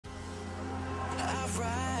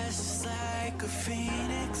rise just like a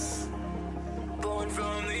phoenix, born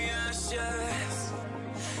from the ashes.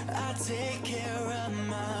 I take care of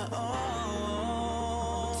my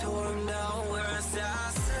own. Torn down where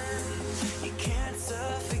assassin. You can't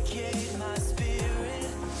suffocate my spirit,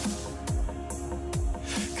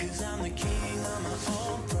 'cause I'm the king of my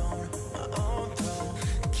own throne, my own throne.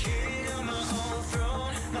 King of my own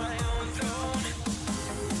throne, my own throne.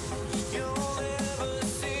 You'll never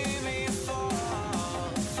see me fall,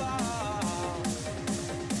 fall.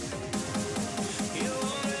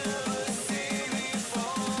 You'll never see me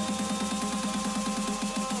fall.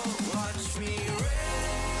 Watch me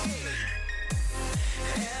reign,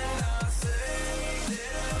 and I'll slay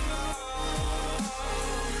them all.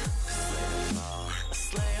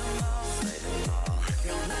 Slay them all, slay them all.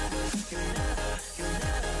 You'll never see me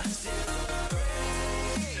reign,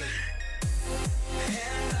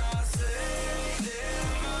 and I'll slay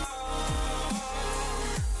them all.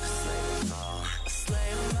 Slay them all, slay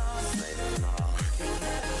them all, slay them all. You'll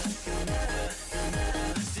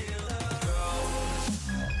never steal the throne.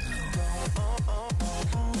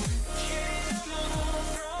 King of my own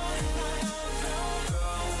throne, my own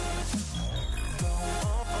throne.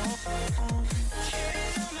 King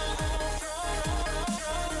of my own throne.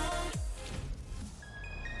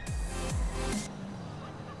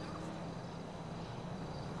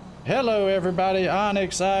 Hello everybody,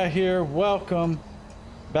 Onyx Eye here. Welcome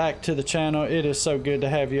back to the channel. It is so good to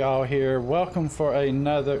have you all here. Welcome for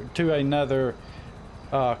another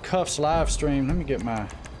KUFFS live stream. Let me get my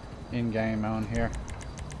in-game on here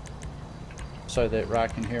so that Rye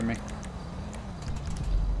can hear me.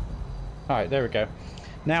 Alright, there we go.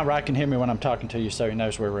 Now Rye can hear me when I'm talking to you, so he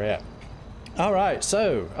knows where we're at. Alright,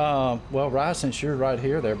 so well Rye, since you're right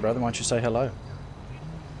here there, brother, why don't you say hello?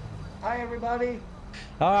 Hi everybody.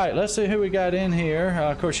 All right, let's see who we got in here.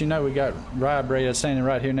 Of course, you know we got Rye Brea standing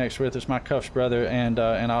right here next with us, my KUFFS brother, and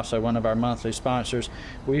also one of our monthly sponsors.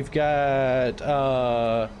 We've got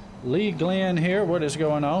Lee Glenn here. What is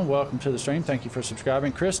going on? Welcome to the stream. Thank you for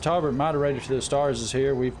subscribing. Chris Talbert, moderator to the stars, is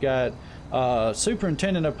here. We've got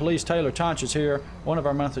Superintendent of Police Taylor Tonch is here, one of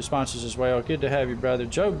our monthly sponsors as well. Good to have you, brother.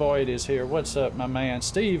 Joe Boyd is here. What's up, my man?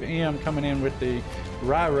 Steve M coming in with the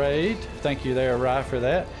Rye Raid. Thank you there, Rye, for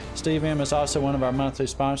that. Steve M is also one of our monthly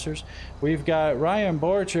sponsors. We've got Ryan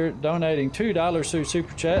Borchert donating $2 through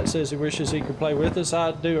Super Chat. Says he wishes he could play with us.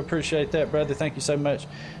 I do appreciate that, brother. Thank you so much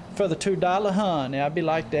for the $2, honey. I'd be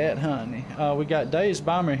like that, honey. We got Days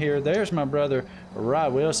Bomber here. There's my brother Rye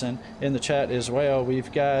Wilson in the chat as well.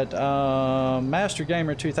 We've got Master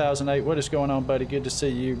Gamer 2008. What is going on, buddy? Good to see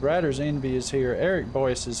you. Bradder's Envy is here. Eric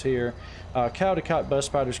Boyce is here. Caldecott Bus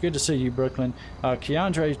Spiders. Good to see you, Brooklyn.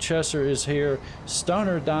 Keandre Chesser is here.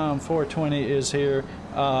 Stoner Dom 420 is here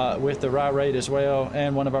with the Rye Raid as well,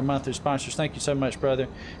 and one of our monthly sponsors. Thank you so much, brother.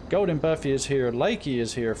 Golden Buffy is here. Lakey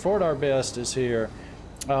is here. Fort Our Best is here.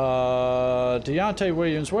 Deontay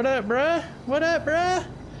Williams, what up, bruh? What up, bruh?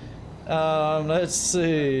 Let's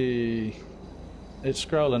see. It's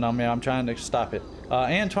scrolling on me. I'm trying to stop it.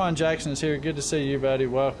 Antoine Jackson is here. Good to see you, buddy.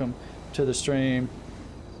 Welcome to the stream.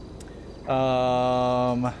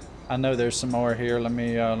 I know there's some more here. Let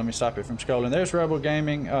me stop it from scrolling. There's Rebel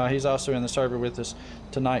Gaming. He's also in the server with us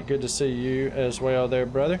tonight. Good to see you as well there,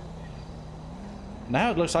 brother.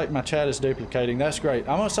 Now it looks like my chat is duplicating. That's great.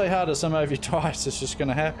 I'm going to say hi to some of you twice. It's just going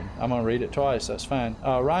to happen. I'm going to read it twice. That's fine.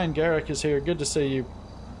 Ryan Garrick is here. Good to see you.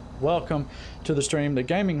 Welcome to the stream. The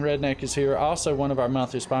Gaming Redneck is here. Also one of our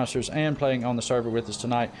monthly sponsors and playing on the server with us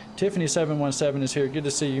tonight. Tiffany717 is here. Good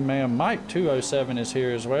to see you, ma'am. Mike207 is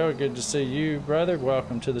here as well. Good to see you, brother.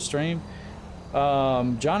 Welcome to the stream.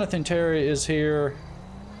 Jonathan Terry is here.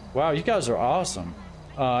 Wow, you guys are awesome.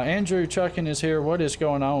 Andrew Chuckin is here. What is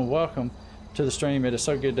going on? Welcome to the stream. It is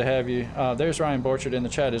so good to have you. There's Ryan Borchard in the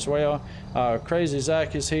chat as well. Crazy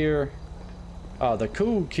Zach is here. The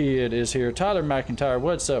Cool Kid is here. Tyler McIntyre,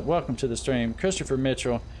 what's up? Welcome to the stream. Christopher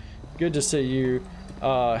Mitchell, good to see you.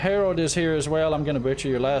 Harold is here as well. I'm going to butcher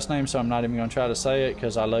your last name, so I'm not even going to try to say it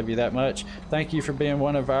because I love you that much. Thank you for being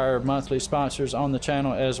one of our monthly sponsors on the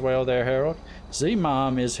channel as well there, Harold.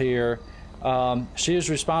 Z-Mom is here. She is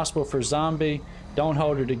responsible for Zombie. Don't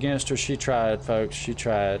hold it against her. She tried, folks. She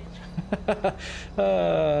tried.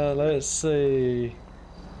 Let's see.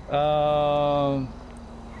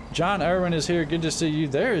 John Irwin is here. Good to see you.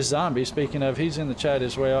 There is Zombie. Speaking of, he's in the chat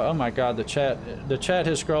as well. Oh my God, the chat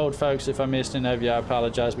has scrolled, folks. If I missed any of you, I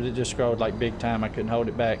apologize, but it just scrolled like big time. I couldn't hold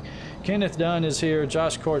it back. Kenneth Dunn is here.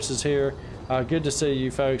 Josh Courts is here. Good to see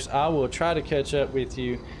you, folks. I will try to catch up with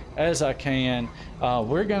you as I can.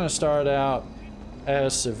 We're going to start out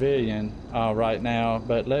as civilian right now,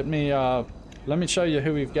 but let me let me show you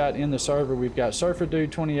who we've got in the server. We've got Surfer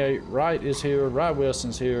Dude 28, Wright is here, Rye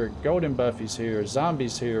Wilson's here, Golden Buffy's here,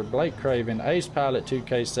 Zombies here, Blake Craven, Ace Pilot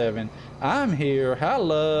 2K7, I'm here,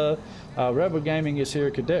 hello, Rebel Gaming is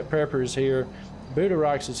here, Cadet Prepper is here, Buddha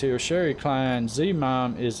Rocks is here, Sherry Klein,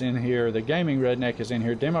 Z-Mom is in here, the Gaming Redneck is in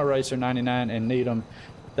here, Demo Racer 99, and Needham.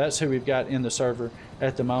 That's who we've got in the server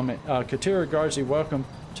at the moment. Katira Garzi, welcome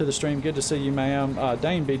to the stream. Good to see you, ma'am.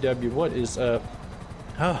 Dane BW, what is up?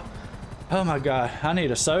 Oh my God, I need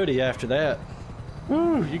a soda after that.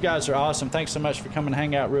 Woo, you guys are awesome. Thanks so much for coming to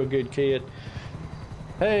hang out, real good kid.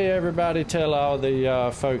 Hey everybody, tell all the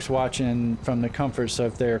folks watching from the comforts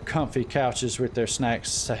of their comfy couches with their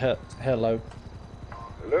snacks, hello.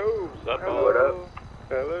 Hello. What's up, What up?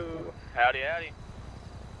 Hello. Howdy, howdy.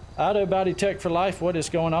 Auto Body Tech for Life, what is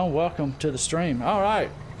going on? Welcome to the stream. All right,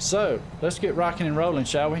 so let's get rocking and rolling,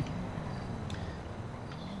 shall we?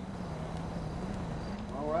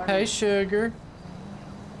 All right. Hey, Sugar.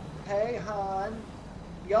 Hey, hon.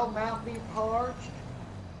 Your mouth be parched?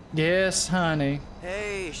 Yes, honey.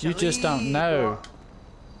 Hey, You just don't know.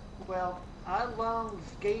 Well, I loaned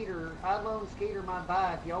Skeeter my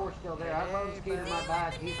bike. Y'all were still there. I loaned Skeeter my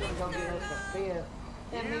bike. He's gonna go get us a fifth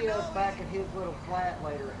and meet us back at his little flat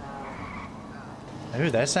later on. Ooh,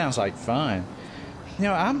 that sounds like fun. You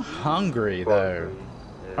know, I'm hungry though.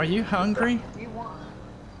 Are you hungry? You want?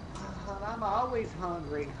 Hon, I'm always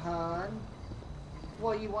hungry, hon.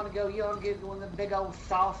 Well, you want to go? You want to get one of the big old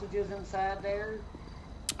sausages inside there?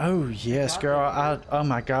 Oh yes, girl. Oh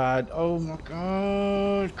my God,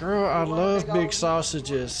 girl. I love big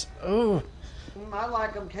sausages. Oh. I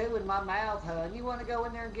like them too in my mouth, hon. You want to go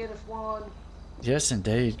in there and get us one? Yes,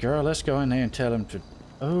 indeed, girl. Let's go in there and tell them to.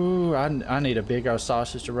 Oh, I need a big old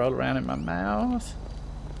sausage to roll around in my mouth.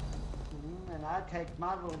 And I take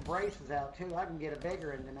my little braces out too. I can get a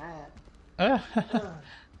bigger one than that.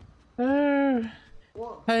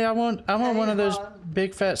 Well, Hey, I want one of those hon.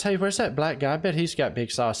 big fats. Hey, where's that black guy? I bet he's got big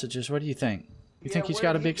sausages. What do you think? You think he's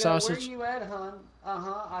got a big sausage? Where you at, hon?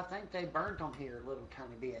 I think they burnt them here a little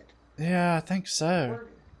tiny bit. Yeah, I think so.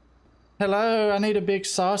 Hello, I need a big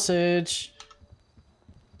sausage.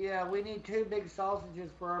 Yeah, we need 2 big sausages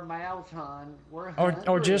for our mouths, hon. We're Or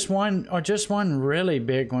hungry. just one really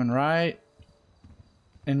big one, right?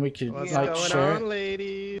 And we could What's like going share. on,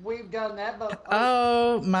 ladies? We've done that, but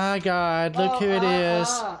Oh my God! Look who it is.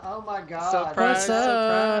 Oh my God! Surprise, What's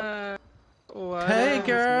up? surprise. What Hey, up?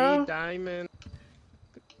 girl. It's me, Diamond.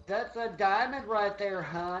 That's a diamond right there,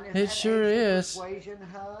 hon. It that sure extra is. Persuasion,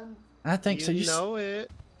 hon? I think so. You know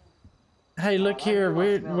it. Hey, look I here. know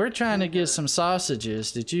I smell We're trying to sugar. get some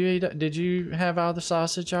sausages. Did you eat? Did you have all the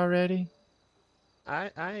sausage already?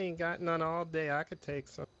 I ain't got none all day. I could take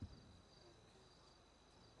some.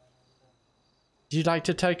 You'd like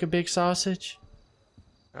to take a big sausage?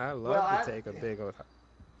 I love Well, to take a big old.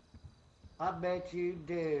 I bet you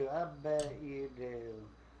do. I bet you do.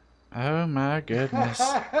 Oh my goodness.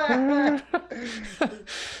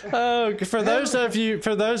 Oh, for those of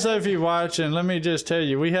you watching, let me just tell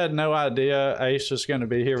you, we had no idea Ace was going to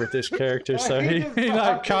be here with this character, so he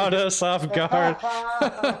like caught us off guard.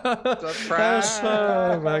 Surprise!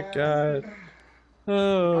 Oh my God.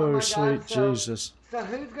 Oh, my God, sweet so- Jesus. So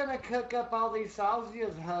who's gonna cook up all these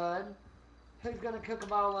sausages, hon? Who's gonna cook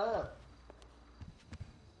them all up?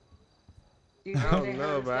 You I think don't they know,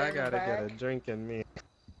 heard but I us gotta standing get a back? drink in me.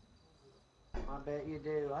 I bet you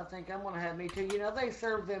do. I think I'm gonna have me too. You know they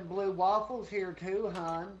serve them blue waffles here too,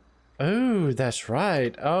 hon. Oh, that's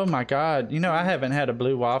right. Oh my God. You know, I haven't had a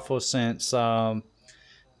blue waffle since well,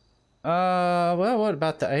 what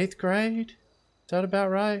about the 8th grade? Is that about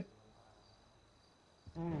right?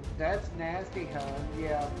 That's nasty, hon.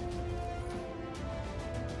 Yeah.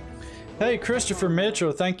 Hey, Christopher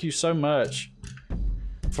Mitchell, thank you so much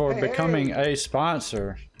for Hey, becoming hey. a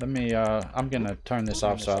sponsor. Let me, I'm gonna turn this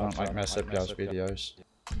off so I don't like mess up y'all's videos.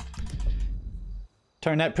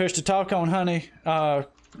 Turn that push to talk on, honey.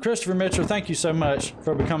 Christopher Mitchell, thank you so much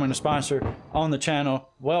for becoming a sponsor on the channel.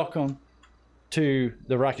 Welcome to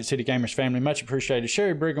the Rocket City Gamers family. Much appreciated.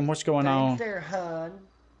 Sherry Brigham, what's going on? Thanks there, hon.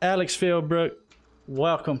 Alex Fieldbrook,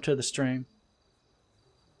 welcome to the stream.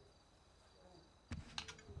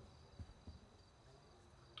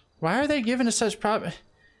 Why are they giving us such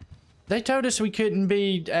They told us we couldn't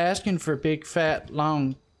be asking for big, fat,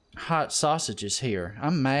 long, hot sausages here.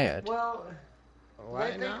 I'm mad. Well,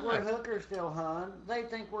 Why they think we're not? hookers still, hon. They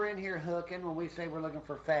think we're in here hooking when we say we're looking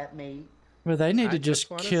for fat meat. Well, they need I to just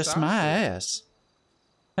just want a kiss my sausage. ass.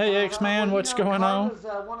 Hey, X-Man, Well, what's you know, going on?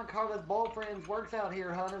 One of Carla's boyfriends works out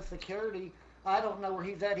here, hon, as security. I don't know where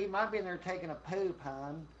he's at. He might be in there taking a poop,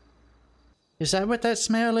 hon. Is that what that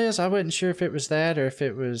smell is? I wasn't sure if it was that or if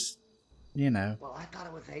it was you know. Well, I thought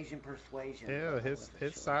it was Asian persuasion. Ew, his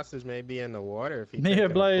sausage may be in the water if he Mia taking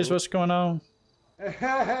a Blaze, poop. what's going on?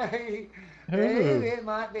 Hey, Ooh. it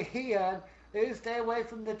might be. Stay away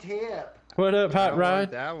from the tip. What up, I Hot don't Rod?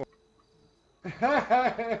 want that one.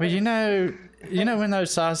 Well, you know when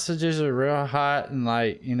those sausages are real hot and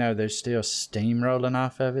like, you know, there's still steam rolling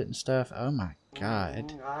off of it and stuff. Oh my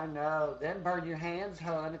God. I know. Then burn your hands,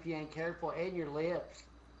 hun, if you ain't careful, and your lips.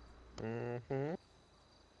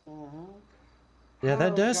 Yeah,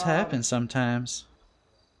 that Oh, does God. happen sometimes.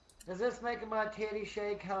 Is this making my titty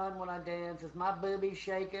shake, hun, when I dance? Is my boobies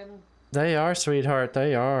shaking? They are, sweetheart.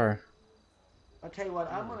 They are. I'll tell you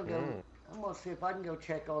what, I'm gonna see if I can go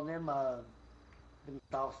check on them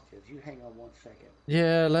sausages. You hang on 1 second.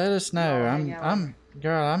 Yeah, let us know. No, hang on.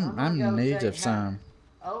 Girl, I'm gonna in go need say of hi. some.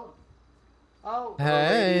 Oh.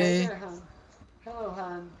 Hey. There, hun. Hello,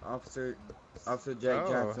 hun. Officer Jack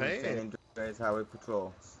Oh, Johnson, hey. San Andreas Highway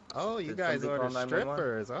Patrol. Oh, you Did guys somebody order call 911?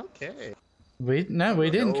 strippers. Okay. We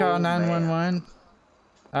didn't call No, 911.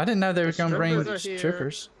 I didn't know they were The gonna bring strippers are here.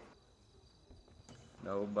 strippers.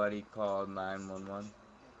 Nobody called 911.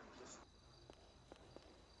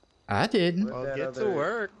 I didn't. What Well, that get to other-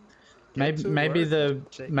 work. Get Maybe to maybe work. the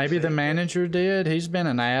Shake it. manager did. He's been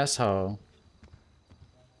an asshole.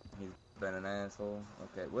 He's been an asshole.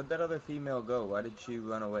 Okay, where'd that other female go? Why did she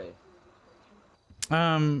run away?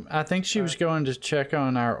 I think she was going to check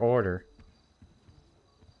on our order.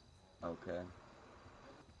 Okay.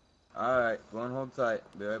 Alright, go and hold tight.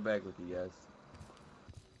 Be right back with you guys.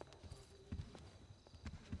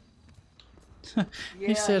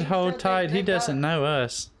 He said hold tight. He doesn't know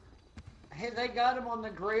us. Hey, they got him on the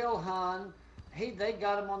grill, hun. They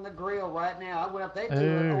got him on the grill right now. I went up. They threw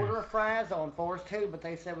an Ooh. order of fries on for us too, but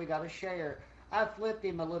they said we got to share. I flipped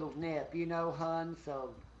him a little nip, you know, hun.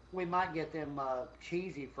 So we might get them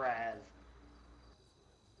cheesy fries.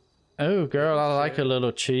 Oh, girl, I like a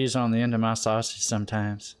little cheese on the end of my sausage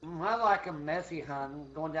sometimes. I like them messy, hun,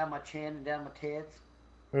 going down my chin and down my tits.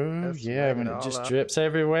 Oh, Let's yeah, light when it it all just up. drips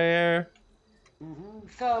everywhere.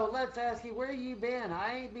 So let's ask you, where you been?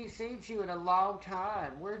 I ain't be seen you in a long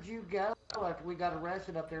time. Where'd you go after we got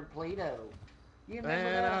arrested up there in Pleto? You remember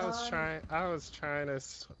Man, that, I was hun? trying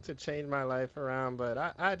to change my life around,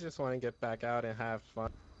 but I just want to get back out and have fun.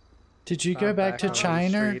 Did you go I'm back to on the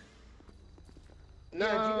China? street. No,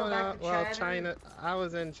 Yeah, did you go back to well, China? China. I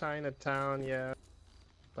was in Chinatown, yeah,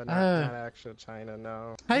 but Oh. not actual China,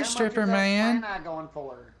 no. Hey, How much stripper is that man. plan I going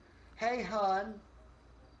for? Hey, hun.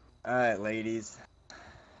 Alright, ladies.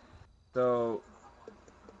 So,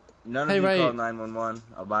 none of Hey, you wait. called 911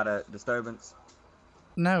 about a disturbance?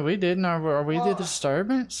 No, we didn't. Are we the Well,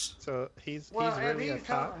 disturbance? So he's Well, if really a he's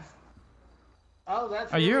cop. Oh,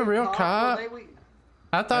 that's Are you a real cop? Well,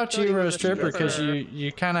 I thought thought you he were a was a stripper because stripper.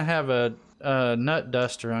 you kind of have a nut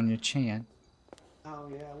duster on your chin. Oh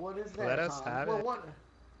yeah, what is that? Let us hun? have well, it.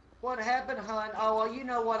 What happened, hun? Oh well, you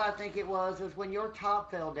know what I think it was when your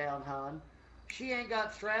top fell down, hun. She ain't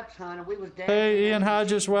got straps, hun, and we was dancing. Hey, Ian and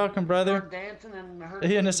Hodges, she welcome, brother. started dancing, and her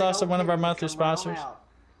Ian is big also old one of our titties monthly come right on sponsors. out.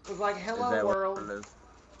 It was like, Is hello that world. what it is?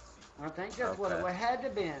 I think that's what it Okay. had to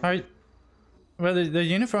been. All right. Well, the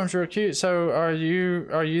uniforms are cute. So are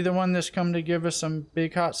you the one that's come to give us some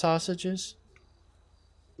big hot sausages?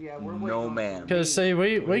 Yeah, we're No, waiting on ma'am. some Because meat. see,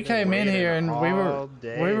 we We've came been in here waiting and we all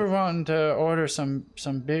day. were wanting to order some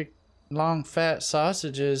big, long, fat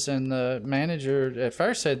sausages, and the manager at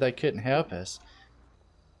first said they couldn't help us.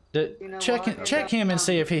 You know Check what? check him and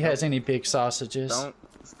see if he has any big sausages. Don't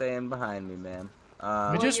stand behind me, ma'am. We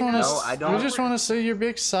Well, just you want to. know, No, I don't. We just want to see your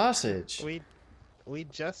big sausage. We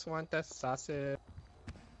just want the sausage.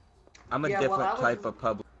 I'm a Yeah, well, different I was- type of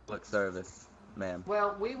public service, ma'am.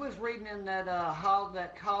 Well, we was reading in that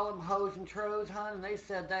that column, Hoes and Troes, hun, and they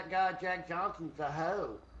said that guy Jack Johnson's a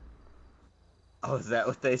hoe. Oh, is that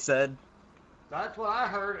what they said? That's what I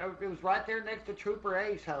heard. It was right there next to Trooper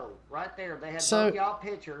A's hoe. Right there. They had So- both y'all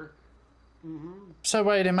picture. So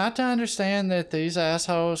wait, am I to understand that these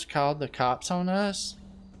assholes called the cops on us?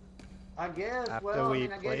 I guess. After well, we I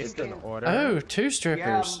mean, I guess placed you an can. order. Oh, two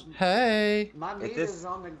strippers. Hey. My meat this- is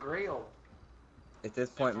on the grill. At this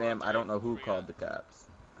point, ma'am, I don't know who called the cops.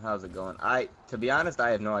 How's it going? To be honest, I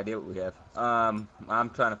have no idea what we have. I'm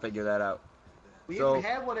trying to figure that out. Well, you So- can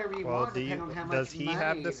have whatever you Well, want, depending on how much does he money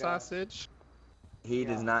have you the got. sausage? He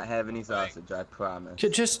does not have any sausage, I promise.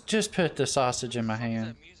 Just put the sausage in my hand.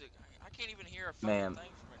 That music, I can't even hear a fucking Ma'am. thing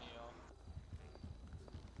from any of y'all.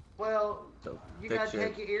 Well, So, you fix gotta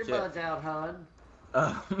take your shit. earbuds out, hun.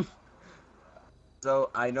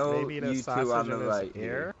 So I know Maybe the you sausage two on the in his right ear?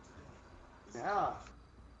 here. Yeah.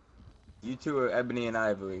 You two are Ebony and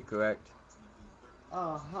Ivory, correct?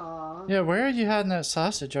 Uh-huh. Yeah, where are you hiding that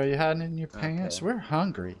sausage? Are you hiding it in your pants? Okay. We're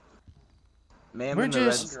hungry. Ma'am We're in the red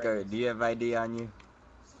just- skirt, do you have ID on you?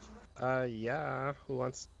 Yeah. Who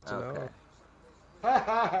wants to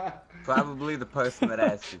know? Probably the person that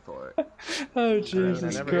asked you for it. Oh, I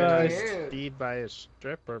Jesus never Christ. got beat by a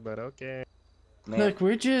stripper, but okay. Ma'am, Look,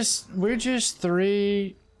 we're just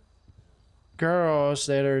 3 girls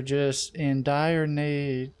that are just in dire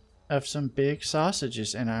need of some big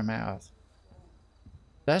sausages in our mouth.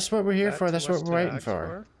 That's what we're here for. That's what we're waiting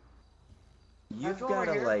for. you've That's what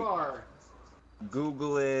gotta we're here like for.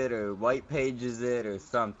 Google it or white pages it or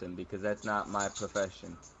something because that's not my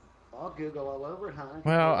profession. I'll Google all over it, honey.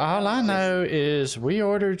 Well, all I know is we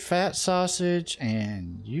ordered fat sausage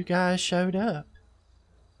and you guys showed up.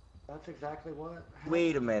 That's exactly what.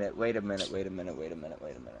 Wait a minute.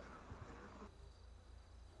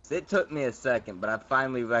 It took me a second, but I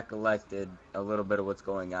finally recollected a little bit of what's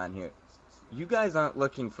going on here. You guys aren't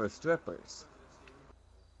looking for strippers.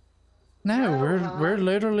 No, No, we're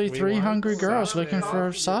literally We 3 want hungry girls sausage. looking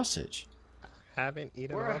for sausage. Haven't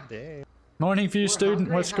eaten We're- all day. Morning view We're student,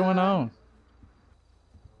 hungry, what's going huh? on?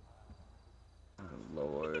 Oh,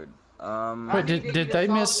 Lord. Wait, I need to did eat they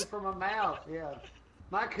a miss- sausage from a mouse? Yeah.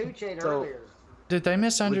 My cooch ate So- earlier. Did they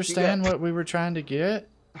misunderstand got- what we were trying to get?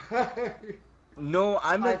 No,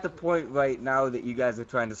 I'm at the point right now that you guys are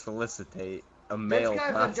trying to solicitate a male guy's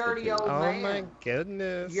a prostitute. dirty old- Oh man. my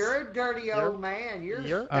goodness. You're a dirty old man. You're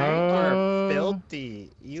You stanky. are Oh.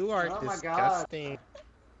 filthy. You are Oh my God. disgusting.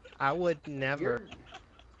 I would never.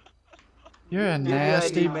 You're a Give me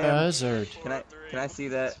nasty ID, ma'am. buzzard. Can I see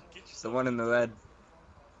that? The one in the red?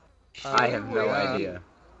 Uh, I have no yeah. idea.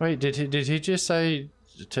 Wait, did he just say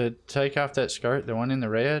to take off that skirt, the one in the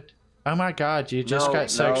red? Oh my God, you just No, got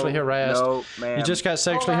sexually no, harassed. No, ma'am. You just got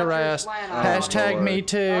sexually Pull out your harassed. slant on. Hashtag Oh, me Lord.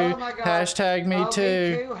 too. Oh my God. Hashtag me Oh,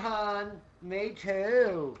 too. Me too, hon. Me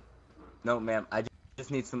too. No, ma'am. I just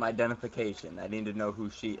need some identification. I need to know who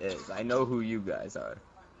she is. I know who you guys are.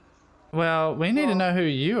 Well, we need to Well- know who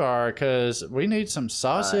you are because we need some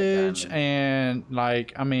sausage Diamond. and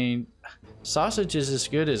like, I mean, sausage is as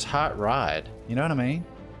good as hot ride. You know what I mean?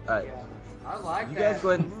 Alright. Yeah. I like You that. guys go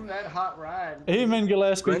ahead and- That hot ride. Eamon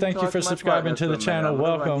Gillespie, Go ahead and thank you talk for to my subscribing partner to the for a minute. channel. I'm gonna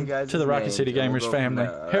run you Welcome guys' to the Rocket names City and we'll Gamers go from family.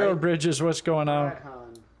 there, alright? Harold Bridges, what's going on? Right, hon.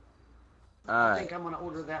 I Alright. think I'm gonna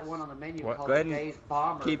order that one on the menu What? called Go ahead the and Gaze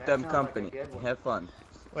Bomber. Keep That them sounds like a company. good one. Have fun.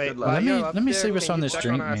 Wait, Good luck. while Let me- you're up let me there, see what's can on you this check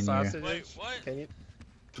drink on our menu. sausages? Wait, what?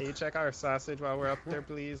 Can you check our sausage while we're up there,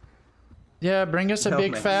 please? Yeah, bring us a No,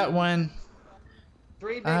 big man. fat one.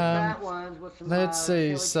 3 big fat ones with some. Let's see. chili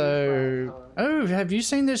cheese So, fries, hon. oh, have you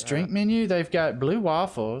seen this drink menu? They've got blue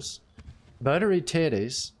waffles, buttery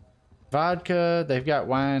titties, vodka. They've got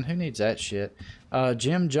wine. Who needs that shit?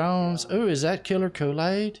 Jim Jones. Oh, is that Killer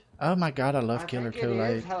Kool-Aid? Oh my God, I love Killer think it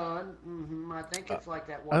Kool-Aid. is, hon. I think it's like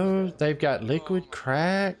that one. Oh, stuff. they've got liquid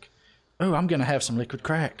crack. Oh, I'm gonna have some liquid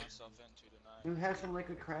crack. Myself into tonight. You have some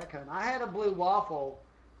liquid crack, hon. I had a blue waffle.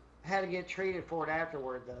 Had to get treated for it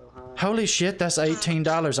afterward, though, hon. Holy shit, that's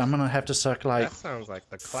 $18. I'm gonna have to suck like That sounds like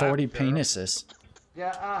the clap, 40 girl. penises.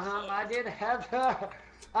 Yeah, I did have the.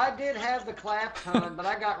 I did have the clap, hon, but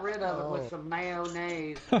I got rid of it with some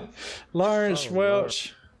mayonnaise. Lawrence Oh,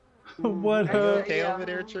 Welch, what Are you up? okay? Okay, over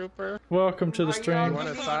there, trooper. Welcome to the Are you stream. You want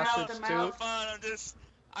a eating sausage mouth to too? mouth? I'm fine. I'm just,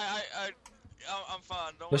 I'm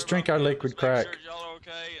fine. Don't Let's worry drink about our me. liquid Just make crack. Sure y'all are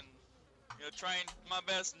okay, and trying my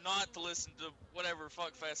best not to listen to whatever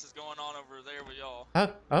fuckfest is going on over there with y'all.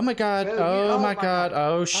 Oh my God! Dude, Oh oh my my God! God.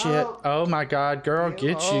 Oh shit! Oh. Oh my God! Girl,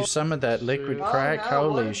 get you Oh, some of that liquid shoot. crack! Oh, no, what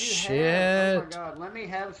Holy did you shit! have? Oh my God, let me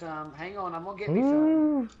have some. Hang on, I'm gonna get me some.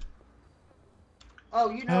 Ooh! Oh,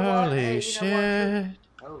 you know what? Holy Hey, you shit! know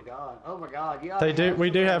what? Oh God! Oh my God! You ought They to do. have We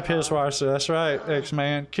some do of have that, piss hon. washer. That's right,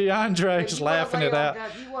 X-Man. Keandre's If you wanna laughing lay it on out.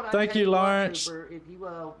 that, I Thank tell you, what, Lawrence. Trooper, if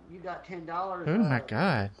you got $10. Oh my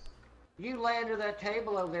God! You lay under that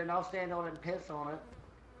table over there, and I'll stand on it and piss on it.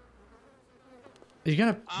 You're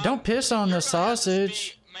gonna don't piss on You're the gonna have to sausage.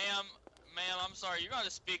 speak- ma'am, I'm sorry. You're going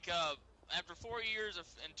to speak up. After 4 years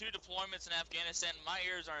and 2 deployments in Afghanistan, my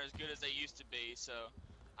ears aren't as good as they used to be, so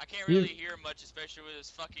I can't You- really hear much, especially with this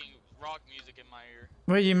fucking rock music in my ear.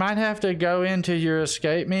 Well, you might have to go into your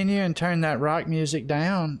escape menu and turn that rock music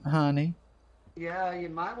down, honey. Yeah, you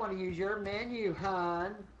might want to use your menu,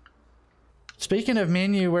 hon. Speaking of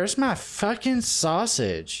menu, where's my fucking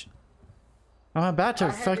sausage? I'm about to I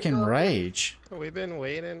had to fucking go get- rage. We've been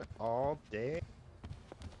waiting all day.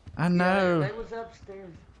 I Yeah, know. they was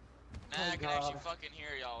upstairs. Nah, Oh, I can actually God. fucking hear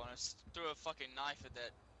y'all, and I threw a fucking knife at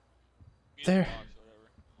that music There- box or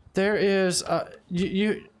whatever. There is,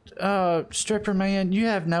 stripper man, you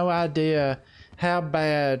have no idea how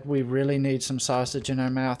bad we really need some sausage in our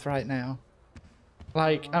mouth right now.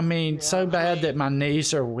 Like, I mean, so bad that my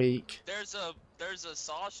knees are weak. There's a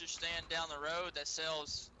sausage stand down the road that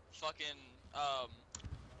sells fucking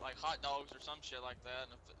like hot dogs or some shit like that.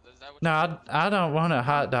 Is that what No, I don't want a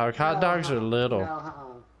hot dog. Hot dogs are little.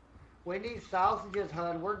 No, we need sausages,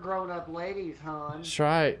 hun. We're grown-up ladies, hun. That's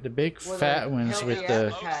right. The big fat ones with the.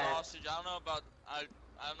 smoked sausage? I don't know about. I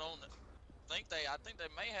don't think they. I think they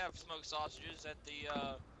may have smoked sausages at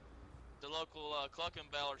the local Cluckin'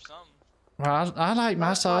 Bell or something. Well, I like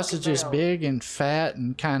my sausages big and fat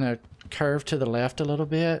and kind of curved to the left a little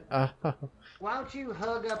bit. Why don't you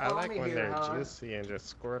hug up on me here, they're hon? juicy and just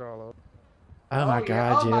squirt all over. Oh my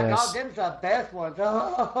God, oh my yes. God, them's the best ones.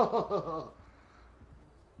 Oh,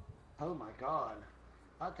 oh my God.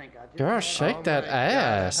 I think I just Girl, had- shake that God,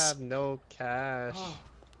 ass. I have no cash.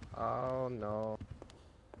 Oh no.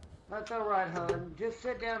 That's all right, hon. Just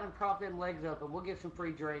sit down and prop them legs up, and we'll get some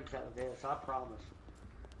free drinks out of this. I promise.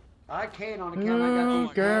 I can on account I got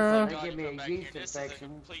these girl. nuts, so they give me a yeast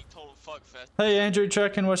infection. Hey, Andrew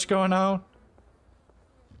Truckin', what's going on?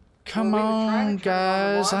 Come Well, we was trying on, to turn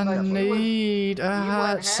on the guys. one, I but need a hot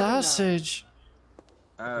having none. sausage.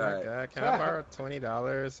 Alright. Can I borrow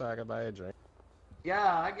 $20 so I can buy a drink?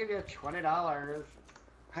 Yeah, I give you $20.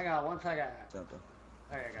 Hang on one second. Something.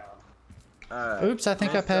 There you go. Alright. Oops, I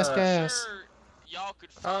think I passed gas. Sure, y'all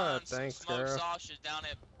could find thanks, some smoked girl. sausage down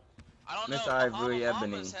at. I don't Miss know. Ivory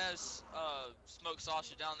Mama's Ebony. has smoked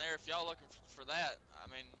sausage down there. If y'all looking for that, I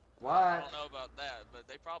mean, I What? don't know about that, but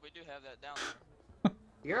they probably do have that down there.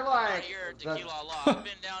 You're Down like here at the- Tequila Law. I've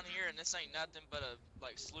been down here, and this ain't nothing but a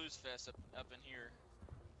like sluice fest up in here.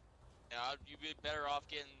 Yeah, you'd be better off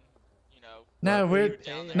getting, you know. No, we're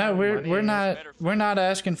down there. no, we're It's not better for we're you. not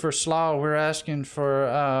asking for slaw. We're asking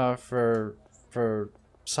for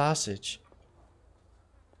sausage.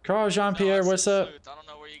 Carl Jean Pierre, what's up? I don't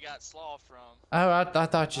know where you got slaw from. Oh, I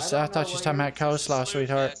thought you I thought you was talking about coleslaw,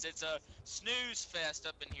 sweetheart. It's a snooze fest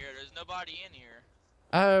up in here. There's nobody in here.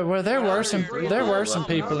 Oh, well, there were some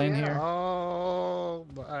people in here. Oh,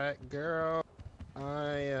 but girl, I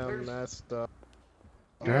am messed up.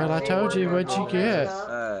 Girl, I told you what you get.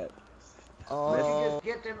 Let's Oh, just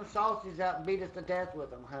get them sausages out and beat us to death with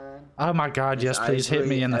them, hun. Oh my God, yes, please hit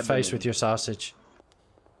me in the face with your sausage.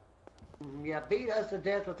 Yeah, beat us to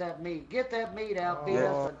death with that meat. Get that meat out, beat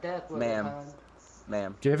us to death with it, Ma'am. hun.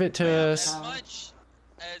 Ma'am. Give it to us. As much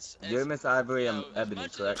as You're Miss Ivory you know, Ebony, as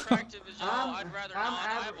much correct? as attractive as y'all, I'm- I'd rather I'm not. I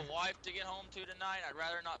have Ivory. a wife to get home to tonight. I'd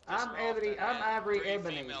rather not piss I'm her off Ebony- than I'm have Ivory three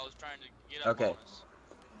Ebony. females trying to get up Okay. on us.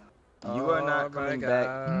 You are Oh not my coming God.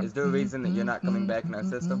 back. Is there a reason that you're not coming back in our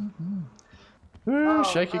system? Ooh,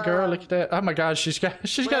 shake it, girl. Look at that. Oh my God, she's got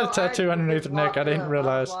a tattoo underneath her neck. I didn't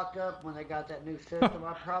realize. I was locked up when they got that new system.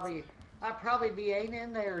 I probably ain't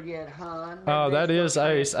in there yet, hun. Oh, They that still is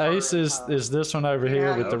Ace. transfer, Ace is hun. this one over You here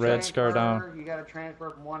know how with the you red skirt on. transfer? You got to transfer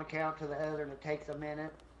from one account to the other, and it takes a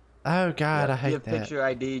minute. Oh God, I You hate have that. picture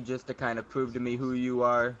ID just to kind of prove to me who you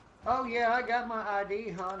are. Oh yeah, I got my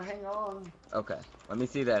ID, hon. Hang on. Okay, let me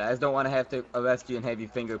see that. I just don't want to have to arrest you and have you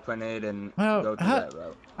fingerprinted and Well, go through that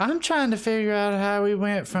route. I'm trying to figure out how we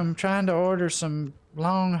went from trying to order some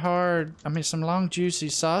long juicy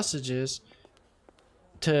sausages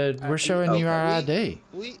to we're showing you our ID.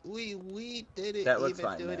 we didn't That looks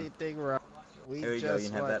even fine, do man. anything wrong. We Here you go. You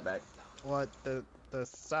just can have that back. want the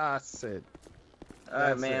sausage. All right,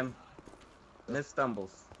 That's it. ma'am. Miss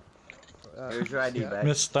Stumbles. Here's your ID back.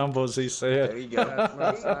 Miss Stumbles, he There said. you go. That's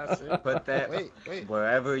my sausage. Put that Wait.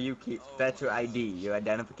 wherever you keep. That's your ID, your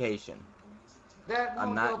identification. That I'm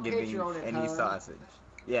won't not go giving picture on it, any hun. sausage.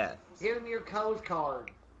 Yeah. Give him your Coast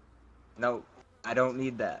card. No, I don't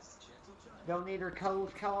need that. Don't need her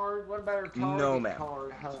Coast card. What about her Target No, ma'am.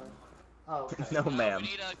 card, hun? Oh, okay. No, ma'am. We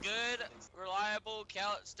need a good, reliable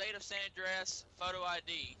state of San Andreas photo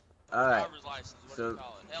ID. All right. Driver's license, what do So you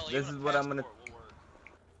call it? Hell, this even is a what I'm gonna. passport will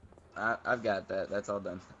work. I've got that. That's all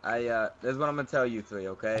done. This is what I'm gonna tell you three.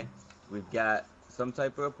 Okay. We've got some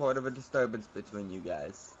type of report of a disturbance between you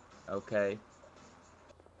guys. Okay.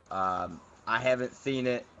 I haven't seen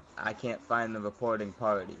it. I can't find the reporting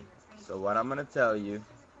party. So what I'm gonna tell you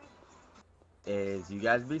is you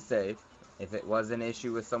guys be safe. If it was an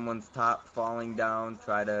issue with someone's top falling down,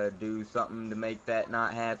 try to do something to make that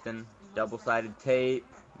not happen. Double-sided tape,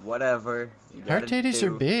 whatever. You Her gotta titties are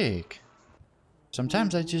do. big.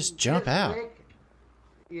 Sometimes they just jump out.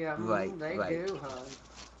 Yeah, Right, they right. do, hun.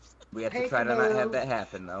 We have to try to not have that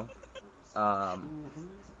happen, though.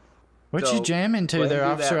 What So, you jamming go to ahead there, and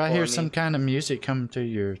do officer? that I hear for some me. kind of music coming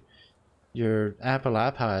through your Apple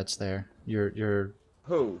iPods there. Your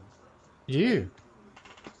Who? you.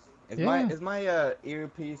 Is Yeah. my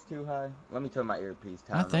earpiece too high? Let me turn my earpiece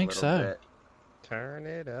down I think a little so. bit. Turn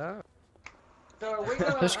it up. So are we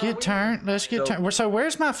gonna, Let's get turned. Let's get So- turned. So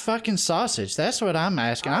where's my fucking sausage? That's what I'm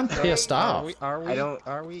asking. I'm pissed off. Are we I don't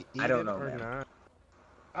eating know, or man. not?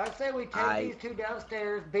 I say we take I- these two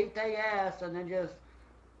downstairs, beat their ass, and then just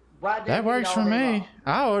ride That works for me.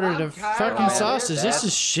 I ordered a I'm tired fucking of this. sausage. This That's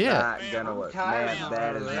is shit. not Man, gonna I'm work. tired Man, of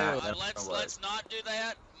that is it. not gonna let's work. not do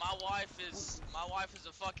that. My wife is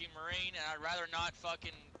a fucking Marine, and I'd rather not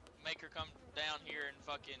fucking make her come down here and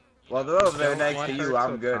fucking. Well, they're over there Don't next want to her you. to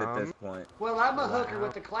I'm good at come. this point. Well, I'm a hooker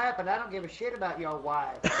with the clap, and I don't give a shit about your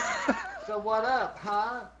wife. So what up,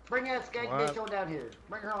 huh? Bring that skank What? bitch on down here.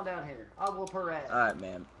 Bring her on down here. I'll whoop her ass. Alright,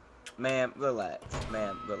 ma'am. Ma'am, relax.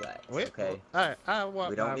 Ma'am, relax. Wait, Okay? I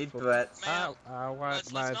want We don't my need food. threats. Ma'am, I want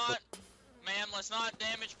let's my not, food. ma'am, let's not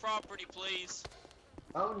damage property, please.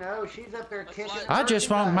 Oh no, she's up there kicking. I just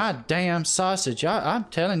want my damn sausage. I'm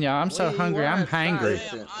telling y'all, I'm so We hungry. I'm want hangry.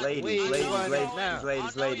 sausage. Listen, I- ladies, we ladies, want ladies, it now.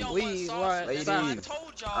 ladies, I know ladies. y'all We want want sausage. I ladies.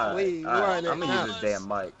 told y'all. Alright, We alright. want I'm it gonna use now. this damn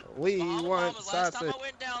mic. We Bahama want Mamas, last time sausage. I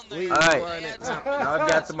went down there, We Alright. want it now. Now I've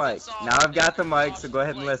got the mic. Now I've got the mic, so go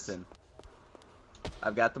ahead and Plates. listen.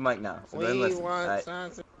 I've got the mic now, so go ahead and We listen. want Alright.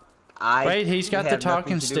 sausage. Wait, he's got the have nothing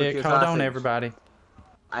talking to do with stick. your Hold on, sausage. everybody.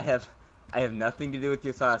 I have nothing to do with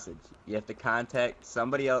your sausage. You have to contact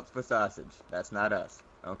somebody else for sausage. That's not us.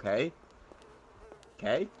 Okay?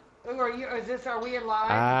 Okay? Who are you? Are we in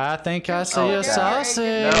line? I think I see Oh, a God.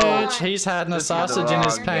 sausage. No. He's hiding a This is the sausage in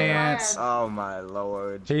his wrong pants. game. Oh my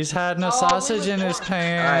lord. He's hiding a Oh, sausage we in his was- Alright,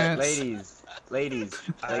 pants. ladies. Ladies.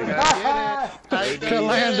 I Ladies. gotta get it. I Ladies. gotta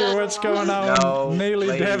Calander, get it. what's going on? No, Neely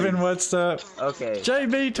ladies. Devin, what's up? Okay.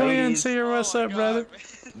 JB Twins Ladies. here, what's Oh, up, my brother? God,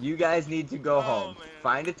 man. You guys need to go home. man.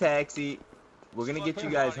 Find a taxi. We're gonna get you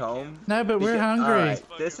guys home. No, but we're hungry. Alright,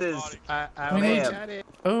 this is. I We need- got it.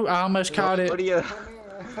 Oh, I almost caught What it. are you?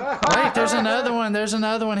 Wait, there's another one. There's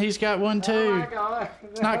another one. He's got one Oh too. my God.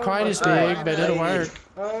 It's not quite as Alright, big, but it'll work.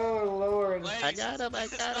 Oh Lord. Ladies, I got him, I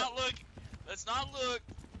let's got not look. Let's not look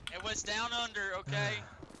at what's down under, okay?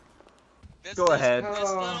 This, Go ahead.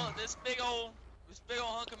 This big old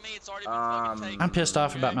hunk of meat's already been fucking taken. I'm pissed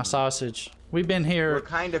off about my sausage. We've been here We're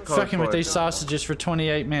kind of fucking with close. these sausages for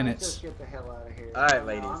 28 Let's minutes. just get the hell out of here. Alright, No,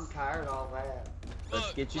 ladies. I'm tired of all that. Let's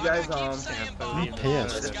Look, get you like guys I keep home. saying, I'm Bahama pissed.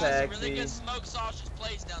 Mamas Get a got some really taxi. good smoked sausage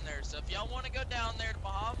place down there. So if y'all want to go down there to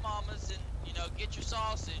Bahama Mamas and get your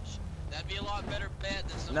sausage, that'd be a lot better bet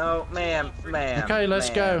than some. No, ma'am, ma'am. Okay, let's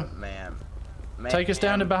go. Ma'am. Take us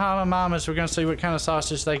down to ma'am, Bahama Mamas. We're gonna see what kind of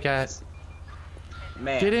sausage they got.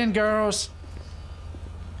 Ma'am. Get in, girls.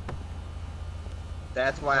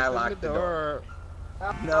 That's why I Open locked the door.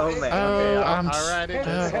 No, it's- ma'am. Oh, Okay, I'm All right, it's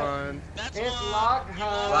this one. That's It's why locked, you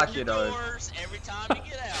huh? Lock your your doors. every time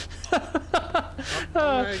you get out.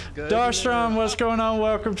 Oh my goodness. Darstrom, what's going on?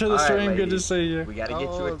 Welcome to the Alright, stream. Good to ladies. see you. We gotta get you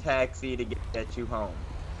Oh. a taxi to get you home.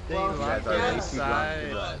 They Well, locked you guys me are way too drunk to inside.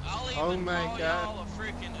 drive. I'll even Oh my call God. y'all a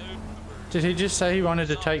freaking Uber. Did he just say he wanted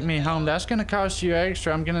to take me home? That's gonna cost you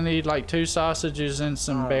extra. I'm gonna need like 2 sausages and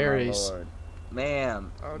some Oh, my berries. Lord.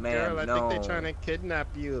 Ma'am, Oh, ma'am, girl, I no. think they're trying to kidnap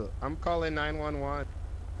you. I'm calling 911.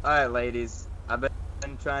 Alright, ladies. I've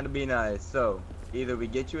been trying to be nice. So, either we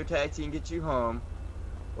get you a taxi and get you home,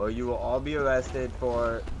 or you will all be arrested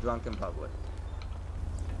for drunk in public.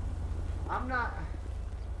 I'm not.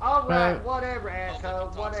 All right, Right. whatever, asshole,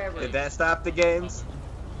 whatever. Did that stop the games?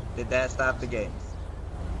 Did that stop the games?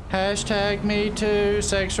 Hashtag me too.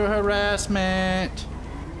 Sexual harassment.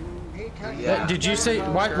 He touched Yeah. me. Did you see?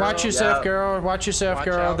 Watch yourself, Yeah. girl. Watch yourself, Watch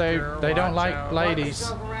girl. out, They girl. they don't Watch like out. ladies.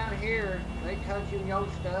 Watch yourself around here. They touching your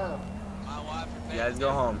stuff. My wife You guys go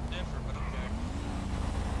home. different, but okay.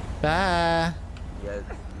 Bye. You guys,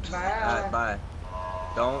 Bye. alright, bye.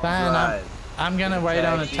 Don't Bye. and drive. I'm gonna wait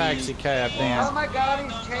on a Taxi. taxi cab Oh then. my God,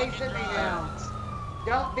 he's chasing me now.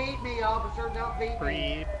 Don't beat me, officer. Don't beat me.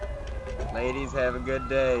 Free. Ladies, have a good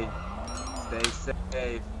day. Stay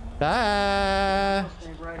safe. Bye.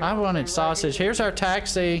 Stay right here. I wanted Stay right sausage. here. Here's our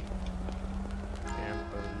taxi.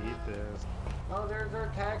 Can't believe this. Oh, there's our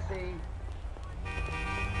taxi.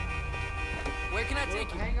 Where can I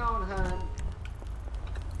take you? Hang on, hun.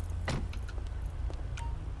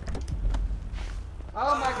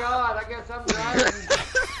 Oh my God, I guess I'm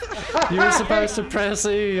driving. You were supposed to press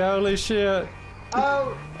E. Holy shit.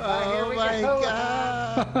 Oh, here Oh we my go.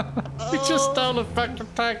 god. He just stole a fucking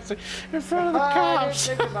taxi in front of the I cops.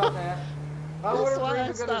 didn't think about that. I That's would've why I even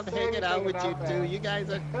gonna stopped say hanging out anything with you about two. that. You guys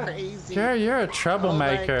are crazy. Girl, you're a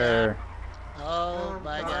troublemaker. Oh I'm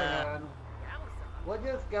my sorry, god. hon. We'll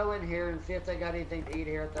just go in here and see if they got anything to eat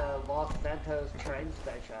here at the Los Santos train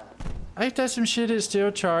station. Ain't that some shit? It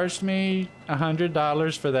still charged me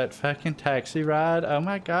 $100 for that fucking taxi ride. Oh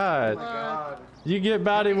my Oh god. my God. You get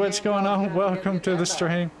body, what's going on? Welcome to the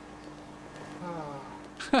stream.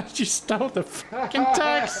 You stole the fucking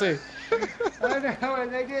taxi. I know,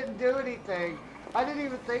 and they didn't do anything. I didn't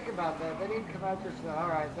even think about that. They didn't come out there and say, all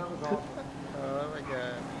right, that was awful. Oh my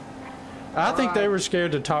god. I think they were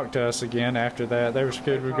scared to talk to us again after that. They were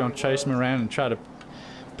scared we were going to chase them around and try to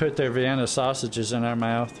put their Vienna sausages in our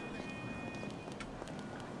mouth.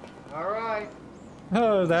 All right.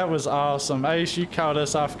 Oh, that was awesome. Ace, you caught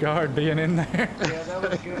us off guard being in there. Yeah, that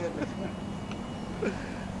was good.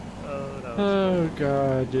 Oh,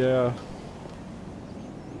 God, yeah.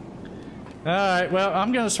 Alright, well,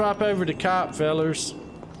 I'm going to swap over to cop, fellers.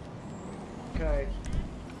 Okay.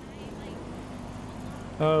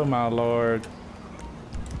 Oh, my Lord.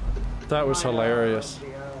 That was hilarious.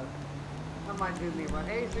 I might do me run.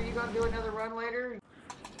 Hey, so you going to do another run later?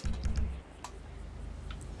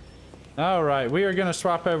 Alright, we are going to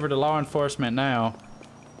swap over to law enforcement now.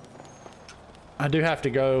 I do have to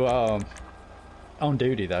go on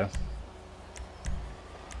duty, though.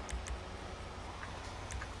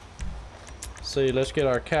 See, let's get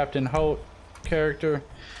our Captain Holt character.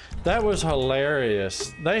 That was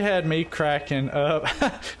hilarious. They had me cracking up.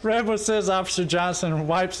 Rebel says Officer Johnson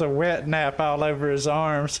wipes a wet nap all over his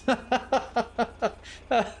arms. Oh,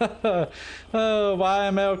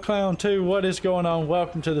 YML Clown 2, what is going on?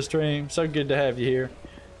 Welcome to the stream. So good to have you here.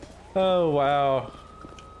 Oh, wow.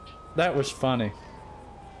 That was funny.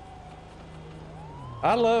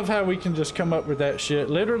 I love how we can just come up with that shit.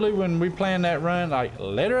 Literally, when we planned that run, like,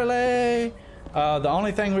 literally... the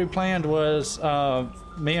only thing we planned was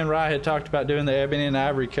me and Rye had talked about doing the Ebony and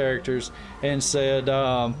Ivory characters and said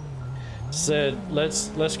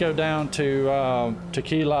let's go down to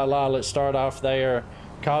Key La La. Let's start off there,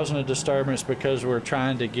 causing a disturbance because we're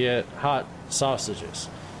trying to get hot sausages,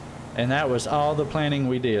 and that was all the planning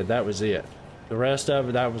we did. That was it. The rest of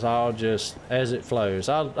it, that was all just as it flows.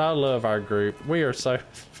 I love our group. We are so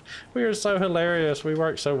hilarious. We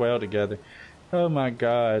work so well together. Oh my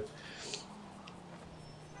God.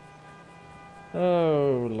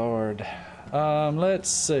 Oh, Lord. Let's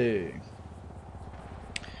see.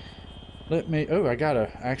 Let me... Oh, I gotta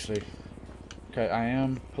actually... Okay, I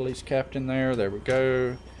am police captain there. There we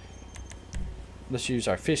go. Let's use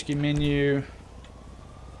our Fisky menu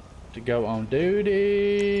to go on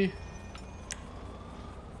duty.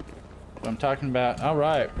 What I'm talking about. All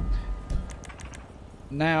right.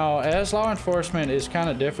 Now, as law enforcement, it's kind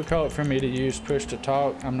of difficult for me to use push to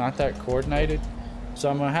talk. I'm not that coordinated. So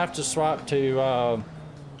I'm gonna have to swap to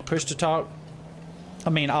push to talk. I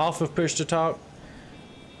mean, off of push to talk.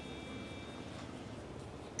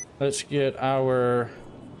 Let's get our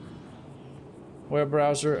web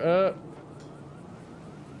browser up.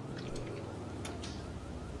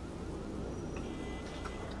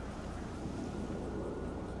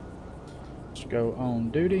 Let's go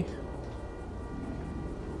on duty.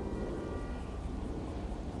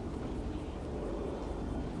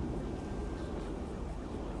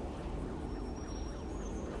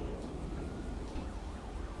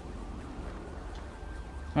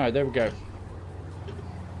 All right, there we go.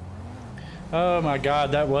 Oh my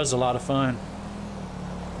God, that was a lot of fun.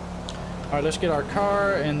 All right, let's get our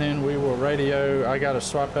car and then we will radio. I gotta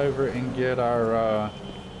swap over and get our,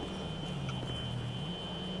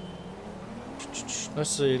 let's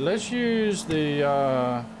see, let's use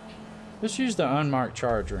the unmarked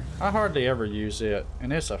Charger. I hardly ever use it,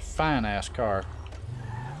 and it's a fine ass car.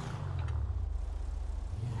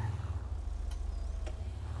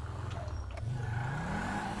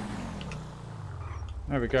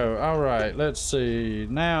 There we go. All right, let's see.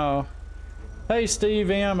 Now, hey,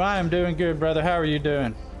 Steve M. I am doing good, brother. How are you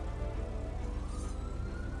doing?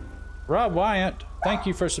 Rob Wyant, thank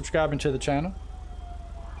you for subscribing to the channel.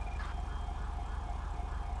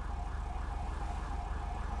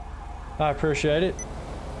 I appreciate it.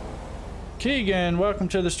 Keegan, welcome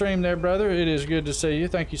to the stream there, brother. It is good to see you.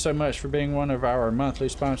 Thank you so much for being one of our monthly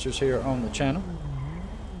sponsors here on the channel.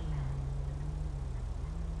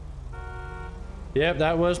 Yep,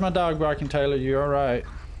 that was my dog barking, Taylor. You're all right.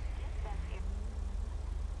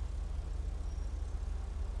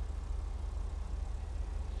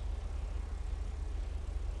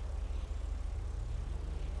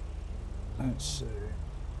 Let's see.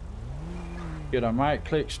 Get our mic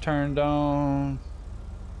clicks turned on.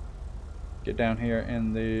 Get down here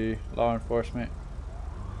in the law enforcement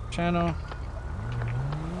channel.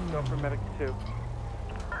 Go for medic 2.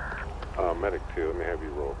 Medic 2, let me have you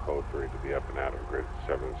roll code 3 to the up and out of grid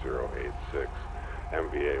 7086.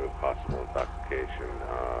 MVA with possible intoxication.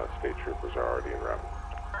 State troopers are already en route.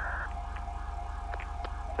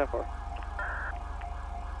 10-4.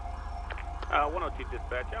 102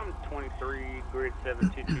 dispatch, I'm 23, grid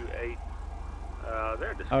 7228.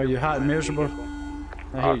 Oh, you hot and miserable?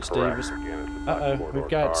 I hear you, Steve. Correct. Again, it's a Uh-oh, four-door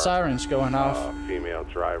we've got car. sirens going off. Female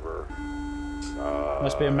driver.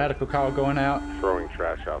 Must be a medical call going out. Throwing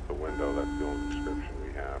trash out the window. That's the only description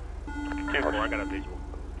we have. 10-4, I got a visual.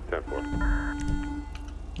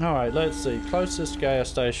 10-4. All right, let's see. Closest gas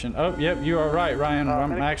station. Oh, yep, you are right, Ryan.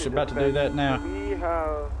 I'm actually about to do that now. Do we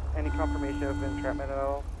have any confirmation of entrapment at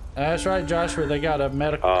all? That's right, Joshua. They got a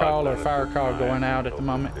medical call or fire call going out at the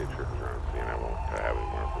moment. State troopers are on scene. I won't have any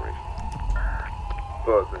more information.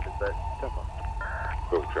 Close, dispatch. 10-4.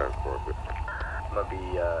 Go traffic for it. I'm gonna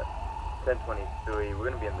be 1023. We're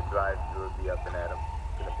gonna be in the drive-through of the Up and Adam.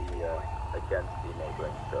 It's gonna be against the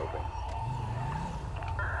neighboring building.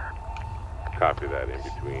 Copy that, in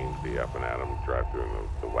between the Up and Adam drive-through and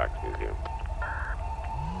the Wax Museum.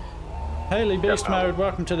 Haley Beast Mode,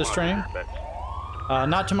 welcome to the stream.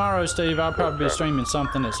 Not tomorrow, Steve. I'll probably be streaming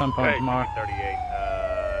something at some point tomorrow. 38,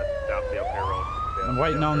 South vRP Road. I'm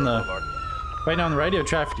waiting on the radio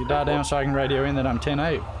traffic to die down so I can radio in that I'm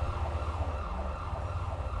 10-8.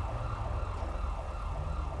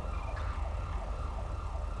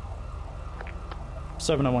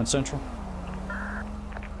 (701) Central.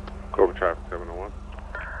 Cobra traffic 701.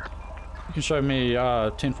 You can show me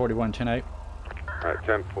 1041, 10-8. All right,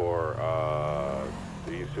 10-4.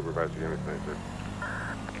 Do you supervise the unit tonight, sir?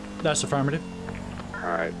 That's affirmative. All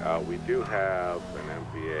right, we do have an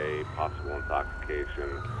MVA possible intoxication.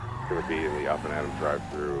 It's going to be in the Up and Adam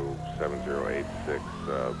drive-through 7086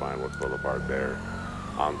 Vinewood Boulevard there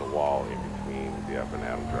on the wall in between the Up and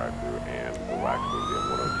Adam drive-through and the Wax Museum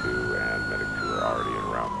 102, and Medic 2 are already en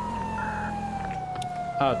route.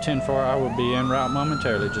 10-4, I will be en route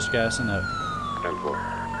momentarily, just gassing up. 10-4.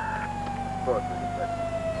 Close, dispatch.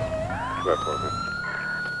 Go ahead, man.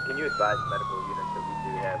 Can you advise medical units that we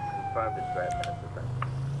do have confirmed entrapment at the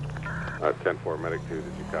time? 10-4, Medic 2, did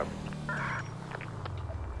you copy?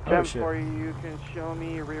 Oh, shit. 10-4, you can show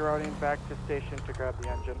me rerouting back to station to grab the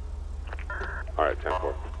engine. All right,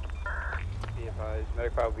 10-4. Be advised,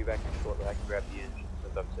 Medic 5 will be back in shortly. I can grab the engine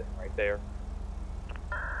since I'm sitting right there.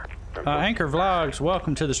 Anchor Vlogs,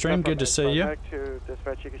 welcome to the stream. Good to see you. Back to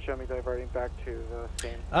dispatch, you can show me diverting back to the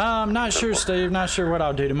scene. I'm not sure, Steve. Not sure what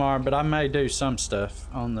I'll do tomorrow, but I may do some stuff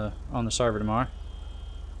on the server tomorrow.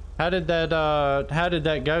 How did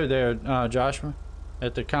that go there, Joshua,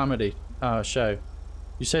 at the comedy show?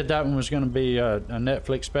 You said that one was going to be a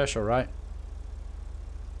Netflix special, right?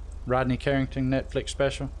 Rodney Carrington Netflix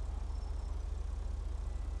special.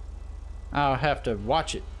 I'll have to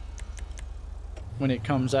watch it when it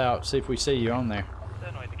comes out. See if we see you on there.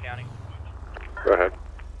 Illinois, the county. Go ahead.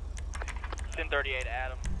 1038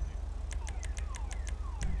 Adam.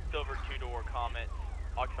 Silver 2-door Comet.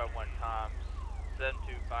 Occupy 1 times.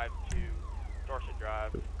 7252 Dorset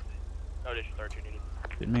Drive. No additional 13 needed.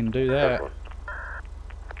 Didn't mean to do that.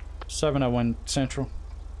 701 Central.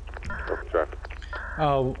 Open traffic.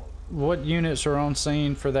 What units are on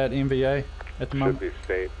scene for that MVA at the moment? Should be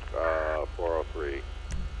State 403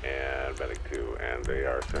 and Medic 2, and they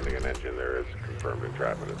are sending an engine. There is confirmed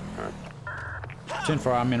entrapment at this time.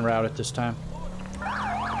 10-4, I'm en route at this time.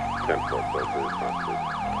 10-4, close to response, please.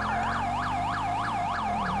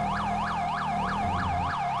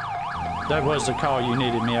 That was the call you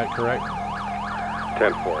needed me at, correct?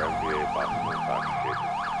 10-4, MVA possible intoxication.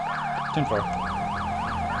 10-4.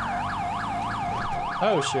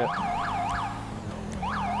 Oh shit.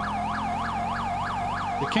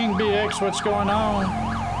 The King BX, what's going on?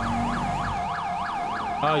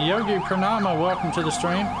 Yogi Pranama, welcome to the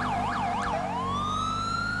stream.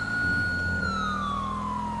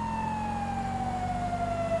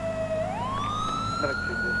 Medic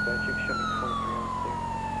 2 dispatch, you can show me 23 on scene.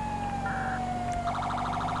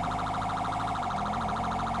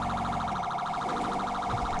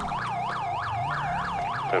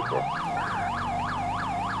 10-4.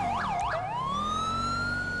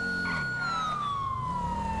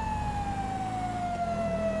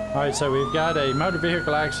 Alright, so we've got a motor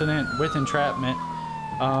vehicle accident with entrapment,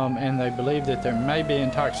 and they believe that there may be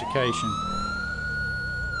intoxication.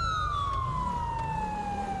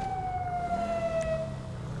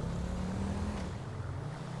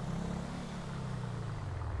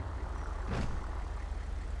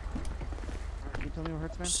 Can you tell me what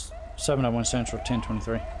hurts, man? 701 Central,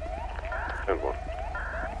 1023. 10-4.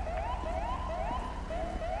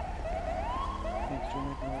 Thanks,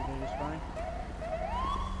 Jimmy. You're fine.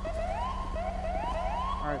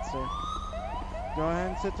 Alright, sir. Go ahead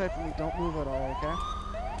and sit tight for me. Don't move at all, okay?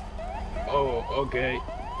 Oh, okay.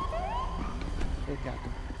 Hey,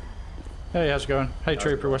 Captain. Hey, how's it going? Hey,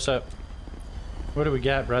 Trooper, what's up? What do we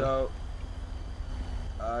got, brother? So,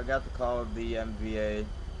 I got the call of the MVA.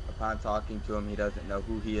 Upon talking to him, he doesn't know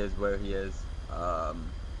who he is, where he is.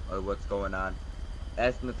 or what's going on.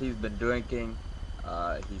 Asked him if he's been drinking.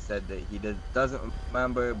 He said that he doesn't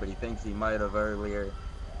remember, but he thinks he might have earlier.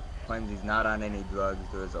 Claims he's not on any drugs.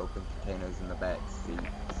 There's open containers in the back seat.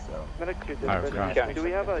 So. Okay. Do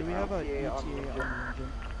we have a ETA on the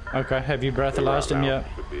engine? Okay, have you breathalyzed him yet?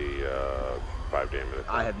 Should be 5 minutes.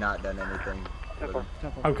 I have not done anything. with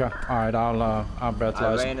him. Okay, all right, I'll breathalyze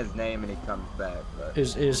I him. ran his name and he comes back. But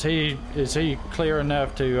Is he clear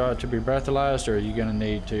enough to be breathalyzed, or are you gonna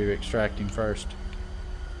need to extract him first?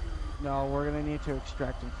 No, we're gonna need to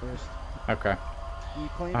extract him first. Okay. He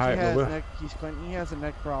claims All right, he's claiming he has a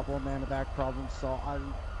neck problem and a back problem, so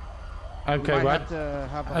Okay, might well, have to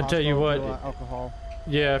have a I tell you what. alcohol.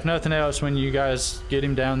 Yeah, if nothing else, when you guys get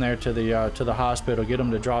him down there to the hospital, get him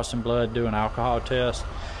to draw some blood, do an alcohol test.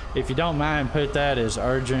 If you don't mind, put that as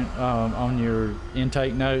urgent on your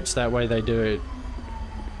intake notes. That way they do it,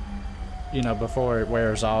 you know, before it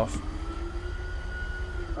wears off.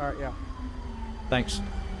 All right, yeah. Thanks.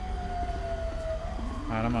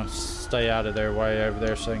 All right, I'm gonna stay out of their way over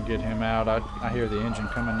there so I can get him out. I hear the engine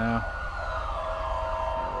coming now.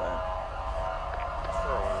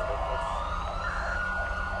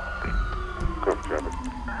 KUFFS traffic.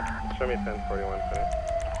 Show me 1041 today.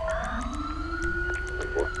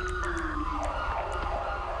 4.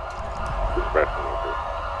 Dispatch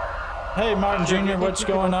 102. Hey, Martin Jr., what's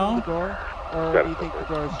going on? Or do you think the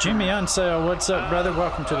door's Jimmy Unsale, what's up, brother?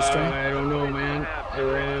 Welcome to the stream. I don't know, man.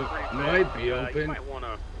 It might be You open. might want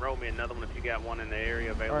to roll me another one if you got one in the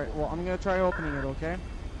area available. All right, well, I'm gonna try opening it, okay?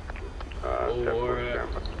 10-4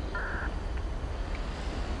 standby.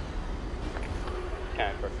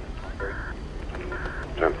 County person 23.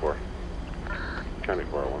 10-4. County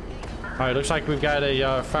 401. All right, looks like we've got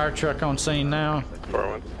a fire truck on scene now.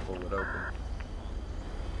 401. pull it open.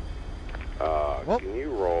 Can you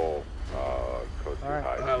roll code 2 Alright.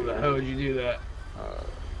 high? How the hell did you do that?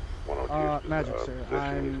 102. Magic, sir. Position.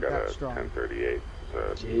 I'm He's got that a strong. 1038.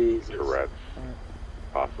 Jesus. Tourette's. Alright.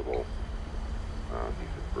 Possible.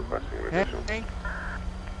 He's requesting an Hey, additional. hey.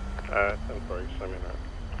 1040, show me that.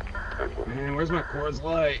 10-4. Man, where's my Coors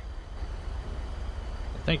Light?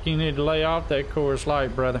 I think you need to lay off that Coors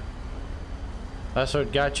Light, brother. That's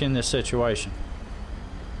what got you in this situation.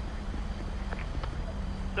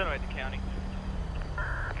 Send away to county.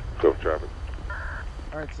 KUFFS traffic.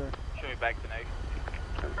 All right, sir. Show me back tonight.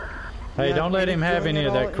 10-4. Hey, Yeah, don't let him have doing any it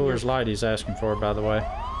of all that in your- Coors Light he's asking for, by the way.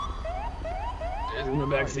 It's in the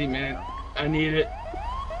backseat, man. I need it.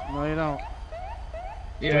 No, you don't.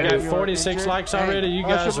 Yeah, We got You are 46 injured. likes Hey, already. You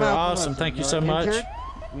hush guys your are mouth, awesome. listen. Thank you You're so much. injured.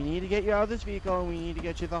 We need to get you out of this vehicle, and we need to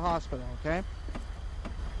get you to the hospital, okay?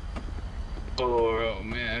 Oh,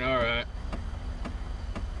 man, alright.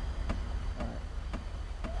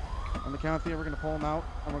 On the count of 3, we're going to pull him out,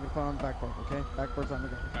 and we're going to put him on the backboard, okay? Backboard's on the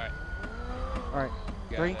go. Alright. Alright.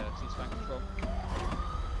 Got 3. ceasefire control.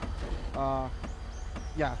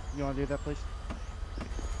 Yeah, you want to do that, please?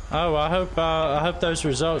 Oh, I hope those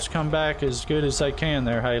results come back as good as they can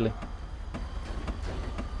there, Haley.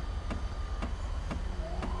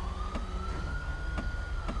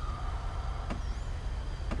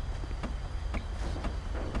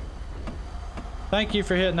 Thank you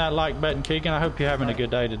for hitting that like button, Keegan. I hope you're having a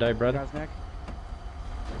good day today, brother. Guys, neck.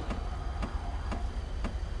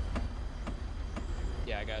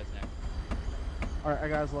 Yeah, I got his neck. Alright, I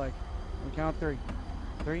got his leg. On the count of 3.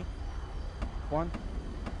 3. 1,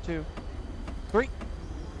 2, 3.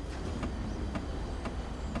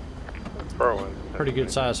 Pretty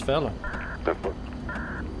good sized fella. 10-4. Alright.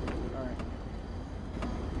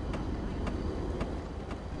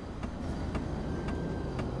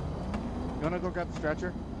 You wanna go grab the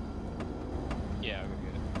stretcher? Yeah,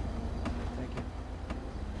 we're good. Thank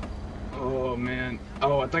you. Oh, man.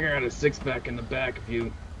 Oh, I think I got a 6-pack in the back if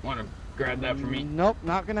you want to grab that for me. Nope,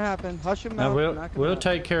 not gonna happen. Hush him Now out. we'll Not gonna we'll happen.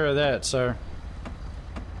 take care of that, sir.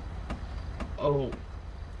 Oh,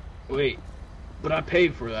 wait. But I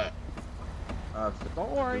paid for that. So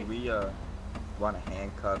Don't worry. Do we want to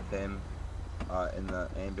handcuff him in the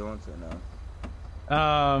ambulance or no?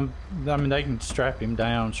 I mean, they can strap him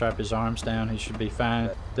down, strap his arms down. He should be fine.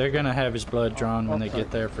 They're gonna have his blood drawn when they sorry.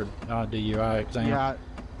 get there for DUI exam. Yeah.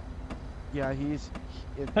 Yeah, he's.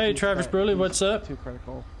 Hey, Travis Bruley, what's up? Too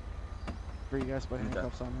critical for you guys to put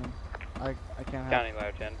handcuffs on him. I can't have. County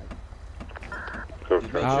Live 10. KUFFS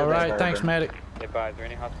Make traffic. All sure they right, hold thanks, him. medic. Advise, are there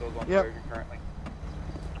any hospitals on Yep. Kroger currently?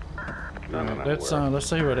 None on that Let's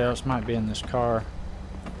see what else might be in this car.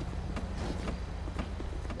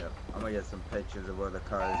 Yep. I'm gonna get some pictures of where the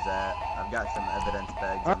car is at. I've got some evidence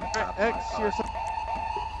bags on the Alright, top of my X, car. you're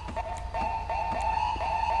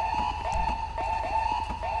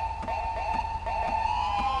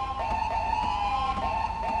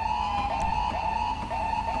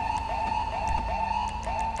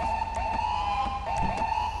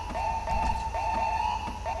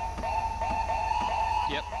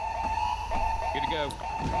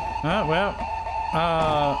Well,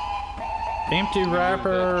 empty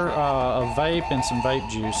wrapper, a vape, and some vape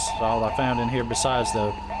juice. That's all I found in here besides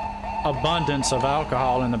the abundance of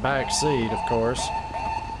alcohol in the back seat, of course.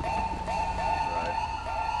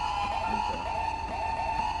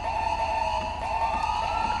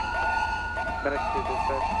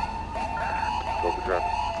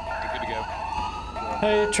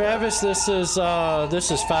 Hey Travis, this is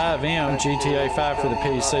FiveM, GTA 5 for the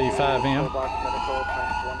PC, FiveM.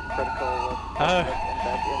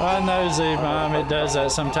 I know Z-Mom, it does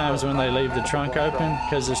that sometimes when they leave the trunk open,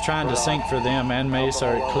 because it's trying to sync for them and me, so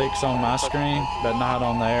it clicks on my screen, but not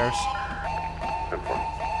on theirs.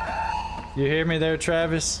 You hear me there,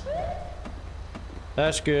 Travis?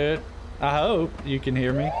 That's good. I hope you can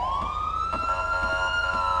hear me.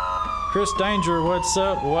 Chris Danger, what's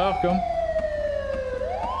up? Welcome.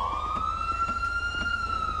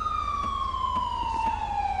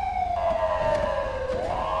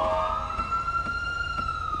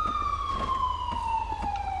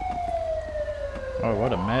 Oh,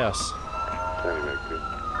 what a mess.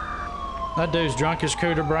 That dude's drunk as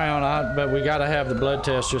Cooter Brown, but we gotta have the blood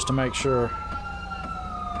test just to make sure.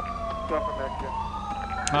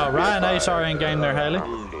 Ryan Ace are in game there, Haley.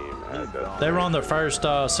 They were on the first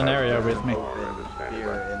scenario with me. I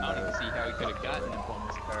don't even see how he could have gotten up on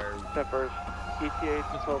this car. Step first. ETA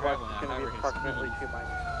to toolbox is going to be approximately 2 miles.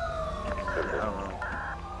 I don't know.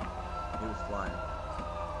 He was flying.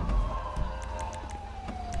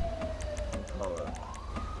 Call a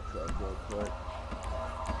truck real quick.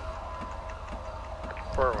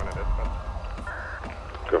 4-1 at dispatch.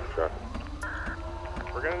 Go for traffic.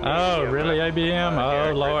 Oh, really, ABM?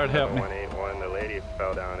 Oh, Lord, help me. 181. The lady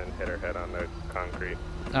fell down and hit her head on the concrete.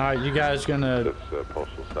 All right, you guys gonna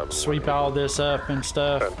sweep all this up and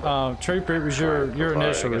stuff? Trooper, it was your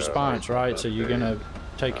initial response, right? So you're gonna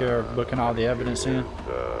take care of booking all the evidence in?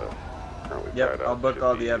 Yep, I'll book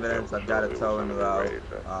all the evidence. I've got it towing the route,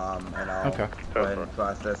 and I'll go ahead and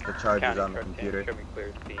process the charges on the computer.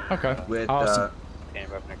 Okay, with, awesome.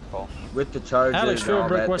 With the charges Alex and all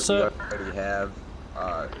Philbrick, that what's that up? we already have,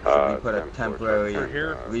 should we put a temporary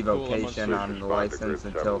revocation on the license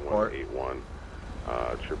until court?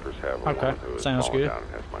 Troopers have Okay, sounds good. Has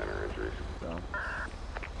minor injuries. So.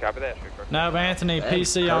 Copy that. No, Anthony,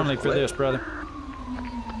 PC only for this, brother.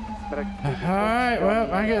 Alright,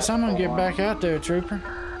 well, I guess I'm gonna get back out there, Trooper.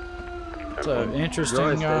 It's an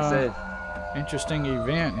interesting, interesting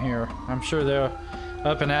event here. I'm sure they'll,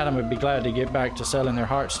 Up and Adam would be glad to get back to selling their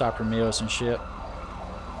Heartstopper meals and shit.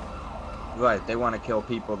 Right, they want to kill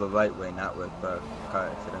people the right way, not with car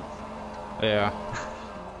accidents. Yeah.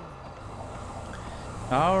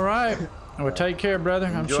 Alright, well take care, brother.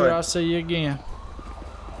 I'm Enjoy. sure I'll see you again.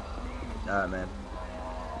 Alright, man.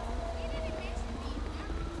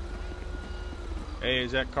 Hey,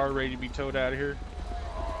 is that car ready to be towed out of here?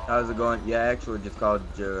 How's it going? Yeah, I actually just called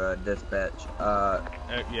your dispatch.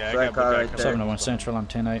 Yeah, so I that car right there. 701 Central, I'm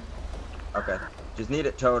 10-8. Okay. Just need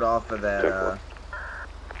it towed off of that,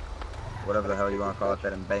 whatever the hell you want to call it,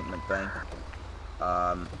 that embankment thing.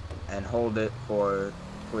 And hold it for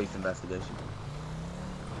police investigation.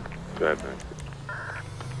 Go ahead,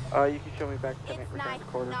 man. You can show me back to me return to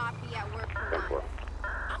quarter.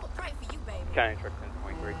 County truck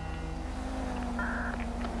 10.3.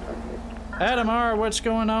 Adam R, what's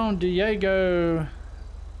going on? Diego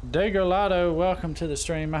Lotto, welcome to the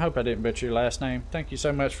stream. I hope I didn't butcher your last name. Thank you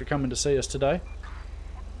so much for coming to see us today.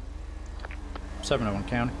 701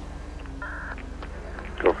 County.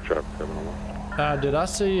 Go for traffic, 701. Did I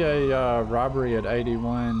see a robbery at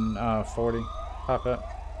 8140 pop up?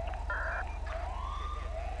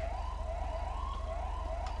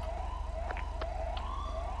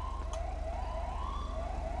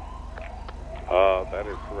 That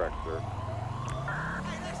is correct, sir.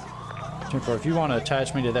 If you want to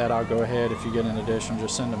attach me to that, I'll go ahead. If you get an addition,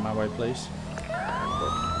 just send them my way, please.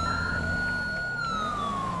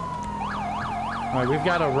 All right, we've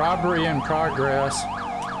got a robbery in progress.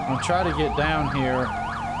 I'm gonna try to get down here.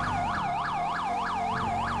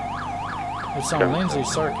 It's on Lindsay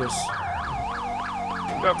Circus.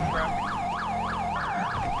 Go for traffic.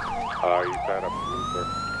 You tied up, sir?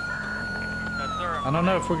 Yes, sir. I don't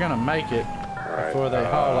know if we're gonna make it before they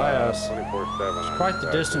haul ass. 24/7. It's quite the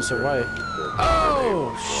distance away.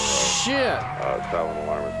 Oh shit! Silent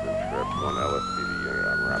alarm has been tripped. One LSPD unit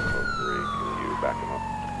on Route 03. Can you back him up?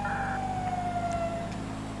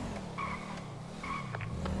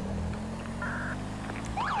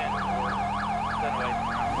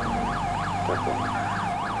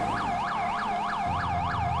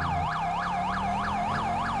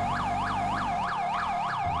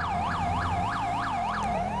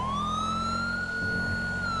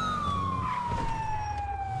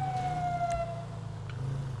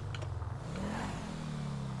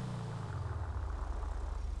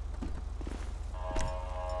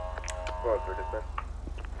 403 dispatch.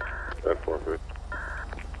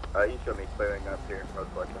 10-4. You show me clearing up here,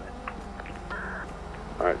 most likely.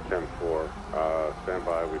 Alright, 10-4. Stand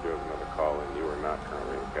by, we do have another call, and you are not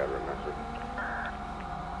currently in the CAD right now, sir.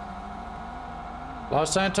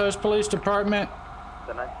 Los Santos Police Department.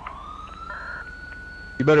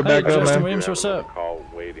 You better back up, man. Williams, what's up? Call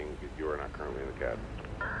waiting, you are not currently in the CAD.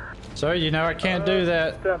 Sir, you know I can't do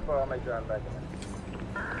that. 10-4, I'll make sure I'm back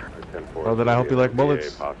in. 10-4. Oh, then I hope you like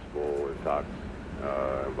bullets. Possible talks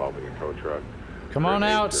involving a tow truck. Come on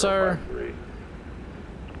out, sir.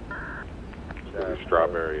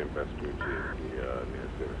 Strawberry and Vespucci is the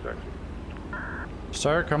nearest intersection.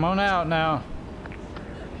 Sir, come on out now.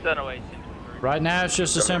 708. Right now it's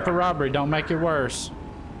just a simple robbery. Don't make it worse.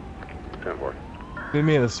 10-4. What do you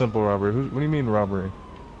mean a simple robbery? What do you mean robbery?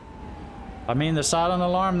 I mean the silent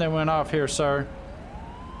alarm that went off here, sir.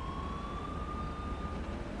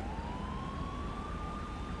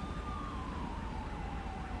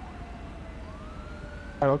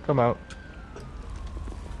 I'll come out.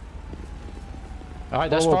 Alright,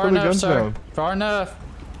 that's Whoa, far put the enough, guns sir. down. Far enough.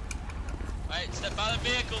 Alright, step out of the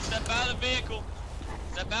vehicle, step out of the vehicle.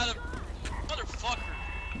 Step out of the... Motherfucker.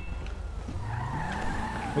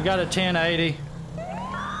 We got a 1080.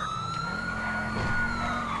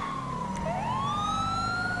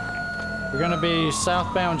 We're gonna be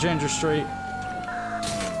southbound Ginger Street.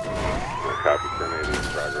 Copy 1080 in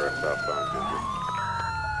progress, southbound Ginger.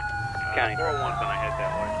 County 401's gonna head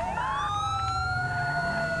that way.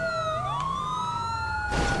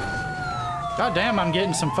 God damn, I'm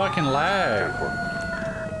getting some fucking lag.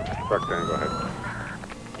 10-4. Truck 10, go ahead.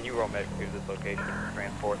 Can you roll medic to this location?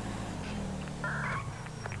 Transport.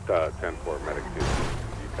 10-4, medic 2.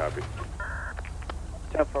 You copy?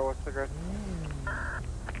 10-4, what's the grid?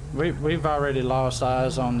 We've already lost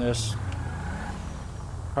eyes on this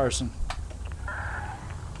person.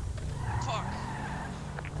 Fuck.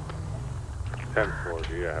 10-4,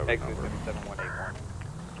 do you have a number? 7181.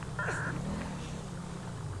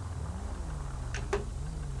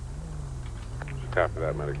 Copy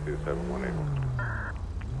that, medic 2, 7181.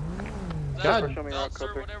 God.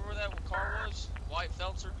 Feltzer, whatever that car was? White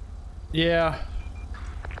Feltzer? Yeah.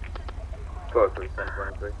 403,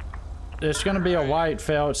 1023. There's gonna be a white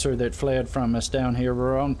Feltzer that fled from us down here.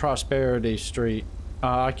 We're on Prosperity Street,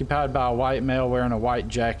 occupied by a white male wearing a white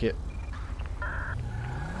jacket.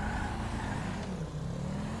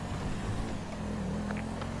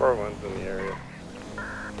 One's in the area.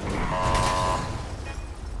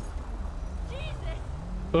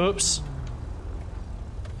 Oops.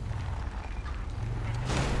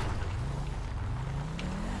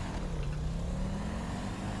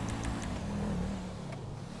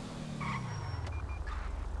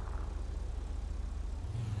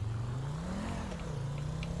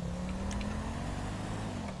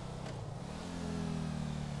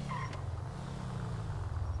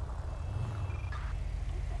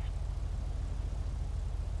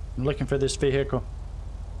 I'm looking for this vehicle.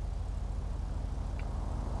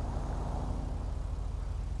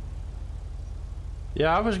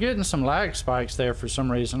 Yeah, I was getting some lag spikes there for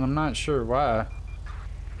some reason. I'm not sure why.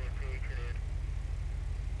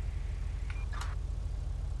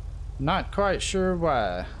 Not quite sure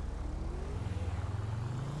why.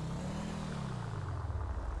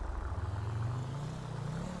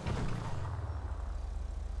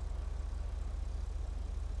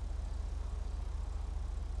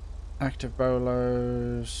 Active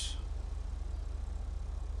bolos.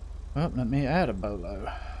 Well, let me add a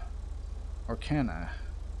bolo. Or can I?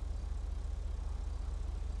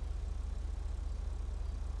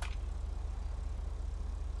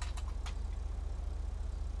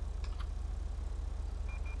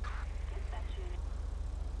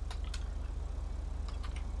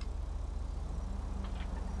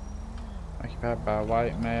 Occupied by a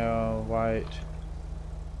white male, white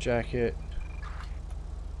jacket.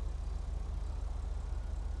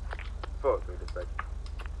 403 dispatch.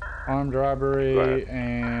 Armed robbery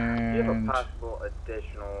and... Do you have a possible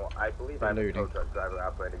additional, I believe I'm a tow looting. truck driver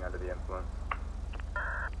operating under the influence.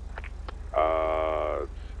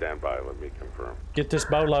 Stand by, let me confirm. Get this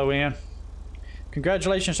bolo in.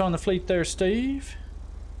 Congratulations on the fleet there, Steve.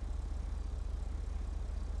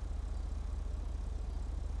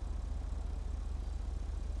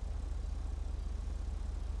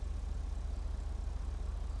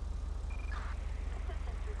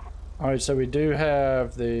 Alright, so we do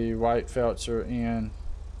have the white Feltzer in.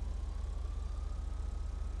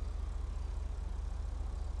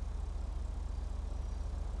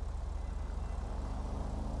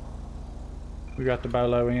 We got the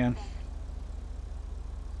bolo in.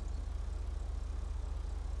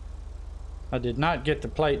 I did not get the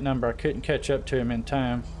plate number. I couldn't catch up to him in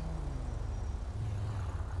time.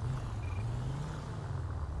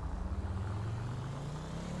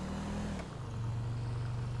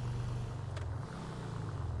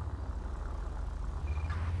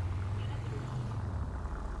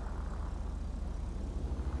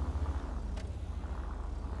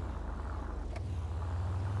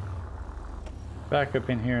 Back up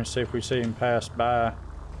in here and see if we see him pass by.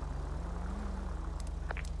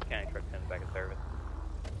 County truck 10 back in service.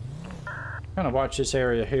 Kind of watch this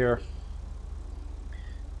area here.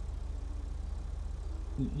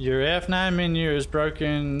 Your F9 menu is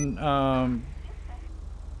broken.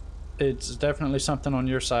 It's definitely something on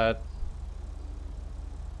your side.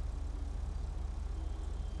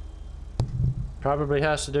 Probably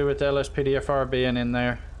has to do with the LSPD FR being in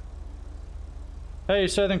there. Hey,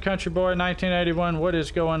 Southern Country Boy 1981, what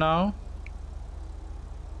is going on?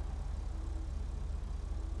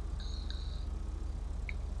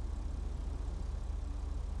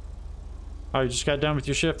 Oh, you just got done with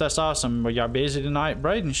your shift? That's awesome. Well, y'all busy tonight?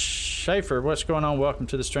 Braden Schaefer, what's going on? Welcome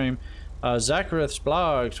to the stream. Zacharith's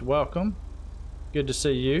Blogs, welcome. Good to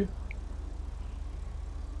see you.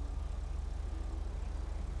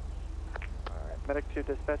 Alright, Medic 2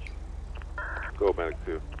 dispatch. Go, Medic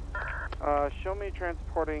 2. Show me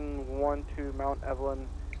transporting 1 to Mount Evelyn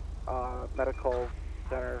Medical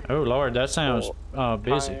Center. Oh Lord, that sounds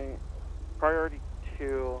busy. Priority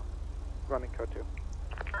 2, running code 2.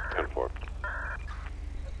 10-4.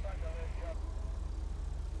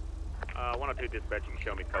 102 dispatch, you can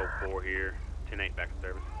show me code 4 here. 10-8 back in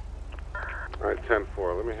service. Alright,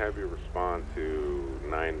 10-4, let me have you respond to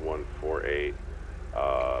 9148.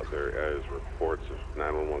 There is reports of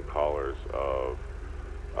 911 callers of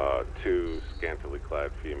 2 scantily clad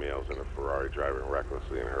females in a Ferrari driving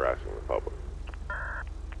recklessly and harassing the public.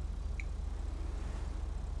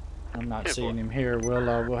 I'm not seeing him here.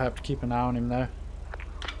 We'll have to keep an eye on him though.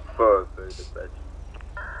 403 dispatch.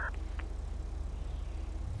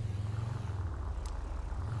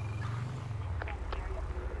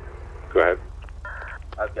 Go ahead.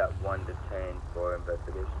 I've got 1 detained for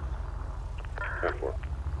investigation. 10-4.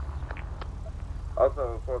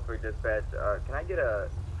 Also, 403 dispatch, can I get a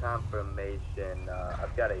confirmation?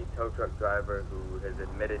 I've got a tow truck driver who has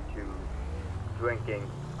admitted to drinking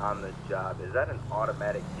on the job. Is that an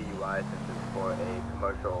automatic DUI since it's for a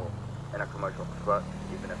commercial truck,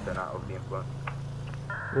 even if they're not over the influence?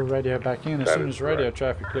 We'll radio back in as soon as radio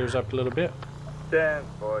traffic clears up a little bit.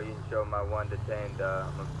 10-4, you can show my 1 detained.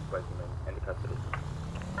 I'm going to place him into custody.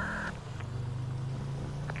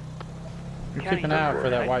 You're keeping an eye out for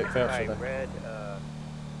that white Phelps. Red,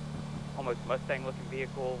 almost Mustang-looking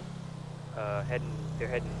vehicle. They're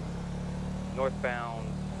heading northbound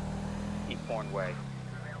Eastbourne Way.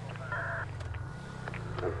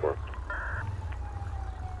 10-4.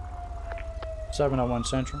 701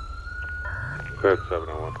 Central. Go ahead,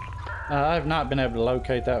 701. I have not been able to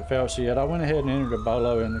locate that Phelps yet. I went ahead and entered a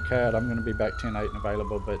bolo in the CAD. I'm going to be back 10-8 and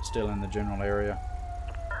available, but still in the general area.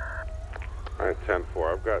 Alright,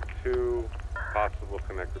 10-4. I've got 2 possible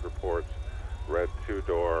connected reports. Red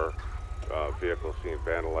 2-door vehicle seen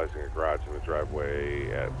vandalizing a garage in the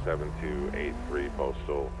driveway at 7283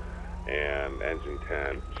 Postal. And Engine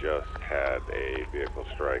 10 just had a vehicle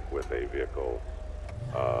strike with a vehicle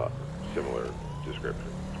similar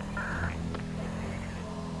description.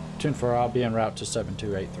 10-4, I'll be en route to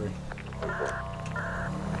 7283.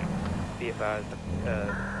 Be advised,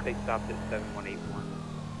 they stopped at 7181.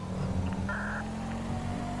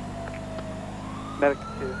 Medic 2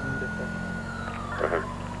 dispatch. Go ahead.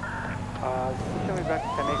 Show me back to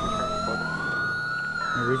 10-8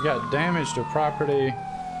 return. We've got damage to property.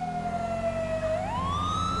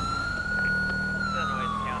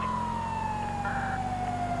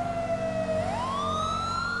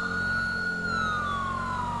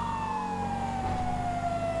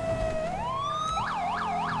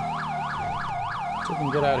 So we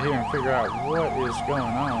can get out here and figure out what is going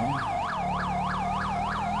on.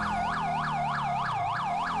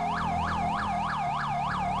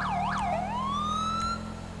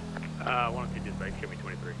 Show me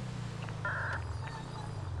 23.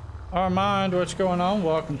 Armand, what's going on?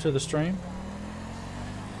 Welcome to the stream.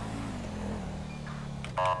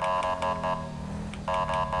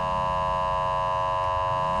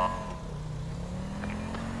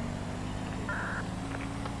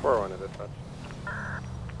 We're on it, dispatch.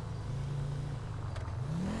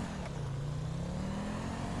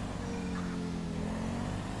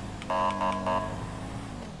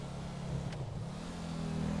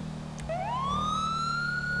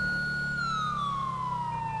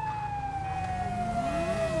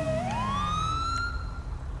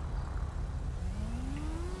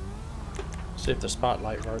 See if the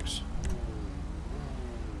spotlight works.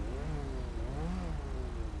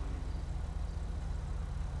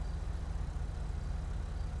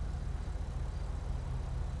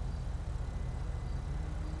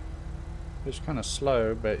 It's kind of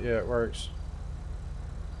slow, but yeah, it works.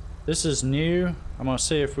 This is new. I'm gonna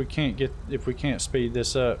see if we can't speed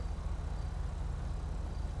this up.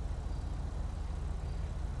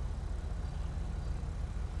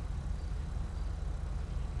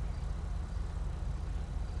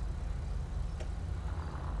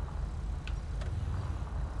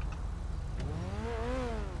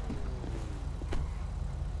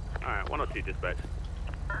 Alright, 102 dispatch.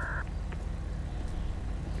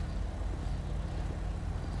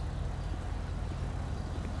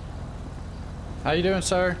 How you doing,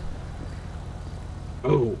 sir?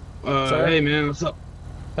 Oh, Sir? hey man, what's up?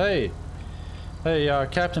 Hey,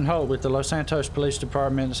 Captain Holt with the Los Santos Police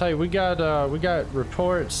Department. Hey, we got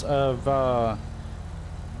reports of car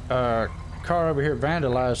over here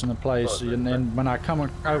vandalizing the place, and then when I come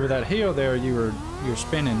over that hill there, you're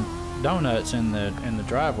spinning donuts in the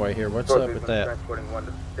driveway here. What's up with that?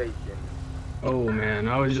 Oh man,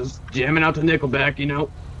 I was just jamming out the Nickelback, you know.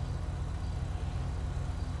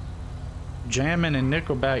 Jamming and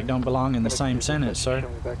Nickelback don't belong in the same sentence, sir.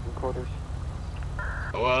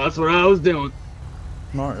 Well, that's what I was doing.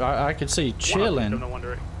 More, I could see chilling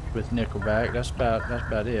with Nickelback. That's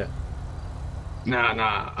about it.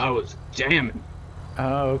 Nah, I was jamming.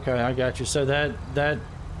 Oh, okay, I got you. So that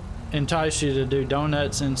enticed you to do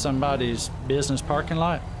donuts in somebody's business parking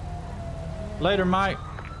lot? Later, Mike.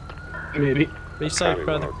 Maybe. Be safe,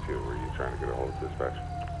 brother. Were you trying to get a hold of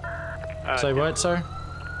dispatch? Say what, sir?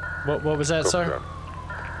 What was that, sir?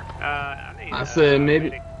 I said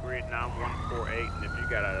maybe. Grid 9148, and if you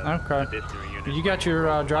got a Okay. additional unit. You got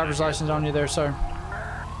your driver's license on you there, sir?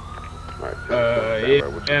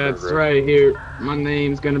 Yeah, it's right here. My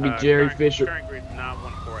name's gonna be Jerry Fisher. Current grid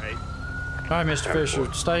 9148. All right, Mr.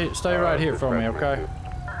 Fisher, stay right here for me, okay?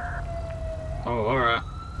 Oh, all right.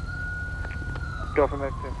 Go from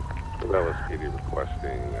there, too. LSPD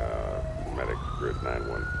requesting medics grid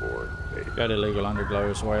 9148. Got illegal underglow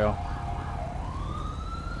as well.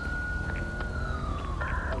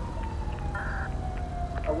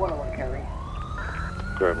 I 101 County.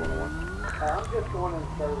 Go ahead, 101. I'm just going in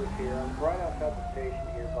service here. I'm right outside the station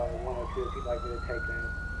here by 102 if you'd like me to take that.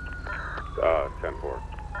 10-4.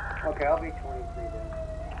 Okay, I'll be 23 then.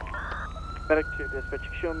 Medic 2, dispatch,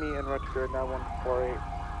 show me en route to grid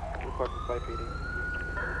 9148. Report for 580.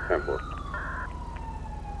 10-4.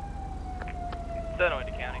 San Juan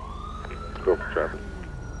County. Go for traffic.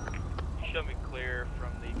 You showed me clear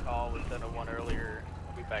from the call with 701 earlier.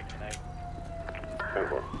 I'll be back tonight.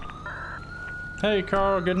 10-4. Hey,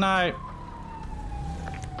 Carl, good night.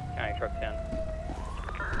 County Truck 10.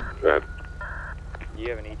 Go ahead. You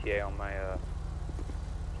have an ETA on my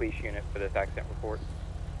police unit for this accident report?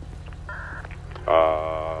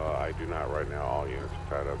 I do not right now. All units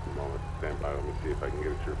are tied up at the moment. Stand by. Let me see if I can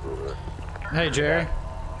get a trooper over there. Hey, Jerry.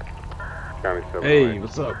 County 7. Hey,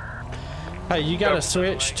 what's up? Hey, you got to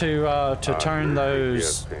switch to turn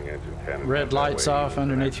those red lights off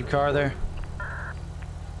underneath your car there?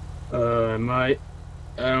 I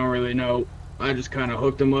don't really know. I just kind of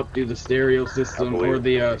hooked them up through the stereo system or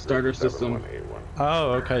the starter system.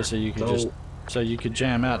 Oh, okay. So you could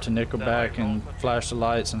jam out to Nickelback and flash the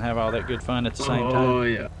lights and have all that good fun at the same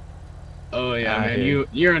time. Oh yeah, man.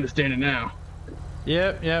 You're understanding now.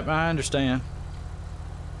 Yep. I understand.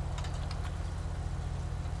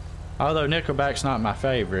 Although Nickelback's not my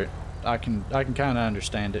favorite, I can kind of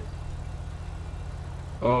understand it.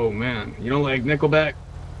 Oh man, you don't like Nickelback?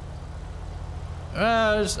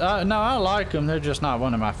 No, I like them. They're just not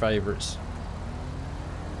one of my favorites.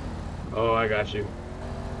 Oh, I got you.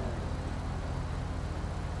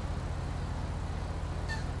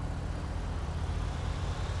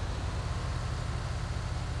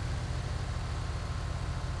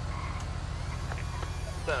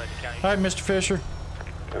 All right, Mr. Fisher.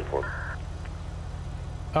 10-4. All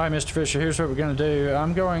right, Mr. Fisher. Here's what we're going to do.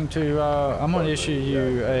 I'm going to issue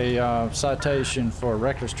you a citation for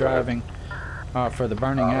reckless driving. For the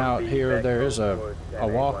burning out here. There is a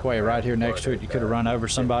walkway right here next to it. You could have run over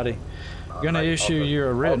somebody. I'm going to issue you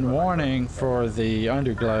a written warning for the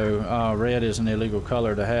underglow. Red is an illegal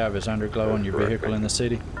color to have as underglow on your vehicle in the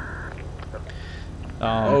city.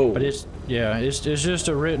 But it's just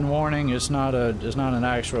a written warning. It's not an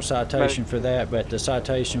actual citation for that, but the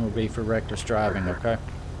citation will be for reckless driving. Okay.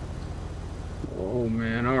 Oh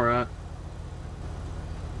man, all right.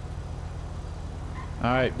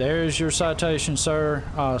 All right, there's your citation, sir.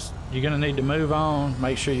 You're gonna need to move on.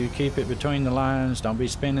 Make sure you keep it between the lines. Don't be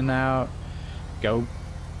spinning out. go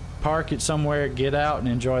park it somewhere, get out and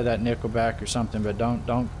enjoy that nickelback or something, but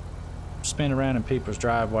don't spin around in people's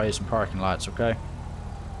driveways and parking lots, okay?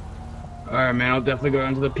 Alright, man, I'll definitely go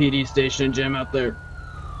down to the PD station and jam out there.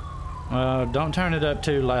 Don't turn it up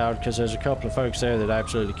too loud, because there's a couple of folks there that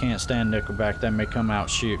absolutely can't stand nickelback. They may come out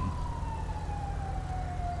shooting.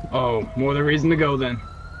 Oh, more the reason to go then.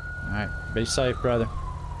 Alright, be safe, brother.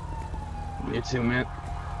 You too, man.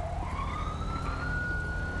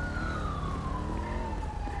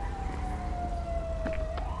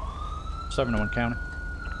 #701 County.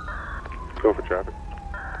 Go for traffic.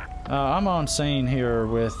 I'm on scene here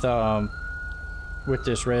with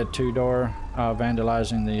this red 2-door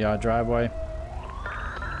vandalizing the driveway.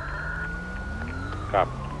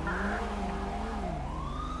 Copy.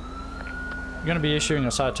 I'm going to be issuing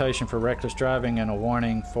a citation for reckless driving and a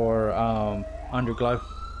warning for underglow.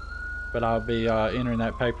 But I'll be entering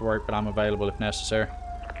that paperwork, but I'm available if necessary.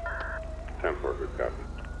 10-4, good copy.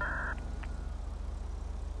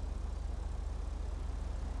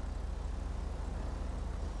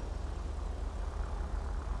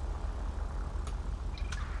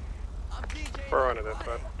 We're on to this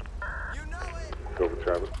one. Go for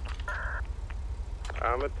traffic.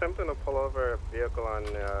 I'm attempting to pull over a vehicle on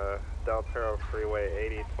Del Perro Freeway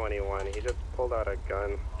 8021. He just pulled out a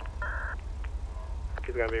gun.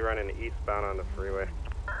 He's going to be running eastbound on the freeway.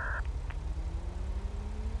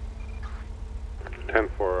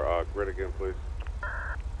 10-4, grid again, please.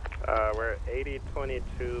 We're at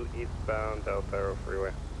 8022 eastbound Del Perro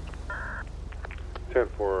Freeway.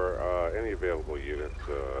 10-4, any available units,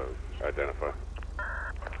 identify.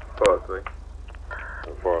 403.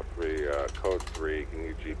 403, code 3, can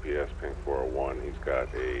you GPS ping 401? He's got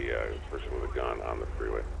a person with a gun on the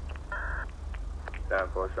freeway.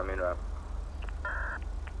 10-4, show me around.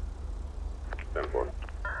 10-4.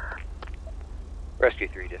 Rescue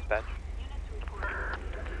 3 dispatch.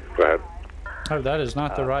 Go ahead. Oh, that is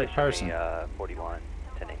not the right person. 41,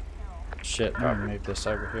 10-8. Shit, let me move this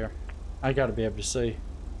over here. I gotta be able to see.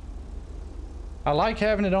 I like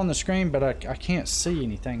having it on the screen, but I can't see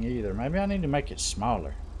anything either. Maybe I need to make it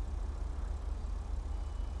smaller.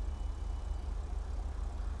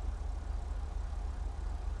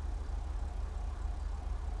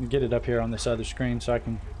 Get it up here on this other screen so I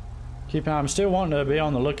can keep an eye. I'm still wanting to be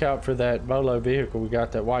on the lookout for that Bolo vehicle. We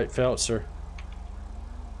got that white Feltzer.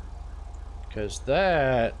 Because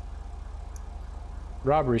that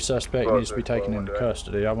robbery suspect needs to be taken into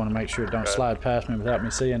custody. I want to make sure it don't slide past me without me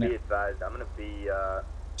seeing it. I'm gonna be,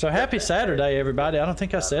 so happy Saturday, everybody. I don't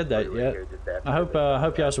think I said that yet. I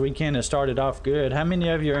hope y'all's weekend has started off good. How many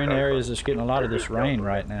of you are in areas that's getting a lot of this rain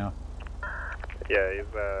right now? Yeah, he's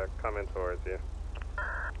coming towards you.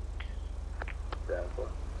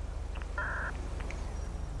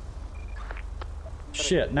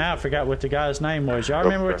 Shit, now I forgot what the guy's name was. Y'all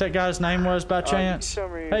remember what that guy's name was by chance?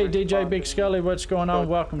 Hey, DJ Big Scully, what's going on?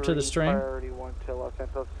 Welcome to the stream. Priority 1 to Los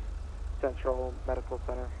Santos Central Medical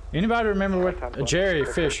Center. Anybody remember what? Jerry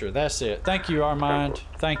Fisher, that's it. Thank you, Armand.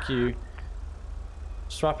 Thank you.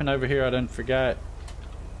 Swapping over here, I done forgot.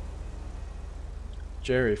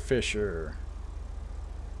 Jerry Fisher.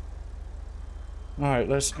 Alright,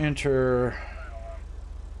 let's enter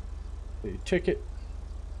the ticket.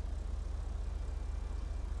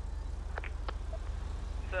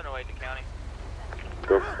 708 to county.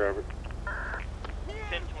 Go for traffic.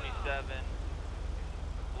 1027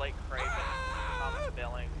 Lake Craven, common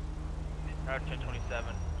spelling.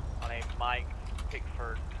 1027 on a Mike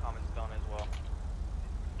Pickford common spelling as well.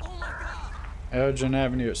 Oh my god! Elgin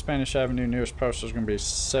Avenue at Spanish Avenue, nearest postal is going to be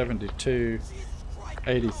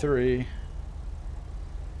 7283.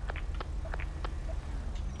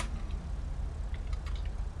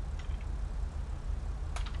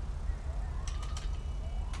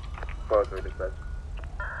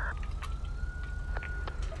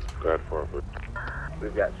 Go ahead, 403.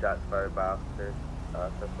 We've got shots fired by officers.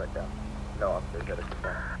 Suspect down. No officers at a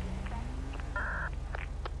concern.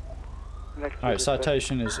 Alright,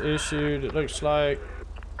 citation is issued, it looks like.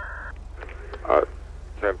 10-4,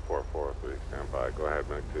 403, stand by. Go ahead,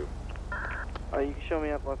 Meg 2. You can show me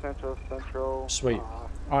at Los Santos Central. Sweet.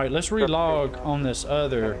 Alright, let's relog on this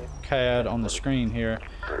other CAD on the screen here.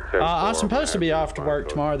 I'm supposed to be off to work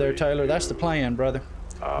tomorrow there, Taylor. That's the plan, brother.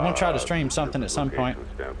 I'm going to try to stream something at some point.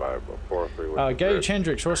 Gage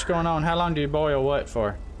Hendricks, what's going on? How long do you boil what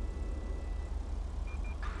for?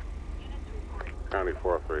 County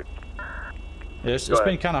 403. It's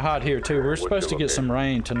been kind of hot here too. We're supposed to get some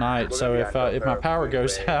rain tonight, so if my power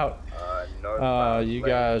goes out, you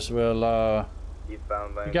guys will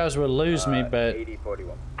lose me. But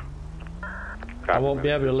I won't be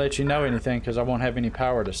able to let you know anything because I won't have any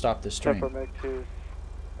power to stop this stream. Medic 2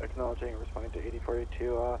 acknowledging and responding to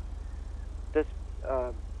 8042. This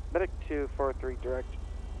Medic 243 direct.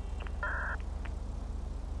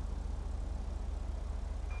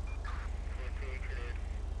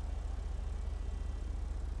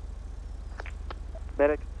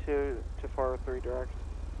 Medic 243 direct.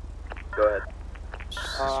 Go ahead.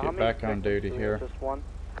 Let's get back on duty here. Just one?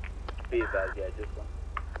 Be advised, yeah, just one.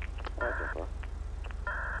 Alright, so far.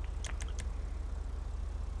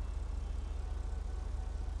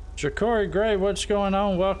 Ja'Cory Gray, what's going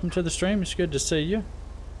on? Welcome to the stream. It's good to see you.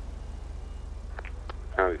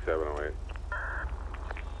 County 708.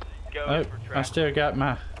 Oh, I still got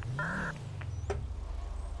my...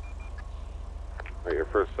 Your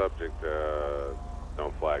first subject,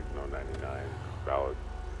 no flags, no 99, valid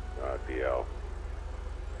DL.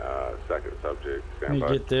 Second subject, Let me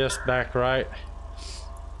standby. get this back right.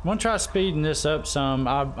 I'm gonna try speeding this up some.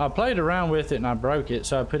 I played around with it and I broke it,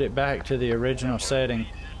 so I put it back to the original setting.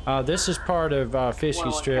 This is part of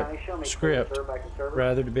Fishy script,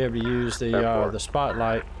 rather, to be able to use the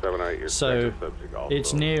spotlight. So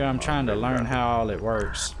it's new. I'm trying to learn how all it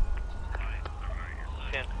works.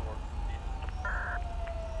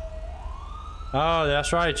 Oh,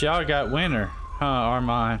 that's right. Y'all got winter, huh,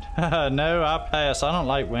 Armand? No, I pass. I don't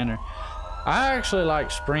like winter. I actually like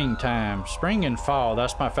springtime. Spring and fall,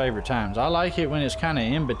 that's my favorite times. I like it when it's kind of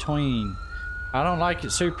in between. I don't like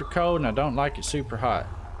it super cold and I don't like it super hot.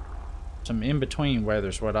 Some in-between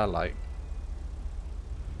weather's what I like.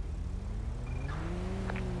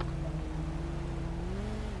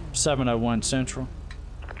 .701 Central.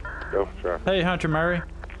 Go for traffic. Hey, Hunter Murray.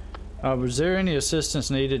 Was there any assistance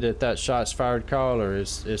needed at that shots fired call, or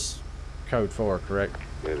is code 4 correct?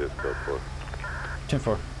 It is code 4.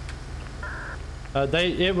 10-4.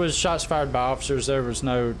 It was shots fired by officers. There was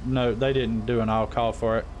no, they didn't do an all call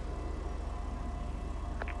for it.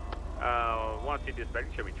 1-2 dispatch,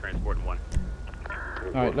 should be transporting 1.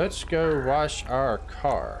 All right, let's go wash our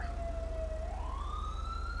car.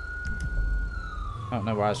 I don't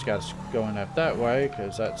know why it's got us going up that way,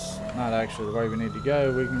 because that's not actually the way we need to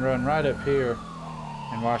go. We can run right up here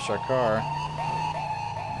and wash our car.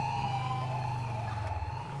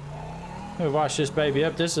 We'll wash this baby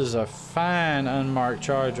up. This is a fine unmarked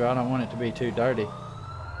Charger. I don't want it to be too dirty.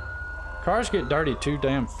 Cars get dirty too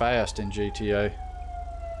damn fast in GTA.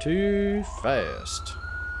 Too fast.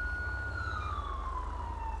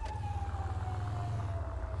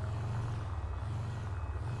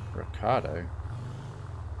 Ricardo.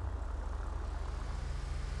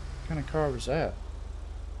 What kind of car was that?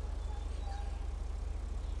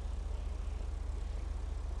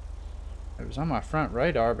 It was on my front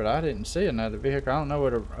radar, but I didn't see another vehicle. I don't know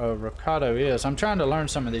what a Ricardo is. I'm trying to learn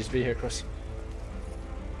some of these vehicles.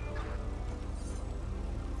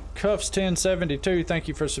 KUFFS 1072, thank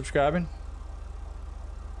you for subscribing.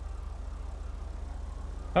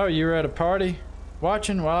 Oh, you were at a party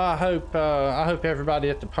watching? Well, I hope everybody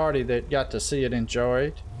at the party that got to see it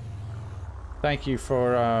enjoyed. Thank you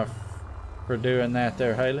for doing that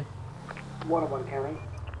there, Haley. 101 County.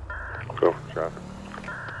 Go for traffic.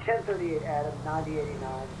 1038 Adam,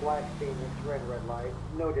 9089, Black Phoenix, red light.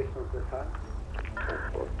 No distance this time.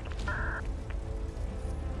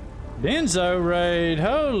 Benzo raid,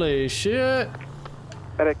 holy shit.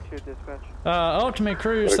 Medic 2 dispatch. Ultimate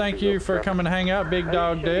Cruise, thank you for coming to hang out. Big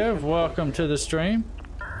Dog Dev, welcome to the stream.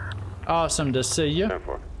 Awesome to see you.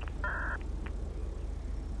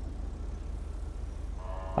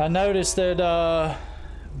 I noticed that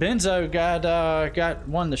Benzo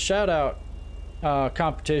won the shout out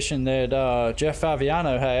competition that Jeff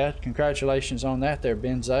Faviano had. Congratulations on that there,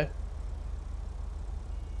 Benzo.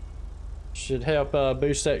 Should help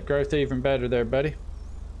boost that growth even better there, buddy.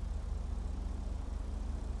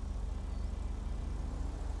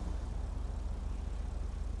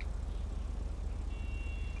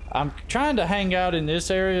 I'm trying to hang out in this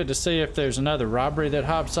area to see if there's another robbery that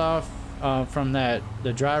hops off from the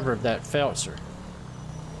driver of that Feltzer.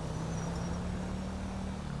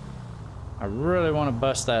 I really want to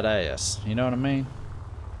bust that ass. You know what I mean?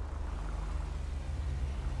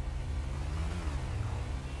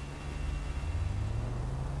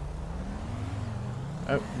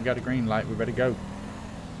 Oh, we got a green light. We better go.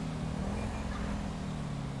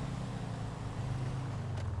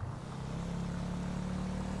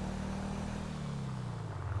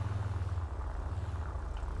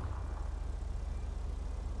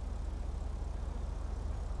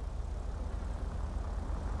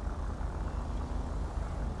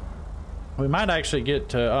 We might actually get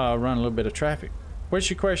to run a little bit of traffic. What's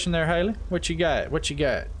your question there, Haley? What you got? What you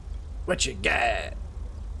got? What you got?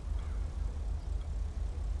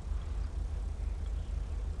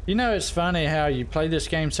 You know, it's funny how you play this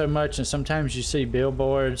game so much and sometimes you see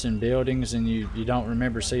billboards and buildings and you don't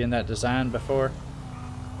remember seeing that design before.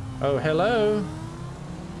 Oh, hello.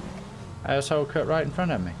 Asshole cut right in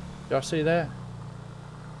front of me. Y'all see that?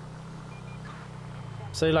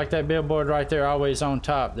 See, like that billboard right there, always on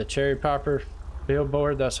top, the cherry popper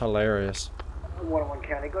billboard. That's hilarious. 101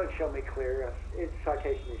 County, go ahead and show me clear. It's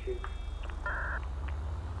citation issue.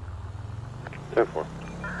 10-4.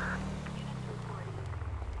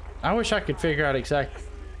 I wish I could figure out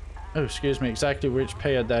exactly which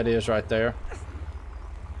pad that is right there.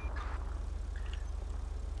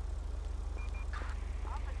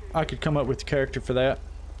 I could come up with the character for that.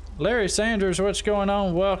 Larry Sanders, what's going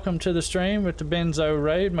on? Welcome to the stream with the Benzo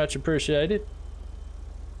raid, much appreciated.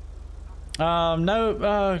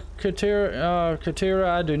 No, Katira,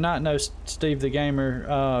 I do not know Steve the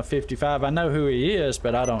Gamer 55. I know who he is,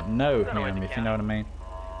 but I don't know him, if you know what I mean.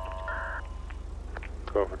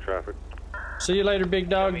 Call for traffic. See you later, Big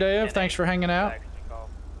Dog Dev. Thanks for hanging out.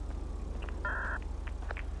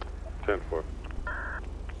 10-4.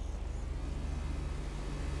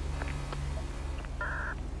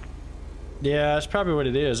 Yeah, that's probably what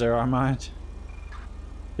it is there, Armand.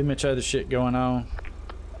 Too much other shit going on.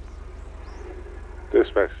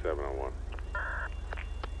 Dispatch 701.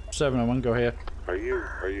 701, go ahead. Are you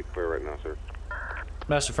clear right now, sir?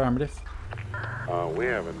 That's affirmative. We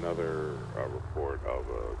have another report of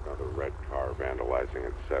another red car vandalizing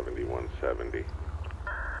at 7170.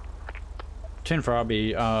 10 for I'll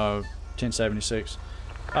be 1076.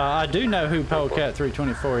 I do know who Polecat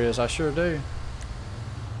 324 is. I sure do.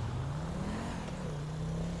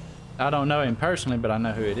 I don't know him personally, but I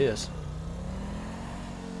know who it is.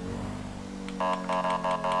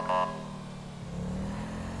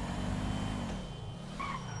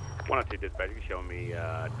 102 dispatch, you can show me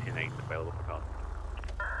 10-8 available for call.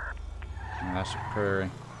 Oh, that's a prairie.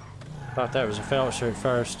 Thought that was a Felcher at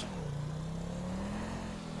first.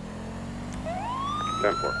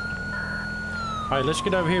 10-4. Alright, let's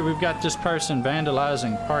get over here. We've got this person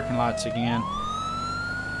vandalizing parking lots again.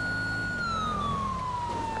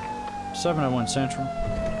 701 Central.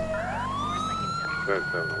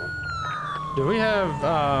 701. Do we have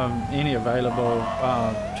any available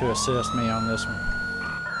to assist me on this one?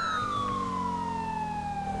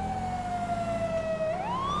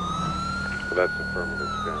 That's affirmative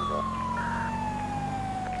standby.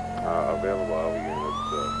 Available all units,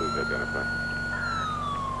 please identify.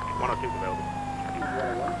 102 is available.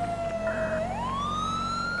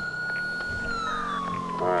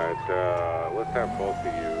 Alright, let's have both of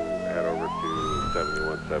you head over to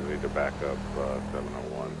 7170 to back up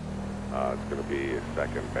 701. It's going to be a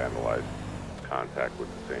second vandalized contact with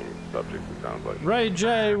the same subject, it sounds like. Ray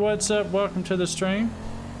J, what's up? Welcome to the stream.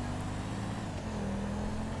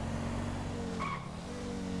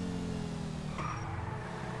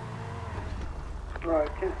 Right,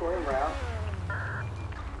 10-4 en route.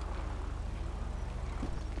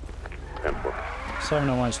 10-4.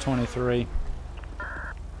 701's 23.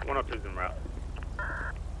 102 is en route.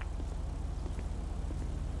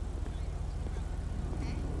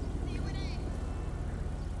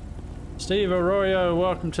 Steve Arroyo,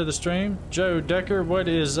 welcome to the stream. Joe Decker, what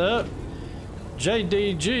is up?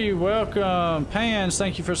 JDG, welcome. Pans,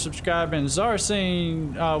 thank you for subscribing.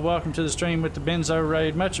 Zarsine, welcome to the stream with the Benzo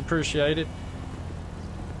raid. Much appreciated.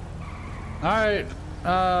 Alright,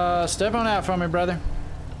 step on out for me, brother.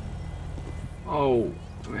 Oh,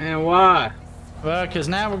 man, why? Well, because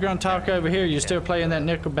now we're going to talk over here. You're still playing that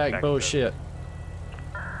Nickelback bullshit.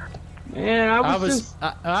 Man, I was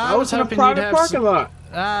was in a hoping private you'd have parking lot.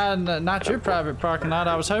 not your private parking lot.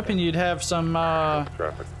 I was hoping you'd have some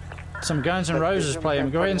Guns N' Roses playing.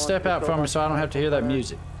 Go ahead and step out for me so I don't have to hear that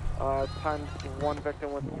music. Times one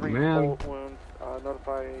victim with 3 bullet wounds.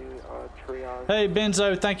 Notify triage. Hey,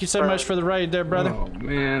 Benzo, thank you so much for the raid there, brother. Oh,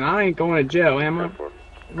 man, I ain't going to jail, am I?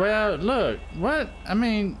 Well, look, what? I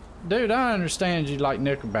mean, dude, I understand you like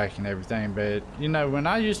Nickelback and everything, but, you know, when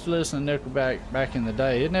I used to listen to Nickelback back in the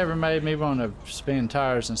day, it never made me want to spin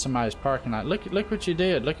tires in somebody's parking lot. Look what you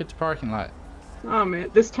did. Look at the parking lot. Oh,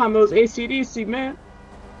 man, this time it was AC/DC, man.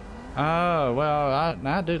 Oh, well,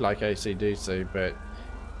 I do like AC/DC, but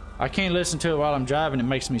I can't listen to it while I'm driving. It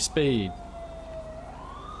makes me speed.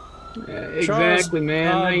 Yeah, exactly, man.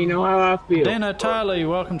 Now you know how I feel. Dana Tiley,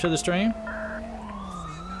 welcome to the stream.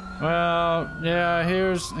 Well, yeah,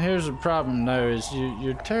 here's the problem though, is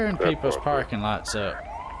you're tearing people's parking lots up.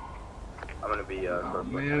 I'm gonna be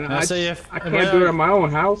man, I can't do it at my own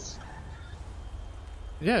house.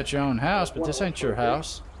 Yeah, it's your own house, but this ain't your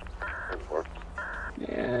house.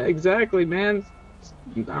 Yeah, exactly, man.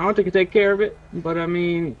 I don't think I can take care of it, but I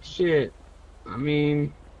mean, shit. I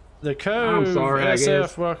mean, The code. I'm sorry, I SF,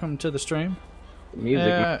 guess. welcome to the stream.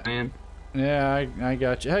 Music, man. Yeah, I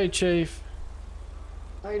got you. Hey, Chief.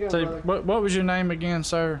 How you doing, So, brother? what was your name again,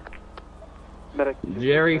 sir?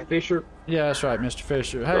 Jerry Fisher. Yeah, that's right, Mr.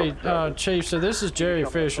 Fisher. Hey, Chief, so this is Jerry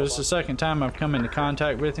Fisher. This is the second time I've come into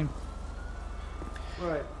contact with him.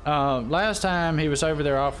 Right. Last time he was over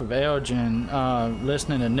there off of Elgin,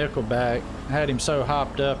 listening to Nickelback. Had him so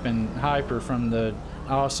hopped up and hyper from the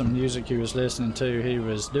awesome music he was listening to, he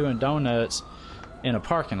was doing donuts in a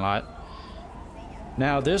parking lot.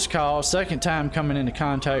 Now this call, second time coming into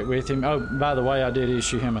contact with him. Oh, by the way, I did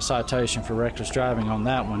issue him a citation for reckless driving on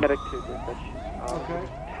that one. Okay.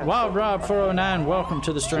 Wild Rob 409, welcome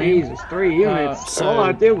to the stream. Jesus, 3 units. All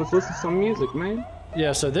I did was listen to some music, man.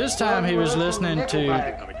 Yeah, so this time he was listening to,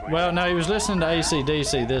 well, no, he was listening to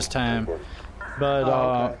AC/DC this time,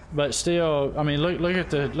 but but still, I mean, look at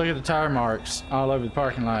the tire marks all over the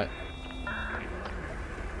parking lot.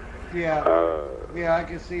 Yeah. Yeah, I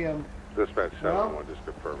can see him. Dispatch 7, Well, just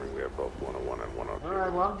confirming we have both 101 and 102. All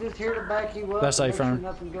right. Well, I'm just here to back you up. That's make sure A-firm.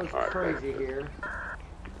 nothing goes crazy here.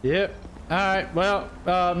 Yep. All right. Well,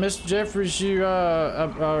 Mr. Jeffries, you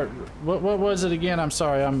what was it again? I'm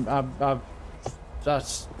sorry. I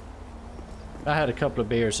had a couple of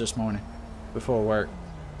beers this morning before work.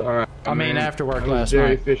 All right. I mean, after work last Jerry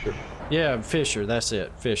night. Fisher. Yeah, Fisher. That's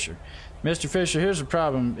it, Fisher. Mr. Fisher, here's the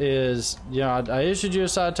problem is, you know, I issued you a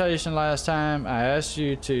citation last time. I asked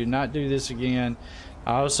you to not do this again.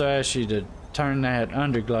 I also asked you to turn that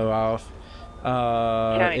underglow off,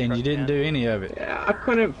 and you didn't do any of it. Yeah, I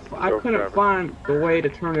couldn't find the way to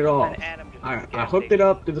turn it off. I hooked it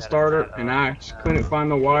up to the starter, and I just couldn't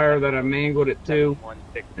find the wire that I mangled it to,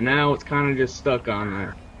 and now it's kind of just stuck on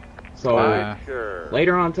there. So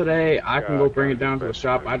later on today, I can go bring it down to the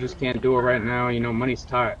shop. I just can't do it right now. You know, money's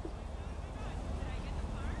tight.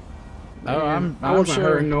 Oh, I'm I wasn't sure.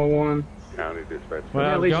 hurting no one. County dispatch. Well,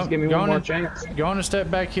 at least just give me one more chance. Go on and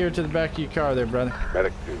step back here to the back of your car there, brother.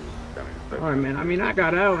 Medic 2, county dispatch. All right, man. I mean, I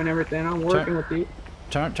got out and everything. I'm working with you.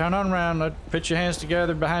 Turn on around. Put your hands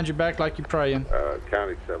together behind your back like you're praying.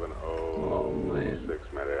 County 706,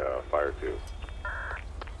 fire 2.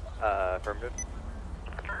 Affirmative.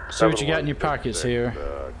 See what you got in your pockets here.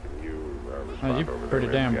 Can you Oh, you're pretty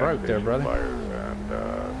damn broke there, brother. And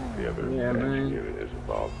the other unit is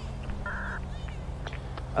involved.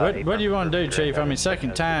 What do you want to do, Chief? I mean,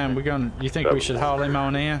 second time, you think we should haul him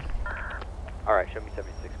on in? Alright, show me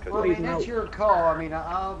 76. Well, I mean, that's your call. I mean,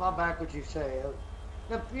 I'll back what you say.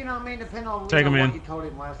 You know, I mean, depending on Take him what in. you told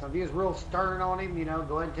him last time. If he was real stern on him, you know,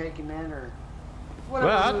 go ahead and take him in, or whatever.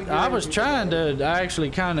 Well, I was trying to actually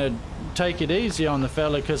kind of take it easy on the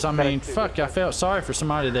fella, because, I mean, fuck, I felt sorry for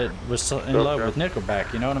somebody that was in love with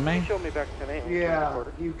Nickelback, you know what I mean? Show me back to 10 Yeah,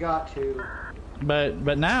 you got to.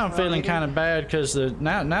 But now I'm feeling kind of bad, because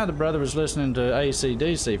now the brother was listening to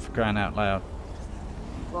AC/DC, for crying out loud.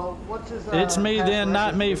 Well, what's his, It's me past then,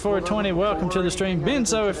 not me, records? 420. Welcome to the stream.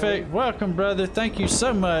 Benzo Effect, welcome, brother. Thank you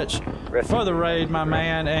so much for the raid, my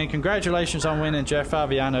man. And congratulations on winning Jeff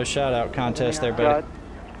Faviano's shout-out contest there, buddy.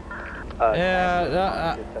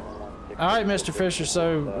 Yeah, all right, Mr. Fisher,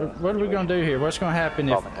 so what are we going to do here? What's going to happen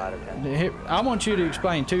if... I want you to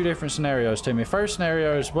explain two different scenarios to me. First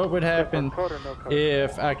scenario is what would happen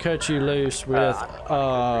if I cut you loose with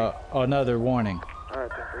another warning.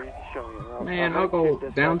 Man, I'll go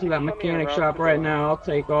down to that mechanic shop right now. I'll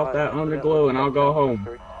take off that underglow and I'll go home.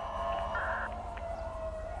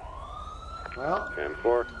 Well,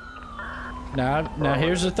 10-4. Now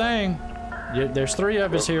here's the thing. There's three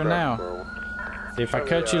of us here now. If I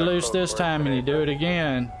cut you loose this time and you do it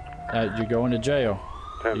again, you're going to jail.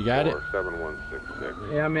 You got it?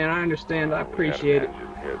 7166. Yeah, man, I understand. I appreciate it.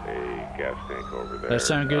 Hit a gas tank over there. That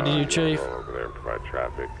sound good to you, Chief? Over there and provide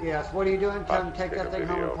traffic. yes, what are you doing? Tell him to take that thing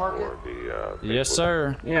home and park it? Yes,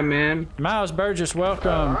 sir. Yeah, man. Miles Burgess,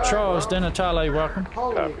 welcome. Charles Denatale, welcome.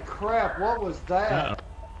 Holy crap, what was that?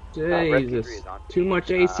 Jesus. Too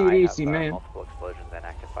much AC/DC, man. Multiple explosions and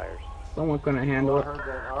active fires. Someone's gonna handle I it. heard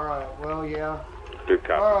that. All right, well, yeah. Good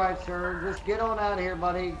copy. All right, sir, just get on out of here,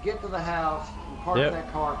 buddy. Get to the house and park Yep.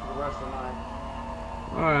 that car for the rest of the night.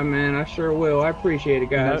 Alright, man, I sure will. I appreciate it,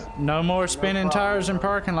 guys. No more spinning tires in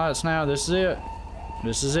parking lots now. This is it.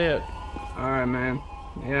 This is it. Alright, man.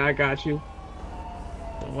 Yeah, I got you.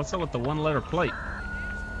 What's up with the one-letter plate?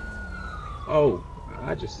 Oh,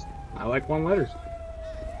 I like one letters.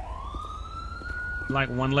 Like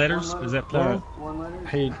one letters? Is that plural? One letter?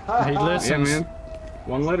 He Yeah, listens. man.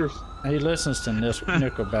 One letters. He listens to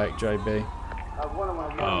Nickelback, JB. One of my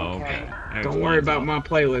Oh, okay. Don't worry about my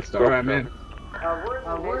playlist, alright, man.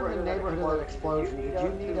 We're in the neighborhood of that explosion. Did you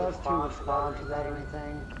need us to respond to that or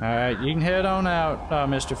anything? Alright, you can head on out,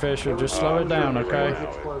 Mr. Fisher. Just slow it down, okay?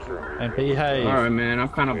 And behave. Alright, man, I'm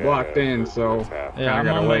kind of blocked in, so yeah, I'm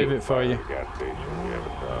gonna leave it for you.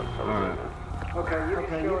 Alright. Okay, you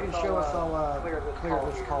can show us all clear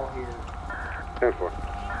this call here. 10-4.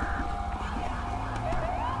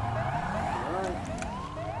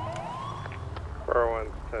 Alright.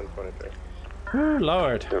 10-23. Ooh,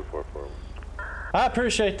 Lord. 10-4. I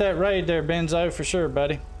appreciate that raid there, Benzo, for sure,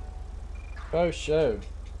 buddy. For sure.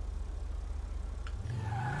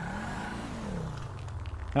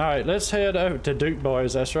 Alright, let's head over to Duke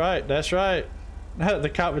Boys. That's right, that's right. The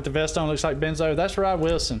cop with the vest on looks like Benzo. That's right,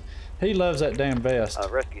 Wilson. He loves that damn vest.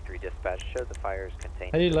 Rescue 3 dispatch showed the fires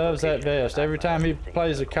contained. He loves that vest. Every time he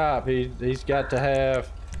plays a cop, he's got to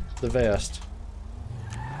have the vest.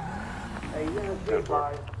 Hey, you're gonna do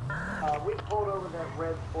guys. We pulled over that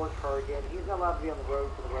red sports car again. He's not allowed to be on the road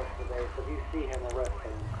for the rest of the day, so if you see him, arrest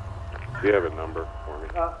him. Do you have a number for me?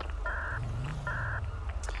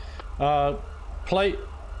 Plate,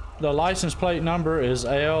 the license plate number is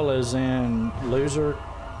L as in loser.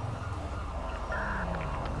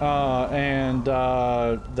 And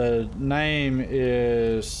the name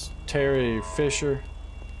is Terry Fisher.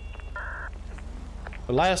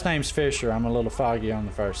 The last name's Fisher. I'm a little foggy on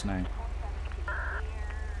the first name.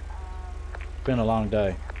 Been a long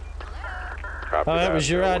day. Oh, that was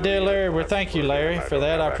your idea, Larry. Well, thank you, Larry, for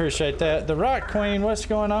that. I appreciate that. The Rock Queen, what's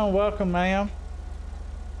going on? Welcome, ma'am.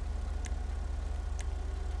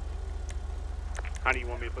 How do you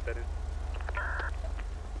want me to put that in?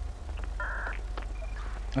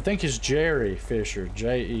 I think it's Jerry Fisher.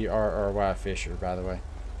 Jerry Fisher, by the way.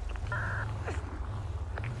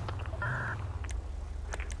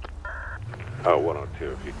 Oh,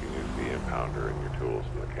 102, if you can use the impounder and your tools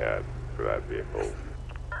in the cab for that vehicle.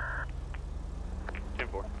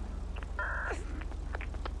 10-4.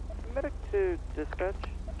 Medic to dispatch.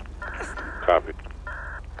 Copy.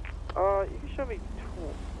 You can show me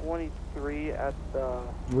 23 at the...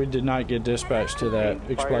 We did not get dispatched to that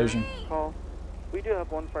explosion. Call. We do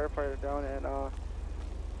have one firefighter down, and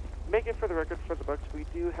make it for the record for the Bucks, we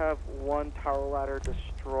do have one tower ladder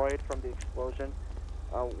destroyed from the explosion.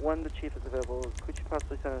 When the chief is available, could you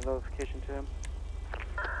possibly send a notification to him?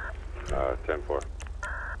 10-4.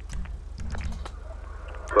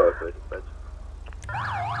 Perfect, dispatch.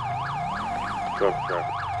 Go for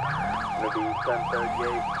traffic. It'll be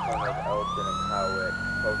 1038, corner of Elton and Howick,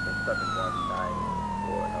 posting 719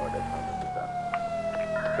 for no additional assistance.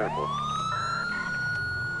 10-4.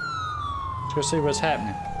 Let's go see what's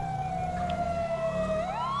happening.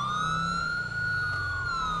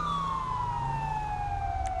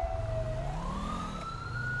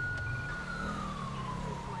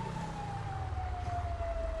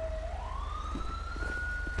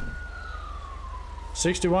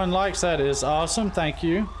 $61 likes, that is awesome, thank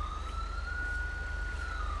you.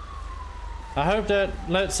 I hope that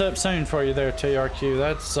lets up soon for you there, TRQ,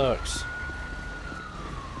 that sucks.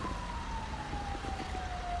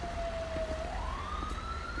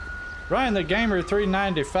 Ryan the Gamer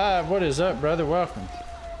 395, what is up, brother? Welcome.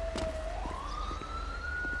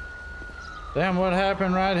 Damn, what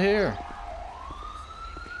happened right here?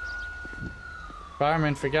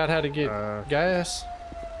 Fireman forgot how to get gas.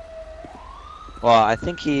 Well, I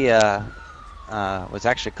think he was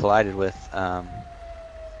actually collided with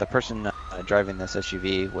the person driving this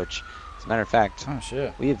SUV, which, as a matter of fact, oh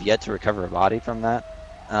shit, we have yet to recover a body from that.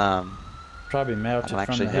 Probably melted I don't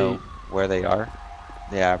actually from the know heat. where they are.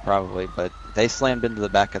 Yeah, probably, but they slammed into the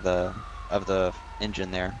back of the engine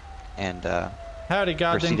there, and howdy,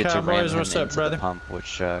 goddamn proceeded to ram cowboys. him What's up, into brother? the pump,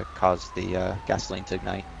 which caused the gasoline to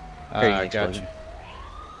ignite. Creating an explosion.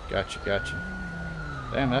 Gotcha.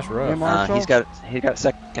 Damn, that's rough. He's got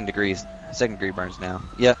second degree burns now.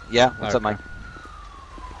 Yeah. What's up, Mike?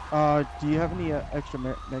 Do you have any extra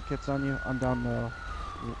med kits on you? I'm down the.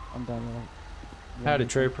 Howdy,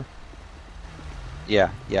 trooper. Yeah,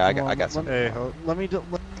 I got some. Hey, let me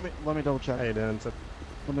double check. Hey, Dan.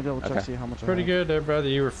 Let me double check, see how much. Pretty good there, brother.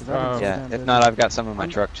 You were. Yeah. If not, I've got some in my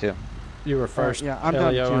truck too. You were first. Yeah, I'm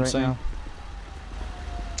down to 2 right scene. now.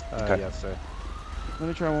 Okay. Yes, sir. Let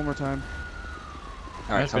me try one more time.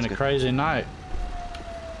 All right, it's been a crazy night.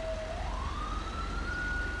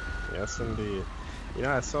 Yes, indeed. You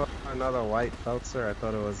know, I saw another white Feltzer. I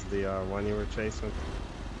thought it was the one you were chasing.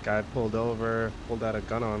 Guy pulled over, pulled out a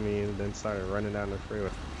gun on me, and then started running down the freeway.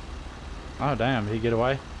 Oh damn! Did he get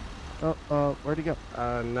away? Oh, where'd he go?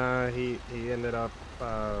 Nah, he ended up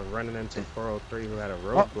running into 403, who had a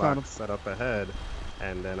roadblock set up ahead,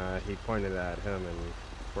 and then he pointed at him, and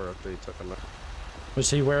 403 took him out. Was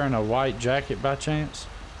he wearing a white jacket by chance?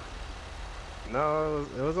 No,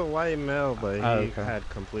 it was a white male, but he okay. had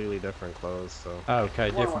completely different clothes. So.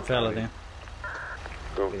 Okay, different fella then.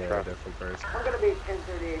 Yeah, different person. I'm gonna be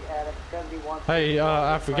 1038 Adam 71. Hey,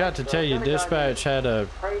 I forgot to tell you, dispatch had a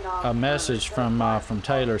message from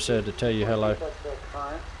Taylor, said to tell you hello.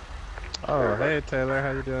 Oh, hey Taylor,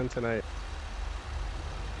 how you doing tonight?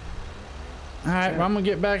 All right, well, I'm gonna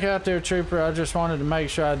get back out there, Trooper. I just wanted to make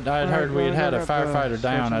sure I'd heard we had a firefighter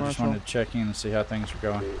down. I just wanted to check in and see how things were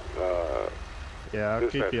going. Yeah, I'll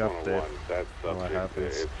keep you updated on what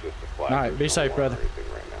happens. All right, be safe, brother.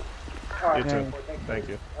 You too. Thank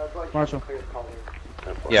you. Marshall.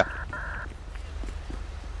 Yeah.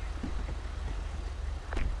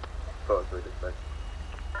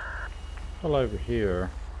 Pull over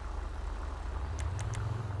here.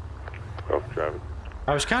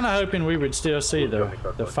 I was kind of hoping we would still see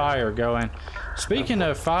the fire going. Speaking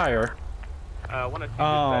of fire,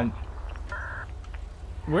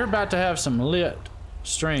 we're about to have some lit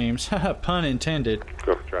streams, pun intended.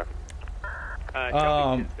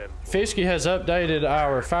 Fisky has updated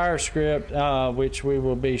our fire script, which we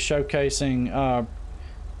will be showcasing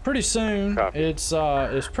pretty soon. It's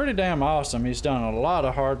pretty damn awesome. He's done a lot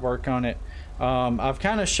of hard work on it. I've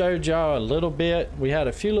kind of showed y'all a little bit. We had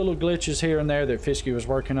a few little glitches here and there that Fisky was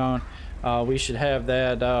working on. We should have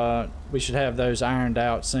that. We should have those ironed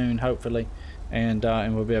out soon, hopefully, and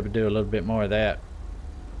we'll be able to do a little bit more of that.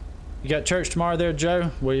 You got church tomorrow there, Joe?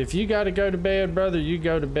 Well, if you got to go to bed, brother, you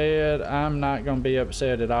go to bed. I'm not going to be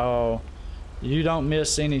upset at all. You don't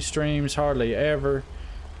miss any streams hardly ever,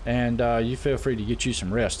 and you feel free to get you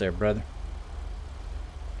some rest there, brother.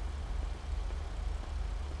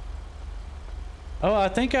 Oh, I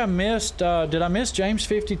think I missed, did I miss James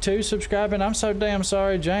 52 subscribing? I'm so damn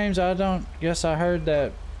sorry, James. I don't guess I heard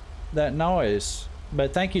that noise.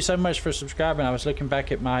 But thank you so much for subscribing. I was looking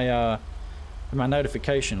back at my my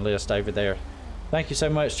notification list over there. Thank you so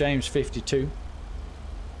much, James 52.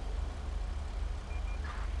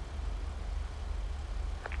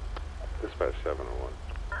 Dispatch 701.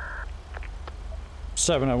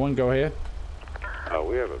 701, go ahead.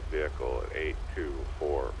 We have a vehicle at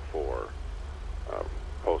 8244,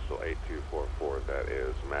 postal 8244, that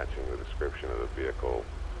is matching the description of the vehicle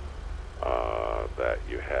that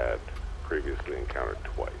you had previously encountered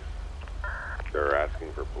twice. They're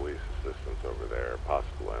asking for police assistance over there,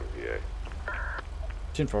 possible MVA.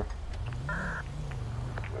 10-4.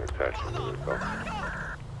 They're attaching to the vehicle.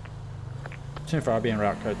 10-4, I'll be in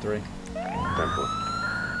route code 3.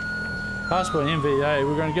 10-4. Possible MVA.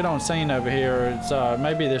 We're going to get on scene over here. It's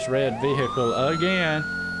maybe this red vehicle again.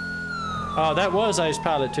 Oh, that was Ace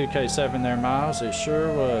Pilot 2K7 there, Miles. It sure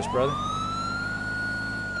was, brother.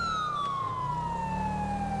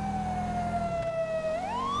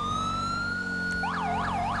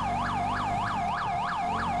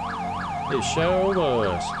 It sure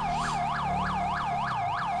was.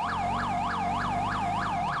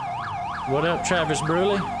 What up, Travis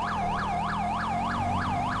Bruley?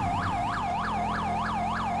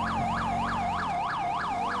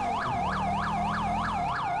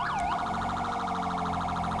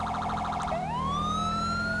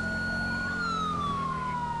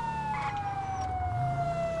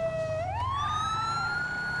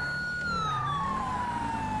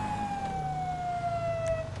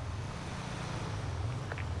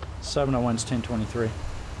 .701's 1023.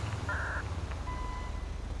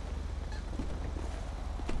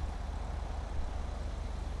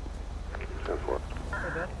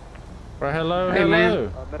 Well, hello, hey, hello.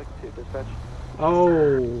 Man. Medic 2, dispatch.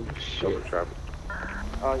 Oh, shit.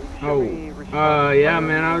 Yeah,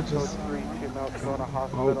 man, I was just...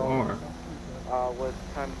 with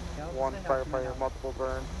 10-1 firefighter, multiple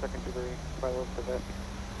burns, second degree, violence of it.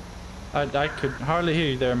 I could hardly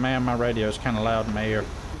hear you there, man. My radio is kind of loud in my ear.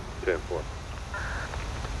 10-4.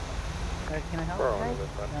 Can I help you guys?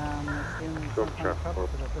 Go for traffic.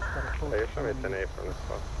 Hey, you're showing me 10-8 from this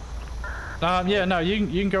spot. Yeah, no, you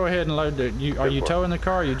can go ahead and load the. Are you towing the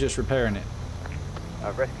car or are you just repairing it?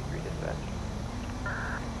 Rescue 3 dispatch.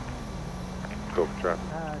 Go for traffic.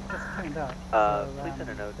 Just turned up. Please send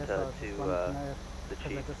a note to the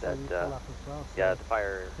chief that, yeah, the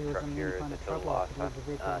fire truck here is a total loss. I'm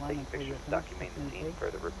taking pictures documenting the scene for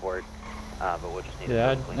the report, but we'll just need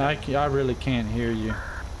to I really can't hear you.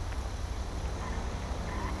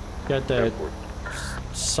 Got that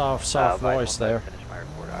soft voice there. Finish my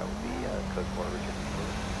report. I will be code 4 returning.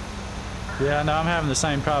 Yeah, no, I'm having the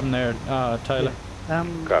same problem there, Taylor.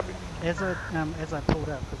 Copy. As I pulled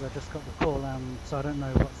up, because I just got the call, so I don't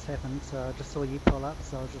know what's happened. So I just saw you pull up,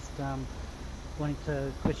 so I was just wanting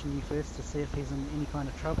to question you first to see if he's in any kind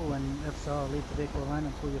of trouble, and if so, I'll leave the vehicle alone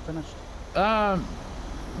until you're finished.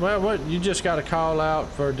 Well, what, you just got a call out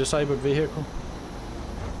for a disabled vehicle?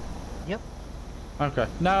 Yep. Okay.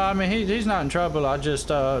 No, I mean, he's not in trouble. I just,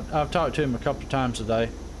 I've talked to him a couple of times a day.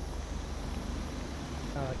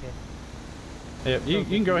 Oh, okay. Yep, you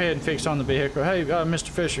can go ahead and fix on the vehicle. Hey, Mr.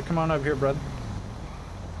 Fisher, come on over here, brother.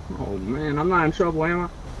 Oh man, I'm not in trouble, am I?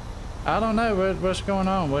 I don't know. What's going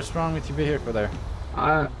on? What's wrong with your vehicle there?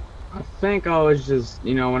 I think I was just,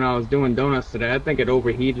 you know, when I was doing donuts today, I think it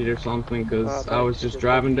overheated or something, because I was just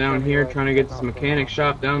driving down here trying to get this mechanic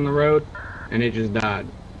shop down the road, and it just died.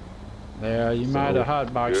 Yeah, you might have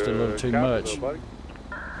hotboxed a little too much.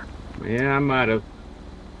 Yeah, I might have.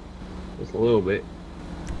 Just a little bit.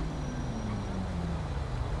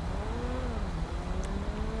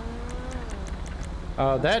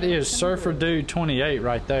 That is Surfer Dude 28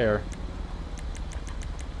 right there.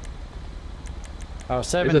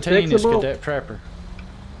 17 is Cadet Prepper.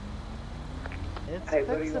 It's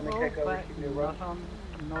fixable, but not on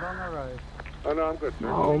the road. Oh no, I'm good, sir.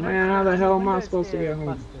 Oh man, how the hell am I supposed to get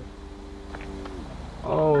home?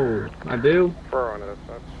 Oh, I do? Fur on it,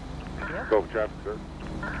 such. Go for traffic, sir.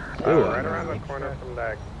 Right around the corner from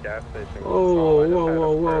that gas station. Oh,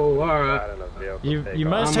 whoa, alright. You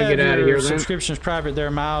must have your subscriptions private there,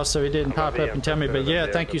 Miles, so he didn't pop up and tell me, but yeah,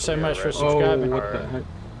 thank you so much for subscribing. Oh, what the heck?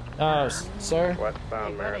 Sir?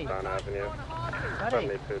 Westbound Marathon Avenue,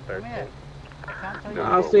 7213.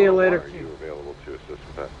 I'll see you later. Are you available to assist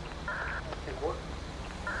with that?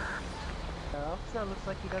 Officer looks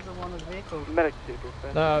like he doesn't want his vehicle. Medic suit,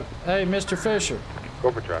 hey, Mr. Fisher.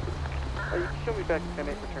 Go for traffic. You can show me back to 10-8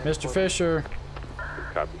 return. Mr. Fisher.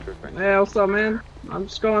 Copy, sir. Thank you. Hey, what's up, man? I'm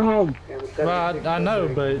just going home. Well, I know,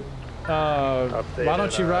 but why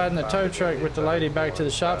don't you ride in the tow truck with the lady back to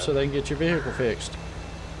the shop so they can get your vehicle fixed?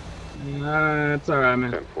 It's alright,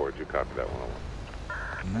 man. 10-4, you copy that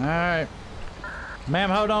 101. Alright. Ma'am,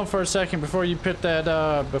 hold on for a second before you put that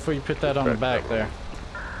on the back there.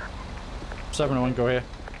 701, go ahead.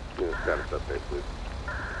 Yeah, status update, please.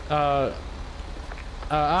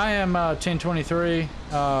 I am 1023.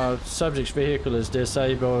 Subject's vehicle is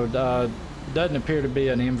disabled. Doesn't appear to be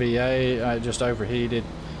an MVA. It just overheated.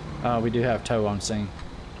 We do have tow on scene.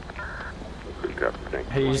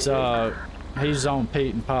 He's on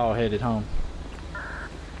Pete and Paul headed home.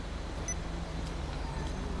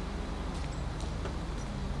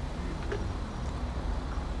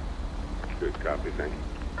 Good copy, thank you.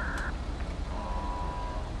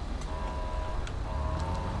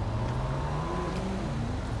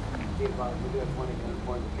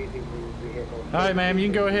 Alright, ma'am, you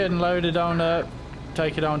can go ahead and load it on up,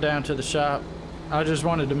 take it on down to the shop. I just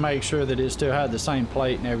wanted to make sure that it still had the same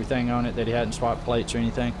plate and everything on it, that he hadn't swapped plates or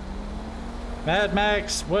anything. Mad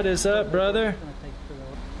Max, what is up, brother?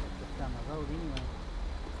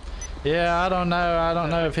 Yeah, I don't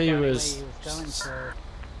know if he was...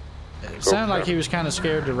 It sounded like he was kind of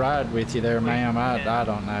scared to ride with you there, ma'am. I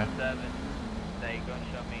don't know.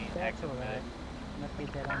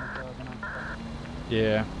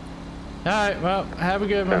 Yeah. Alright, well, have a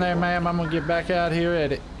good one there, ma'am. I'm going to get back out here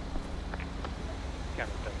at it.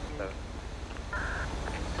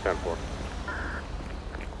 10-4.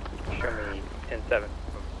 Show me 10-7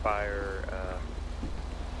 fire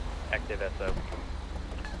active SO.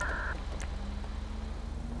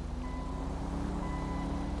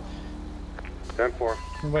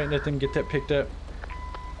 We're waiting to let them get that picked up.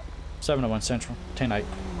 701 Central, 10-8.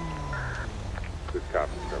 Good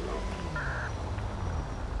copy, 701.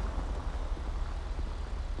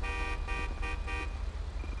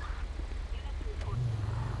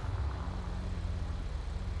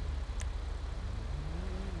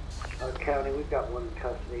 County, we've got one in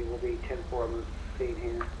custody. We'll be 10-4 on the scene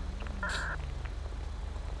here.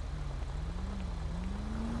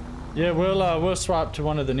 Yeah, we'll swap to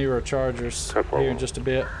one of the newer Chargers here in just a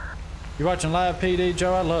bit. You watching Live PD,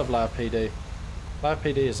 Joe? I love Live PD. Live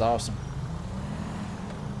PD is awesome.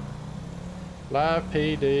 Live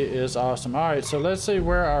PD is awesome. All right, so let's see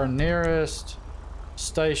where our nearest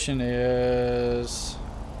station is.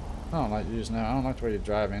 I don't like using that. I don't like the way you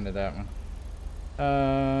drive into that one.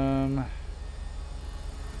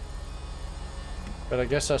 But I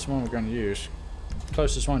guess that's the one we're going to use.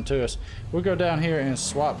 Closest one to us. We'll go down here and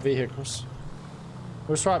swap vehicles.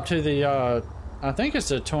 We'll swap to the, I think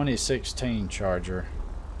it's a 2016 Charger,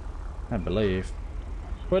 I believe.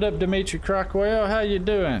 What up, Dimitri Crockwell? How you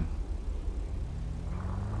doing?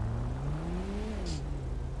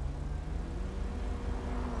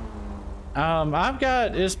 I've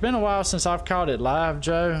got, it's been a while since I've caught it live,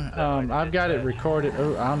 Joe. I've got it recorded.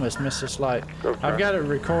 Oh, I almost missed this light. I've got it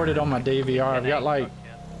recorded on my DVR. I've got like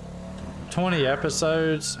 20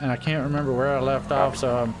 episodes, and I can't remember where I left off,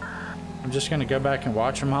 so I'm just gonna go back and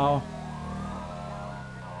watch them all.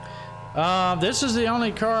 This is the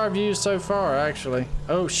only car I've used so far, actually.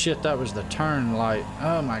 Oh shit, that was the turn light.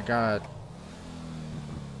 Oh my god.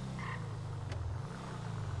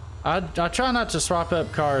 I try not to swap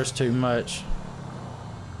up cars too much.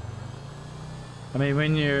 I mean,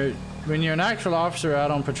 when you're an actual officer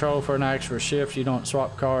out on patrol for an actual shift, you don't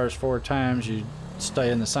swap cars 4 times. You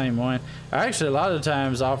stay in the same one. Actually, a lot of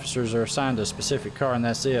times officers are assigned a specific car and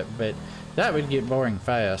that's it. But that would get boring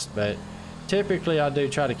fast. But typically, I do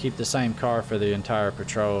try to keep the same car for the entire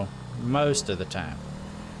patrol most of the time,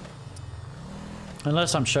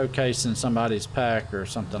 unless I'm showcasing somebody's pack or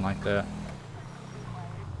something like that.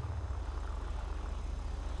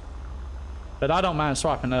 But I don't mind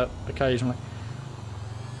swapping up occasionally.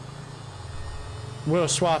 We'll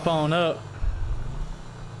swap on up.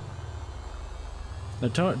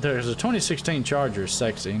 There's a 2016 Charger,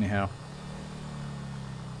 sexy anyhow.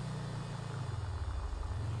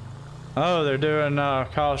 Oh, they're doing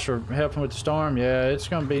calls for helping with the storm. Yeah, it's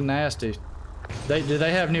gonna be nasty. Do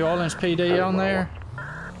they have New Orleans PD on there?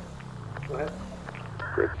 Go ahead.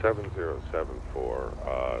 Grid 7074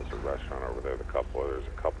 is a restaurant over there. There's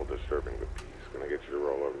a couple disturbing the peace. Gonna get you to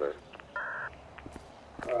roll over there.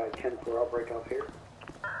 Alright, 10-4, I'll break off here.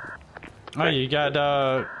 Oh, you got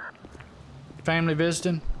family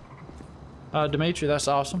visiting? Dimitri, that's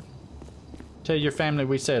awesome. Tell your family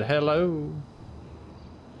we said hello.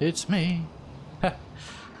 It's me.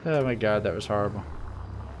 Oh my god, that was horrible.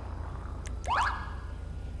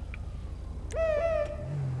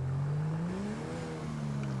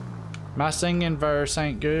 My singing verse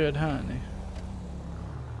ain't good, honey.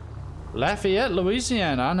 Lafayette,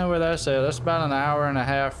 Louisiana. I know where that's at. That's about an hour and a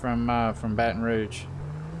half from Baton Rouge.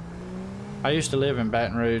 I used to live in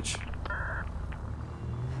Baton Rouge.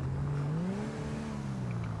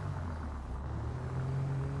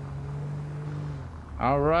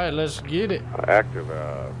 All right, let's get it. Active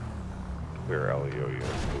clear LEO unit,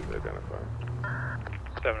 please identify.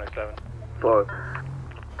 707.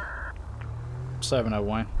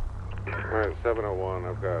 701. Alright, 701,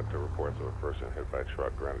 I've got the reports of a person hit by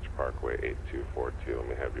truck, Greenwich Parkway 8242. Let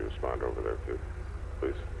me have you respond over there too,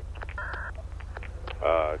 please.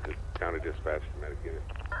 Just county dispatch to medic unit.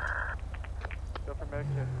 Go for medic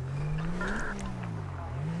check.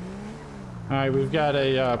 Alright, we've got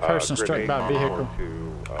a person struck by vehicle.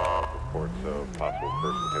 Reports of possible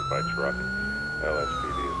person hit by truck.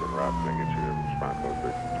 LSPD is en route. Can I get you to respond code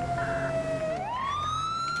 3?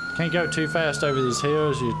 Can't go too fast over these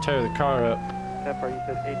hills, you tear the car up. Pepper, you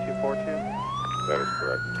said 8242? That is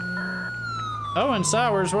correct. Owen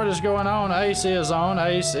Sowers, what is going on? Ace is on.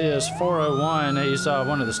 Ace is 401. He's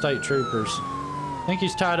one of the state troopers. I think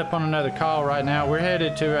he's tied up on another call right now. We're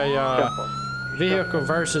headed to a vehicle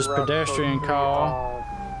versus pedestrian call.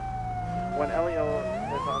 When LEO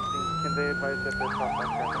is on scene, can they advise if there's not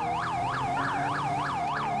camera?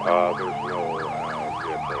 There's no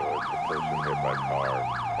vehicle. It's a person hit by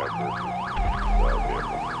car.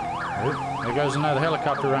 There goes another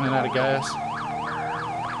helicopter running out of gas.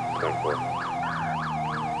 10-4.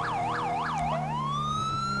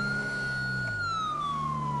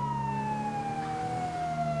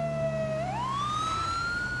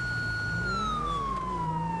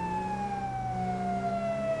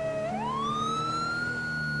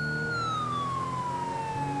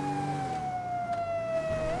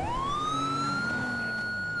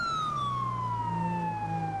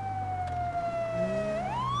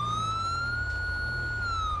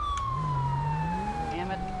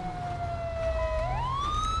 Damn it.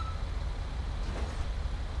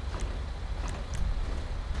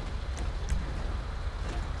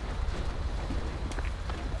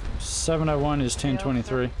 701 is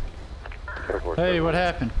 1023. Hey, what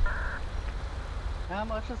happened? I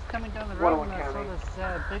was just coming down the road and I saw this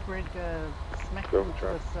big rig smack into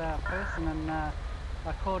this person, and I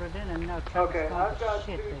called it in, and now traffic's gone to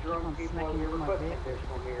shit. They keep on smacking into my vehicle.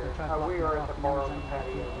 They're trying to block me off, and everything's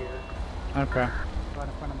patio here. Okay. Right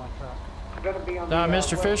in front of my truck. Gonna be on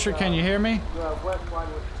Mr. Fisher, can you hear me? West line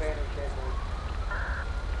with Spanish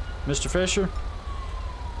Mr. Fisher?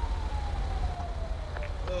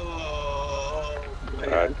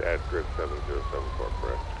 At grid 7074,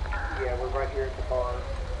 correct? Yeah, we're right here at the bar.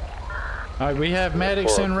 Alright, we have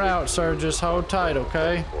medics en route, sir. Just hold tight,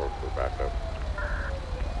 okay?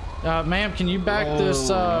 Ma'am, can you back this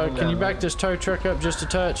tow truck up just a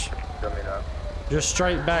touch? Just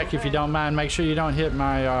straight back if you don't mind. Make sure you don't hit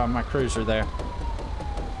my my cruiser there.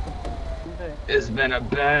 It's been a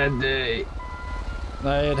bad day.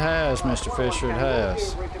 It has, Mr. Fisher, it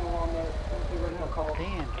has.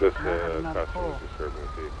 Just customer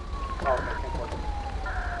disturbancy.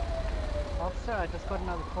 Officer, I just got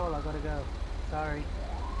another call. I gotta go. Sorry.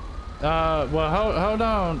 Well, hold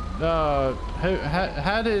on.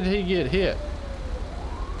 How did he get hit?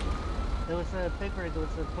 There was a big rig. It was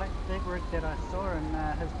a black big rig that I saw, and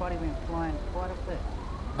his body went flying quite a bit.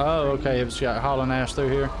 Oh, okay. It's got hauling ass through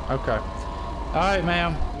here. Okay. All right,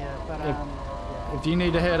 ma'am. Yeah, but if you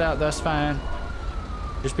need to head out, that's fine.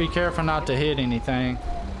 Just be careful not to hit anything.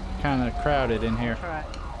 Kind of crowded in here. Right.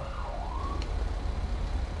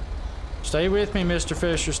 Stay with me, Mr.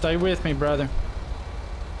 Fisher. Stay with me, brother.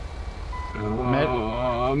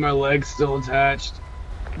 My leg's still attached.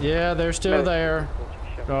 Yeah, they're still there.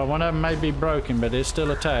 One of them may be broken, but it's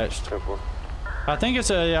still attached. I think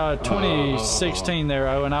it's a 2016 there,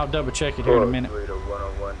 and I'll double check it here in a minute.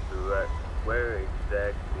 Where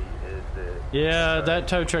exactly is it? Yeah, that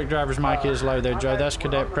tow truck driver's mic is low there, Joe. That's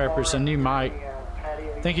Cadet Prepper. It's a new mic.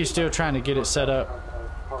 I think he's still trying to get it set up.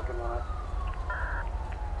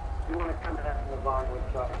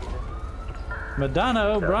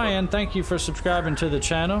 Madonna O'Brien, thank you for subscribing to the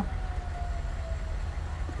channel.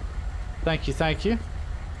 Thank you, thank you.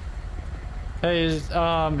 Hey,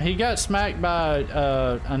 he got smacked by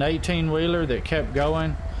an 18-wheeler that kept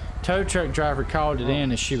going. Tow truck driver called it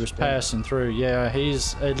in as she was passing through. Yeah,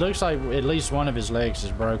 it looks like at least one of his legs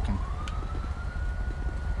is broken.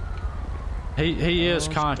 He is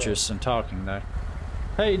conscious and talking though.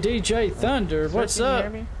 Hey, DJ Thunder, what's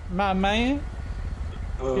up, my man?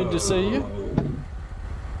 Good to see you.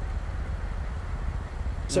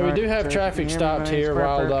 So we do have traffic stopped here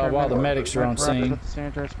while the medics are on scene.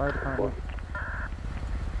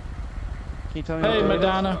 Hey,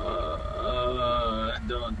 Madonna. I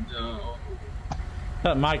don't know.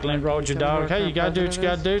 That Mike Lynn rolled your dog. Hey, you gotta do what you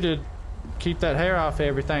gotta do to keep that hair off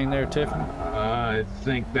everything there, Tiffany. I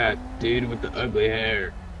think that dude with the ugly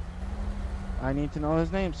hair. I need to know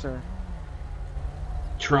his name, sir.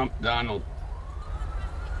 Trump Donald.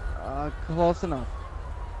 Close enough.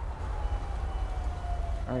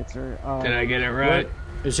 Alright, sir. Did I get it right?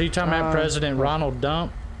 Is he talking about President Ronald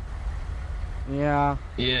Dump? Yeah.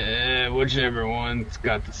 Yeah, whichever one's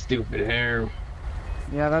got the stupid hair.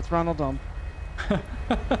 Yeah, that's Ronald Dump.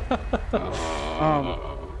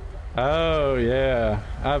 Oh yeah,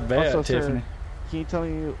 I bet, also, Tiffany. Sir, can you tell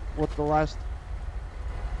me what the last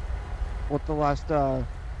 4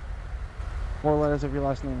 letters of your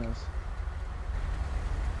last name is?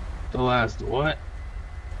 The last what?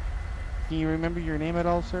 Can you remember your name at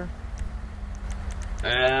all, sir?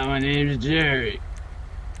 My name's Jerry.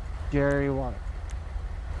 Jerry what?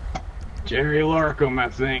 Jerry Larkham, I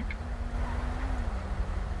think.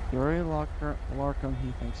 Jerry Larkham,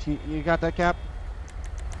 he thinks. You got that, Cap?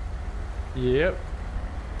 Yep.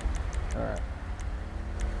 Alright.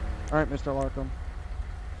 Alright, Mr. Larkham.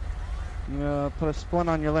 You gonna put a splint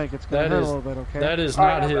on your leg. It's gonna hurt a little bit, okay? That is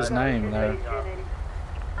not his name, though.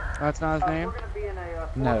 That's not his name? We're gonna be in a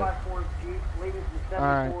No. 4x4 Jeep, leaving from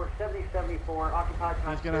Alright. 7074, occupied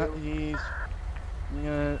times 2.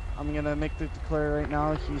 I'm gonna make the declare right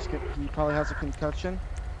now. He probably has a concussion.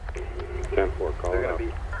 10-4, call They're out.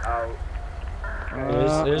 gonna be out.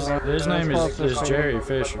 His name is Jerry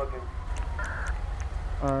Fisher.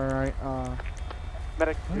 Alright,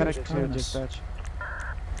 medic to dispatch.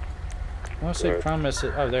 Let's see, promise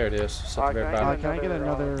it. Oh, there it is. Something very bad. Can I get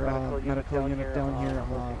another medical unit down here?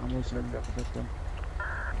 I'm losing the victim.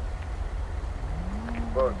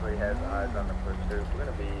 Both three has eyes on the pursuit. We're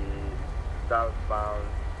gonna be southbound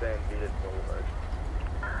San Vitus Boulevard.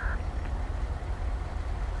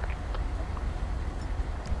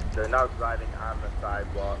 They're now driving on the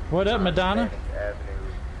sidewalk. What up, Madonna?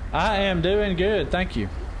 I am doing good, thank you.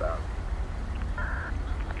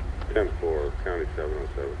 10-4, County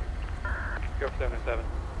 707. Go for 707.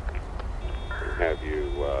 Have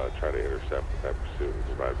you try to intercept that pursuit and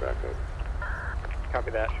provide backup.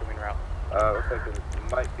 Copy that, showing route. Looks like it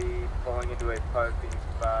might be pulling into a parking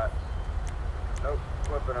spot. Nope,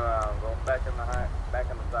 flipping around, going back on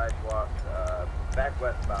the sidewalk, back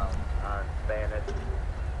westbound on Spanish.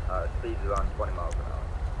 Speeds around 20 miles an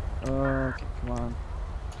hour. Okay, come on.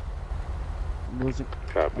 I'm losing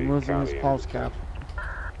County his pulse cap.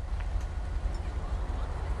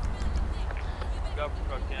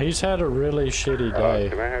 He's had a really shitty day.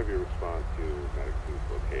 Can I have you respond to Medic 2's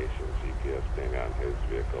location, GPS thing on his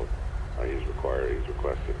vehicle? He's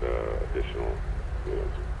requested additional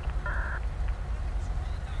units.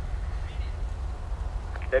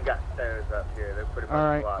 They've got stairs up here. They're pretty much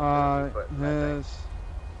Alright, blocked.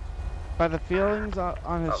 by the feelings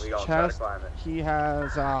on his chest, he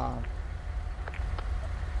has,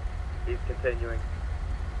 He's continuing.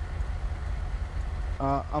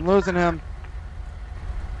 I'm losing him.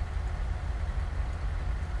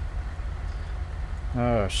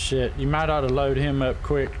 Oh shit, you might ought to load him up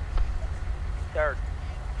quick. Tower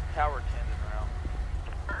 10 is around.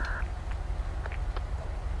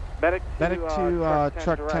 Medic to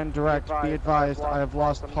truck 10 direct, be advised, I have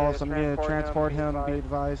lost pulse, I'm going to transport him, be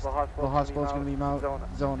advised, the hospital is going to be Mount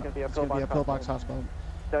Zona, it's going to be a pillbox hospital.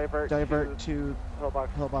 Divert to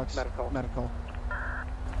pillbox medical.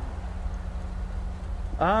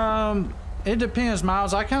 It depends,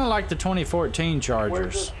 Miles. I kind of like the 2014 Chargers.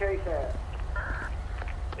 Where's this chase at?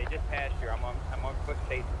 They just passed here. I'm on quick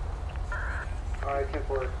chase. Alright,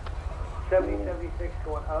 10-4. 7076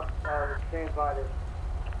 going up. Stand by this.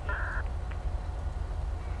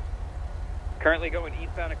 Currently going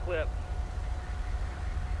eastbound Eclipse.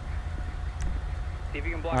 See if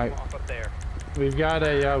you can block them off up there. We've got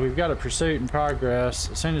a pursuit in progress.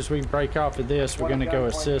 As soon as we break off of this, we're going to go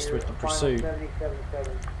assist with the pursuit.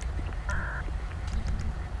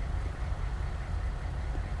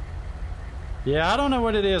 Yeah, I don't know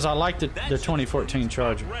what it is. I like the 2014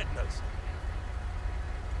 Charger.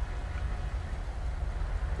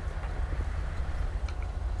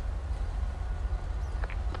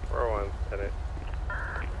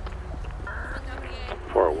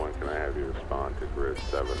 401, can I have you respond to grid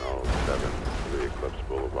 707 3 Eclipse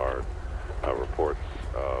Boulevard? Reports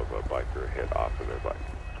of a biker hit off of their bike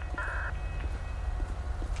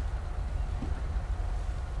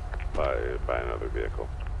by another vehicle.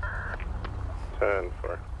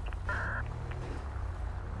 10-4.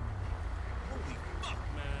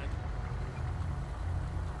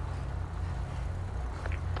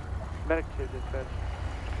 Medic 2 dispatch.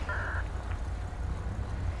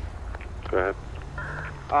 Go ahead.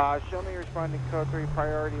 Show me responding code 3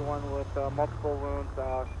 priority 1 with multiple wounds.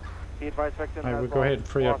 Be advised victim. All right, we'll go ahead and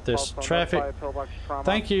free up this traffic.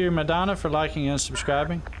 Thank you, Madonna, for liking and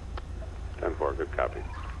subscribing. 10-4, good copy.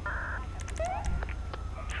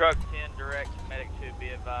 Truck 10 direct, medic 2, be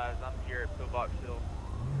advised. I'm here at Pillbox Hill.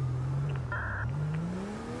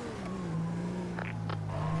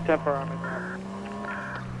 10-4, I'm in there.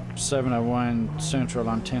 701 Central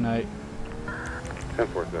on 10-8.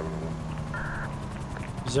 10-4-701.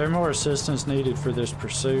 Is there more assistance needed for this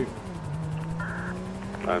pursuit?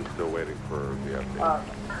 I'm still waiting for the update.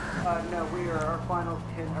 No, we are our final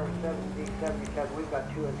 10 or 70, 77. We've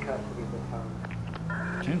got 2 in custody this time.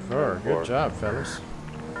 10-4, good job, fellas.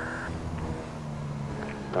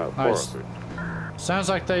 Nice. Sounds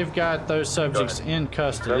like they've got those subjects in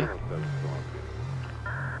custody.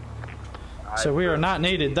 So we are not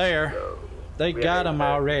needed there. They got them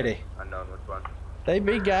already. Unknown which one. They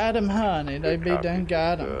be got them, honey. They be done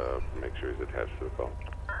got them. Make sure he's attached to the phone.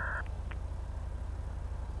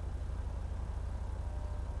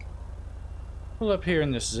 Pull up here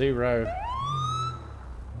in this zero.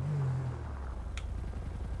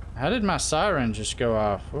 How did my siren just go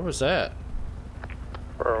off? What was that?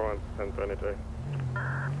 401, 1023.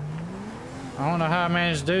 I don't know how I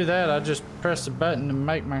managed to do that. I just pressed the button to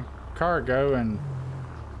make my car go, and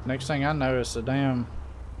next thing I know, it's a damn...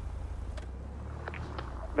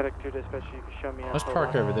 Medic 2 dispatch, you can show me. Let's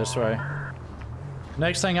park over this way.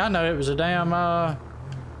 Next thing I know, it was a damn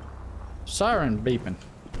siren beeping.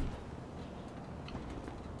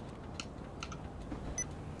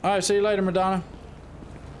 All right, see you later, Madonna.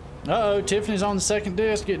 Uh-oh, Tiffany's on the second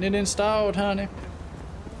disc, getting it installed, honey.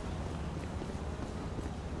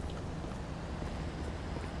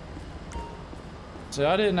 See,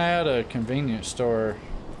 I didn't add a convenience store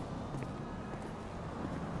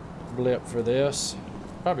blip for this.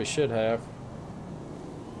 Probably should have.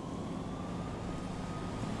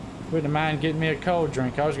 Wouldn't mind getting me a cold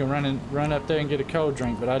drink. I was gonna run up there and get a cold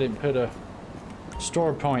drink, but I didn't put a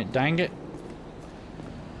store point. Dang it.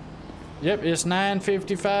 Yep, it's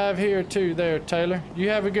 9:55 here too there, Taylor. You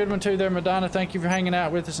have a good one too there, Madonna. Thank you for hanging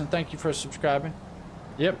out with us, and thank you for subscribing.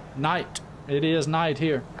 Yep, night. It is night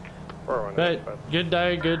here. But good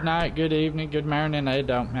day, good night, good evening, good morning, it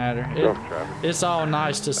don't matter. It's all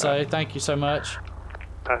nice to say. Thank you so much.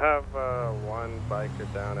 I have one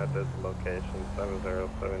biker down at this location,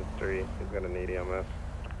 7073. He's gonna need EMS.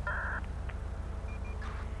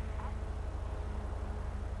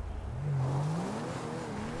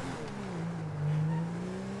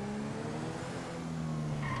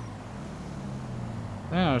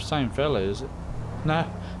 No, same fella, is it? Nah,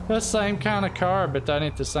 that's the same kind of car, but that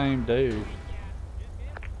ain't the same dude.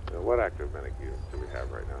 What active medic units do we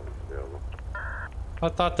have right now that's available? I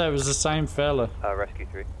thought that was the same fella. Rescue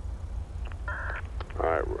 3.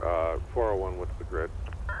 Alright, 401, what's the grid?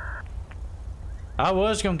 I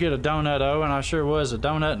was gonna get a donut, though, and I sure was. A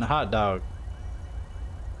donut and a hot dog.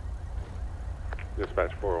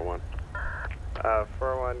 Dispatch 401.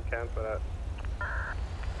 401, cancel that.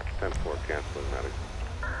 10-4, canceling medic.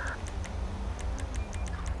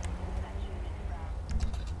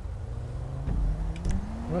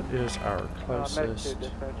 What is our closest?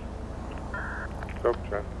 Go,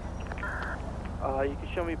 traffic. You can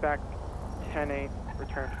show me back 10-8,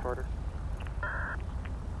 return to quarters.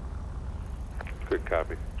 Good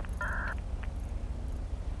copy.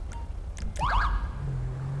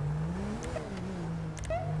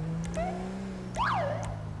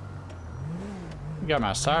 You got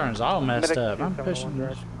my sirens all messed up. I'm pushing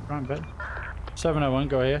this wrong button. 701,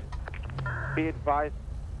 go ahead. Be advised,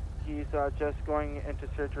 he's just going into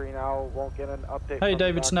surgery now. Won't get an update. Hey, from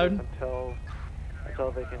David the Snowden. Until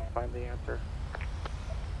they can find the answer.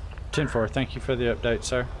 10-4, thank you for the update,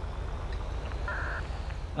 sir.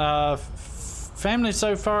 Family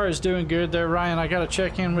so far is doing good there, Ryan. I gotta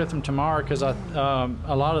check in with them tomorrow because a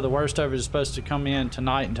lot of the worst of it is supposed to come in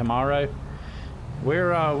tonight and tomorrow.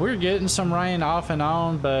 We're getting some rain off and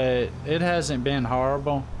on, but it hasn't been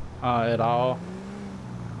horrible at all.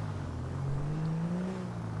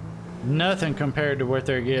 Nothing compared to what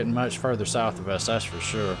they're getting much further south of us, that's for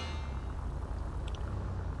sure.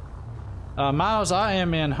 Miles, I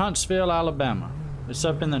am in Huntsville, Alabama. It's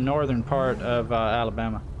up in the northern part of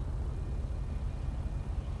Alabama.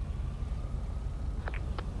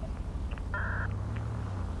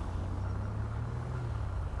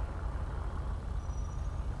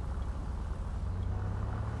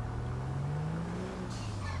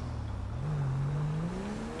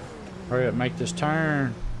 Hurry up, make this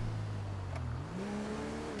turn.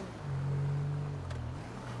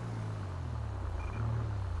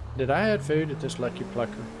 Did I add food at this Lucky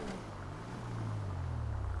Plucker?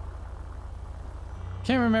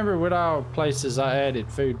 Can't remember what all places I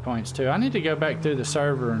added food points to. I need to go back through the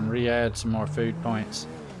server and re-add some more food points.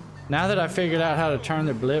 Now that I figured out how to turn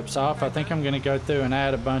the blips off, I think I'm going to go through and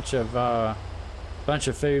add a bunch of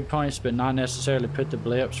food points, but not necessarily put the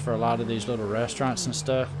blips for a lot of these little restaurants and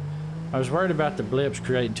stuff. I was worried about the blips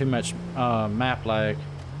creating too much map lag.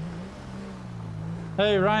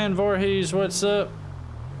 Hey, Ryan Voorhees, what's up?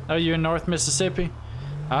 Oh, you in North Mississippi?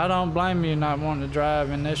 I don't blame you not wanting to drive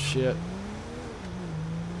in this shit.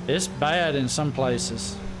 It's bad in some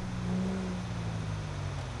places.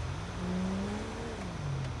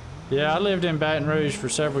 Yeah, I lived in Baton Rouge for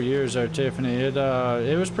several years there, Tiffany.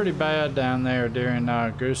 It was pretty bad down there during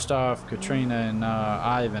Gustav, Katrina, and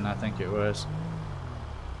Ivan, I think it was.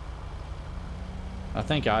 I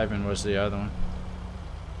think Ivan was the other one.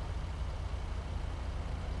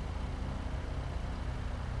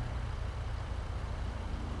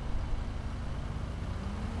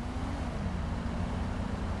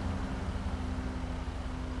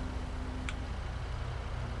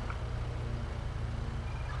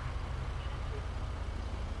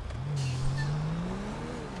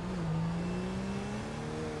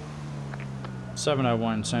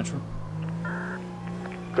 .701 Central.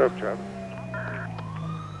 Go, Travis.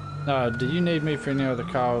 Do you need me for any other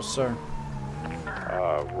calls, sir?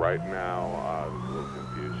 Right now, there's a little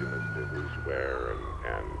confusion as to who's where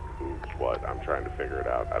and who's what. I'm trying to figure it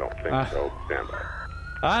out. I don't think so. Stand by.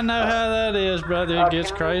 I know how that is, brother. It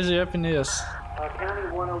gets crazy up in this. County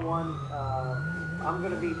 101, I'm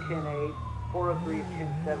going to be 10-8, 403,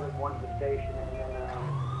 10-7, 1 to the station, and then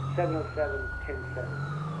 707, 10-7.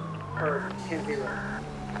 Or 10-0.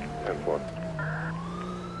 10-4.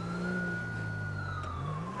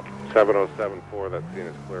 707-4, that scene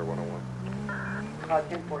is clear, 101.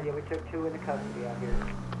 10-4, yeah, we took 2 into custody out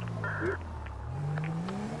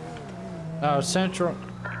here. Central,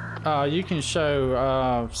 you can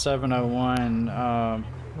show 701,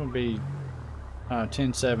 will be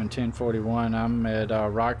 10-7, 1041. I'm at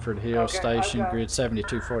Rockford Hill Station, grid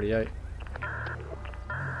 7248.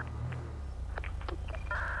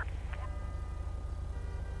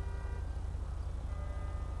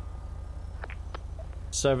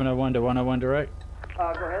 .701 to 101 direct. Go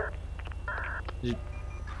ahead.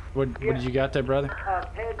 What did you got there, brother?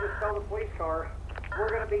 Ted just stole the police car. We're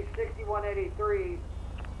going to be 6183.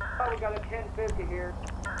 Oh, we got a 1050 here.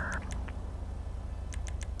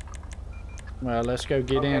 Well, let's go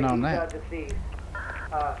get in on that. Deceased.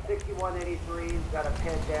 6183, got a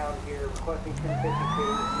ped down here, requesting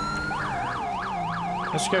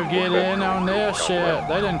 1052. Let's go get in on this shit.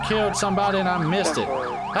 They done killed somebody and I missed it.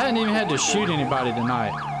 I hadn't even had to shoot anybody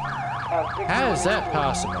tonight. How is that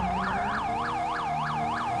possible?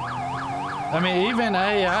 I mean, even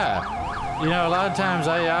AI. You know, a lot of times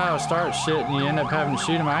AI will start shit and you end up having to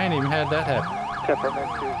shoot them. I ain't even had that happen.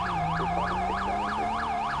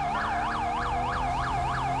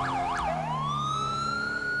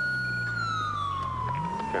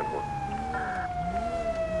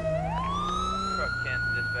 Truck 10,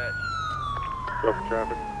 dispatch. Go for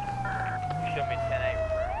traffic. You show me 10-8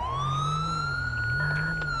 referring.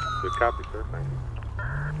 Good copy, sir. Thank you.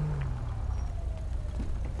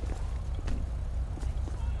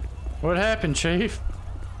 What happened, Chief?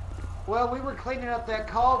 Well, we were cleaning up that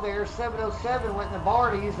call there. 707 went in the bar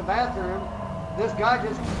to use the bathroom. This guy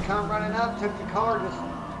just come running up, took the car, just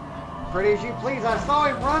pretty as you please. I saw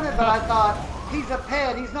him running, but I thought, he's a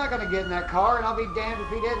pet. He's not going to get in that car, and I'll be damned if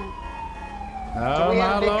he didn't. Oh, so we had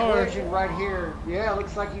my a big Lord. collision right here. Yeah, it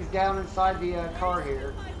looks like he's down inside the car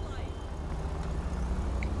here.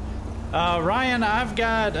 Ryan, I've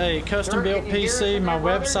got a custom-built PC. My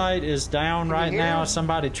website is down right now.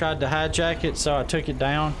 Somebody tried to hijack it, so I took it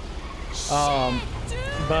down.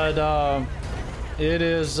 It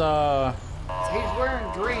is... He's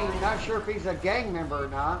wearing green. Not sure if he's a gang member or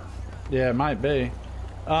not. Yeah, it might be.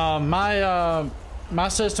 My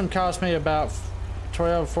system cost me about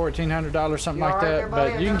 $1,400, something like that.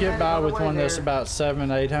 But you can get by with one that's about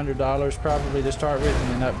 $700-800 probably to start with,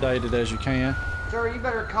 and then update it as you can. Sir, you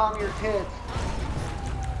better calm your tits.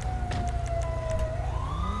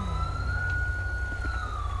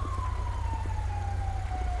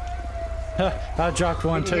 I dropped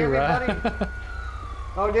one too, right?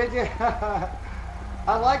 Oh, did you? I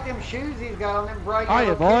like them shoes he's got on. Them bright Hiya,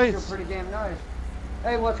 yellow boys. kicks are pretty damn nice.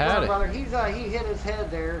 Hey, what's Howdy. going on, brother? He hit his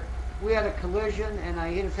head there. We had a collision, and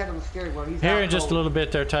he hit his head on the steering wheel. He's Here out in just cold. a little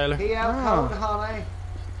bit there, Taylor. He out cold, honey.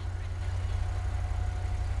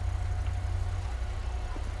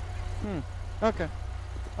 Okay.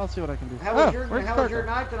 I'll see what I can do. How was your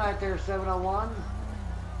night tonight there, 701?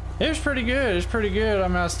 It was pretty good. It's pretty good. I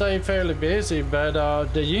mean, I stayed fairly busy,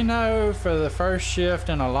 but do you know for the first shift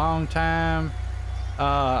in a long time,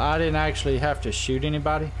 I didn't actually have to shoot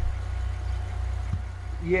anybody?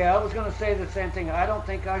 Yeah, I was going to say the same thing. I don't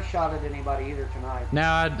think I shot at anybody either tonight.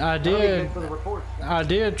 Now, I That'll be did. good for the reports. I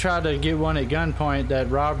did try to get one at gunpoint.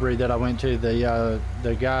 That robbery that I went to,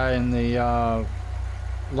 the guy in the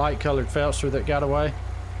light-colored Felster that got away.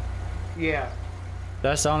 Yeah.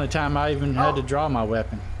 That's the only time I even had to draw my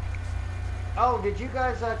weapon. Oh, did you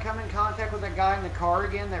guys come in contact with that guy in the car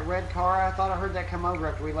again, that red car? I thought I heard that come over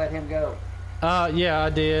after we let him go. Yeah, I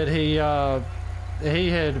did. He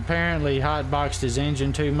had apparently hotboxed his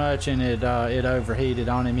engine too much, and it overheated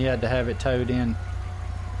on him. He had to have it towed in.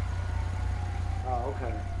 Oh,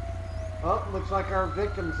 okay. Oh, looks like our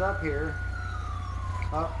victim's up here.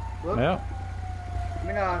 Oh, look. Well.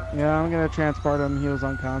 Yeah, I'm gonna transport him. He was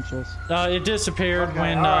unconscious. It disappeared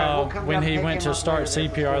when he went to start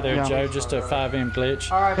CPR there, Joe. Just a 5M glitch.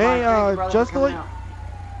 Hey, just to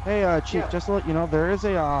let Chief, just to let you know, there is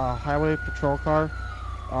a highway patrol car,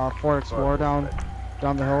 Ford Explorer down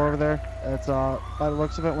the hill over there. It's by the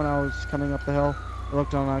looks of it, when I was coming up the hill, it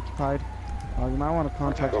looked unoccupied. You might want to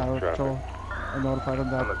contact highway patrol and notify them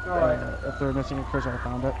that if they're missing a cruiser, I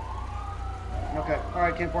found it. Okay,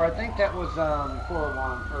 alright, 10-4. I think that was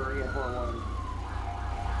 401, 401.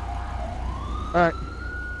 Alright.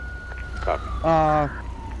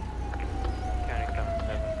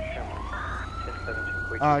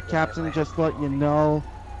 Captain, just to let you know,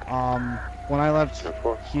 when I left,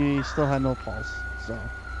 he still had no pulse, so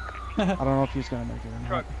I don't know if he's gonna make it or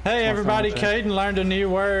not. Hey everybody, Caden learned a new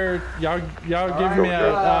word. Y'all give me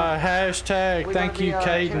a hashtag. Thank you,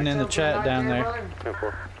 Caden, in the chat down there.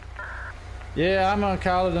 Yeah, I'm gonna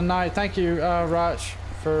call it a night. Thank you, Roch,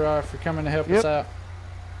 for coming to help us out.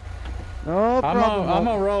 No problem. I'm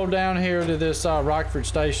gonna roll down here to this Rockford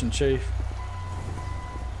Station, Chief.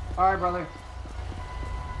 All right, brother.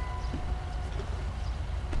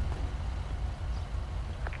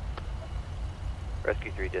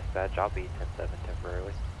 Rescue 3 dispatch, I'll be 10-7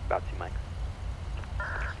 temporarily. About 2 mics.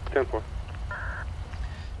 10-4.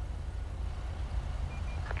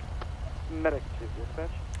 Medic 2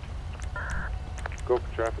 dispatch. Go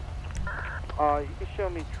for traffic. You can show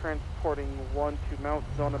me transporting 1 to Mount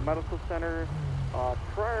Zona Medical Center,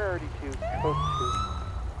 priority to Coast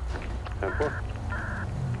 2. 10-4.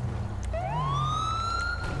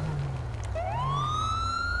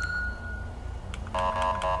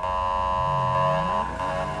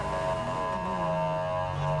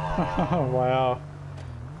 Oh, wow.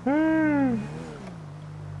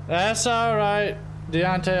 That's alright.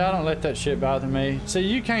 Deontay, I don't let that shit bother me. See,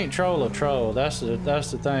 you can't troll a troll. That's the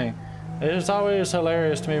thing. It's always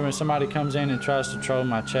hilarious to me when somebody comes in and tries to troll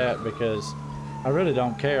my chat, because I really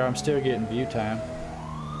don't care. I'm still getting view time.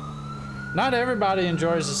 Not everybody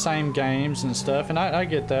enjoys the same games and stuff, and I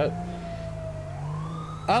get that.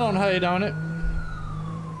 I don't hate on it.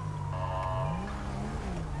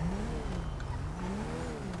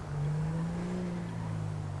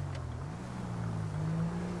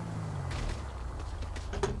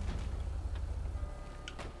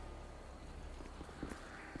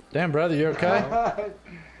 Damn, brother, you okay?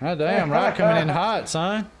 Oh, damn, right, coming in hot,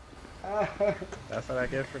 son. That's what I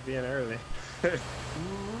get for being early.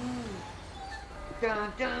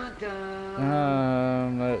 Dun, dun,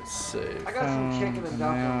 dun. Let's see. I got some chicken and dumplings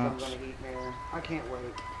I'm gonna eat, man. I can't wait.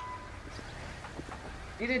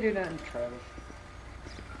 You didn't do nothing, Travis.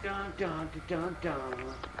 Dun, dun, dun, dun,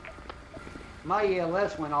 dun. My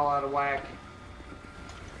ELS went all out of whack.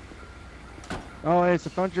 Oh, hey, it's a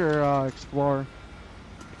Thunder Explorer.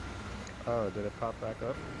 Oh, did it pop back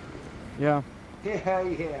up? Yeah.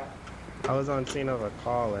 Yeah. I was on scene of a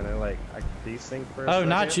call and it like I desynced for a Oh, second,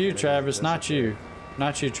 not you, and it Travis. just Not you.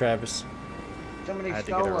 Not you, Travis. Somebody I had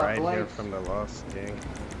to stole get a ride blade. here from the Lost Gang.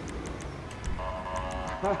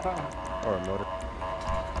 Or a motor.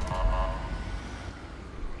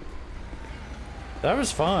 That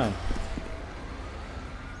was fun.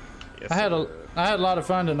 Yes, I had a lot of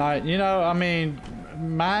fun tonight. You know, I mean,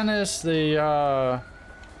 minus the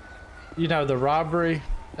you know, the robbery,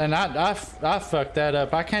 and I fucked that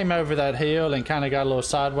up. I came over that hill and kind of got a little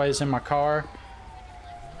sideways in my car.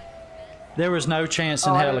 There was no chance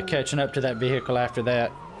in hell of catching up to that vehicle after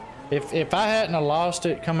that. If I hadn't have lost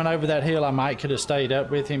it coming over that hill, I might could have stayed up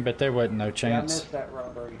with him, but there wasn't no Yeah, I chance. missed that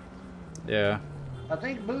robbery. Yeah. I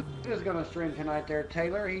think Boot is gonna stream tonight there,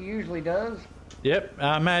 Taylor. He usually does. Yep,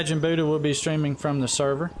 I imagine Buddha will be streaming from the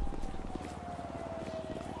server.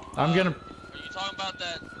 I'm gonna. Are you talking about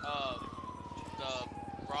that the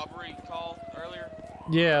robbery call earlier?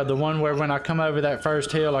 Yeah, the one where when I come over that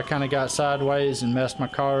first hill, I kind of got sideways and messed my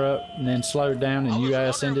car up, and then slowed down, and you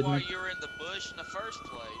ass ended me. You were in the bush in the first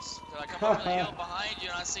place. 'Cause I come over the hill behind you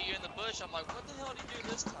and I see you in the bush. I'm like, what the hell did you do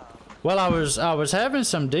this time? Well, I was having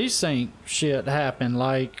some desync shit happen.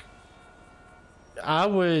 Like, I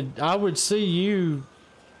would see you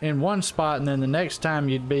in one spot, and then the next time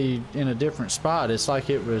you'd be in a different spot. It's like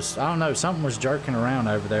it was, I don't know, something was jerking around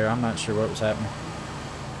over there. I'm not sure what was happening.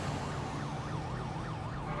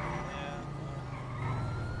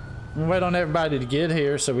 We'll wait on everybody to get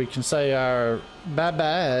here so we can say our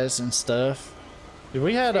bye-byes and stuff.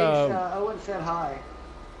 We had Owen said hi.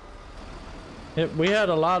 we had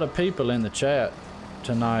a lot of people in the chat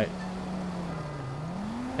tonight.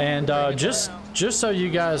 And just so you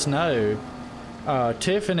guys know,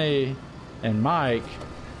 Tiffany and Mike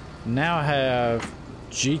now have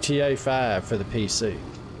GTA 5 for the PC.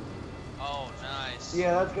 Oh, nice.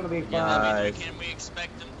 Yeah, that's gonna be fun. Yeah, can we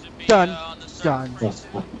expect them to be Done. on the server Done. pretty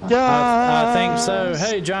soon? I think so.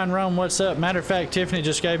 Hey, John Rome, what's up? Matter of fact, Tiffany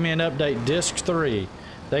just gave me an update. Disc 3.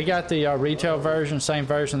 They got the retail version, same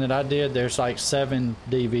version that I did. There's like 7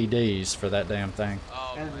 DVDs for that damn thing.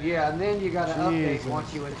 Oh, And yeah, and then you got to update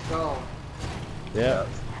once you install. Yeah.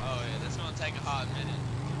 Oh, yeah, that's going to take a hot minute.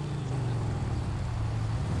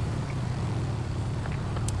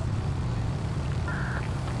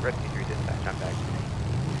 Rescue 3 dispatch, I'm back.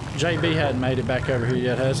 JB hadn't made it back over here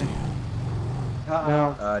yet, has he?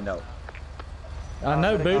 No. I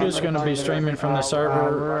know Buddha's going to be streaming from the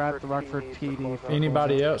server. We're at the Rockford PD.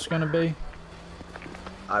 Anybody else going to be?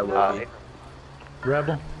 I will be.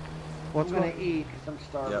 Rebel? What's gonna eat? 'Cause I'm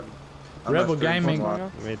starving. Yep. Rebel Gaming.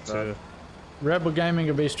 Me too. Rebel Gaming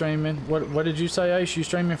will be streaming. What did you say, Ace? You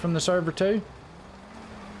streaming from the server too?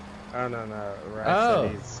 Oh no.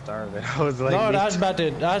 Ryan said he's starving. I was like, Lord, I was about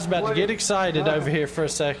to get excited over here for a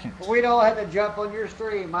second. We'd all had to jump on your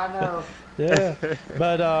stream. I know. Yeah,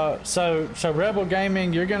 but so Rebel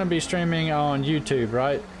Gaming, you're gonna be streaming on YouTube,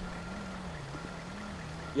 right?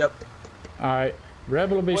 Yep. All right,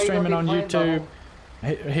 Rebel will be streaming on YouTube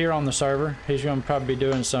here on the server. He's gonna probably be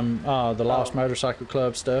doing some the Lost Motorcycle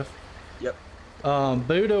Club stuff. Yep.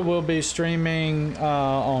 Buddha will be streaming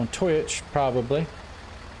on Twitch probably.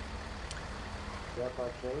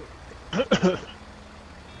 Yep,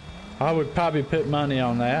 I would probably put money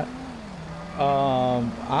on that.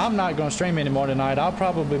 I'm not going to stream anymore tonight. I'll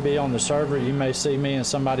probably be on the server. You may see me and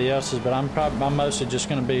somebody else's, but I'm mostly just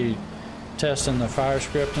going to be testing the fire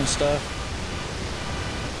script and stuff.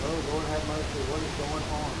 Oh, Lord have mercy. What is going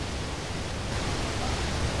on?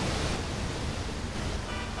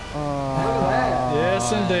 Look at that.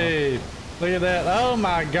 Yes, indeed. Look at that. Oh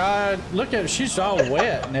my God. Look at her. She's all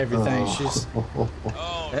wet and everything. She's.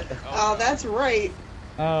 Oh, that's right.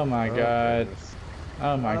 Oh my God.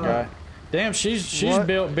 Oh my God. Damn, she's What?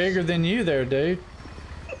 built bigger than you there, dude.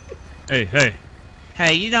 Hey,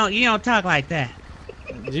 you don't talk like that.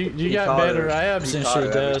 You got better abs than she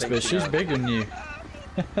does, but she's bigger than you.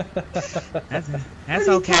 That's What are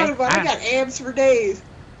you okay. talking about? I got abs for days.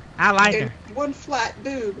 I like and her. one flat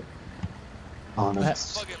boob.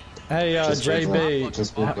 Honest. Hey, JB.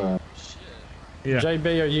 Just big, Yeah.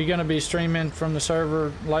 JB, are you gonna be streaming from the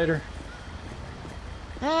server later?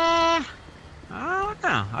 I don't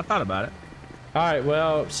know. I thought about it. All right.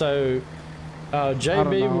 Well, so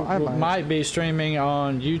JB might be streaming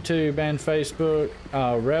on YouTube and Facebook.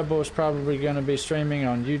 Rebel's probably going to be streaming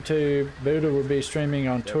on YouTube. Buddha will be streaming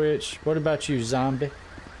on Twitch. What about you, Zombie?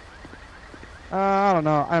 I don't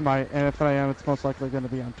know. I might, and if I am, it's most likely going to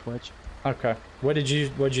be on Twitch. Okay. What'd you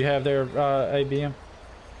have there, ABM?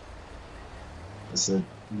 I said,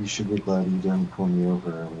 you should be glad you didn't pull me over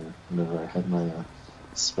earlier whenever I had my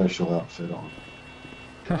special outfit on.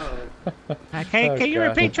 Can you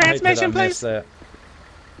repeat transmission, please? I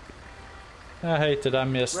hate that I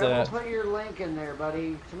missed that. Put your link in there,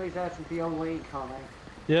 buddy. Somebody's asking for your link on it.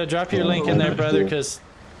 Yeah, drop your link in there, brother, because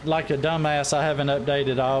like a dumbass, I haven't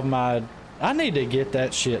updated all my... I need to get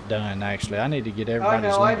that shit done, actually. I need to get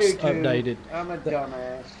everybody's links updated. I'm a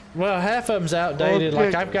dumbass. Well, half of them's outdated.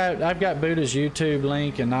 Like I've got Buddha's YouTube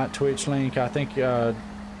link and not Twitch link. I think,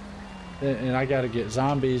 and I got to get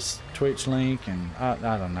Zombie's Twitch link, and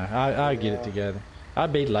I don't know. I get it together.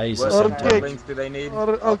 I'd be lazy sometimes. What links do they need?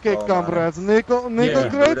 Okay, comrades. Nico,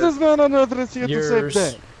 greatest man on earth is here to save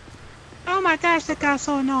day. Oh my gosh, that guy's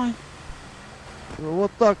so annoying.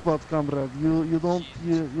 What talk about, comrade? You don't.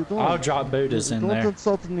 I'll drop Buddha's in there. Don't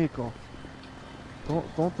insult Nico.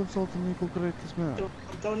 Don't insult Nico, greatest man.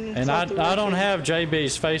 And I don't have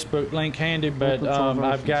JB's Facebook link handy, but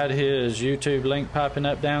I've got his YouTube link popping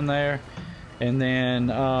up down there, and then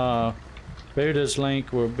Buddha's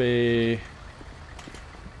link will be.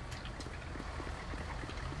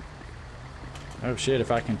 Oh shit!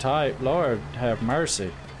 If I can type, Lord have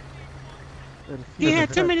mercy. You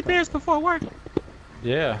had too many beers before work.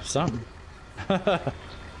 Yeah, something.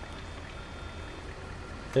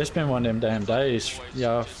 It's been one of them damn days,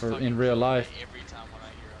 y'all, in real life.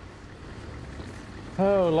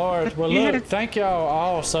 Oh Lord, well look, thank y'all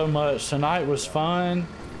all so much. Tonight was fun.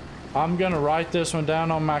 I'm gonna write this one down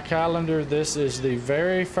on my calendar. This is the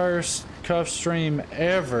very first KUFFS stream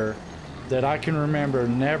ever that I can remember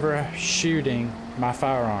never shooting my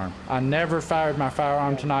firearm. I never fired my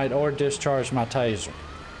firearm tonight or discharged my taser.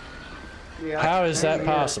 Yeah, how is that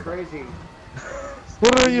possible? Crazy.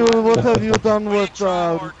 What have you done with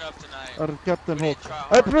Captain Holt?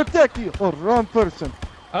 I protect you. Oh, wrong person.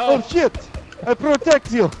 Oh shit! I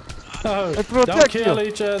protect you. Oh, I protect don't kill you.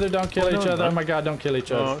 each other. Don't kill each other. Oh my God! Don't kill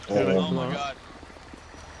each other. Oh my God.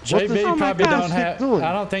 JB probably don't have.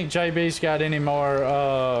 I don't think JB's got any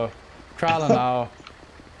more Krylenol.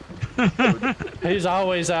 He's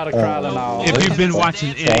always out of Krylenol. If you've been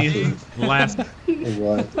watching any last, I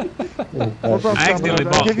accidentally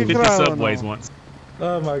bought 50 Subways once.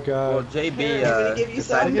 Oh my God. Well, JB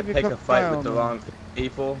decided to pick a fight with the wrong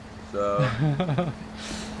people, so.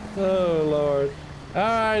 Oh Lord. All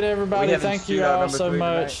right, everybody. Thank you all so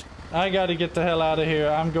much. I got to get the hell out of here.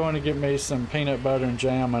 I'm going to get me some peanut butter and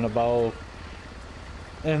jam in a bowl,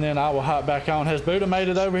 and then I will hop back on. Has Buddha made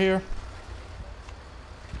it over here?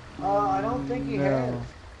 I don't think he has.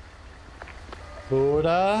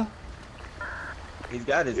 Buddha? He's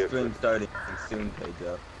got his stream starting soon,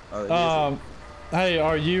 Pedro. Oh, hey,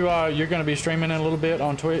 are you you're going to be streaming in a little bit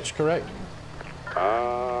on Twitch, correct?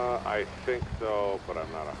 I think so, but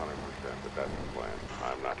I'm not 100%, but that's the plan.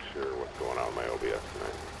 I'm not sure what's going on with my OBS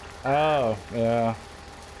tonight. Oh, yeah.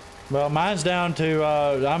 Well, mine's down to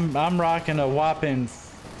I'm rocking a whopping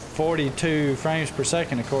 42 frames per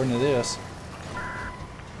second according to this.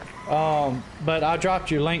 But I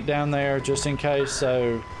dropped your link down there just in case,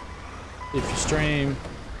 so if you stream,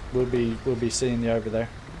 we'll be seeing you over there.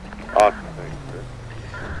 Awesome, thanks, sir.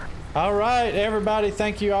 All right, everybody,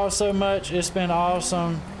 thank you all so much. It's been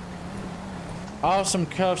awesome. Awesome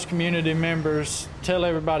KUFFS community members. Tell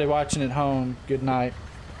everybody watching at home good night.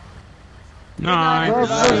 Night.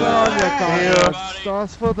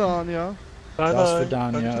 Svidania.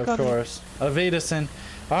 Svidania, of course. Avitasen.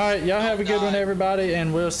 All right, y'all have a good one, everybody,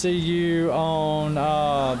 and we'll see you on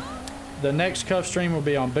the next KUFFS stream will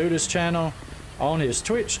be on Buddha's channel, on his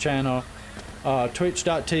Twitch channel,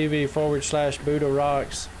 twitch.tv/Buddha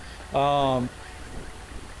Rocks.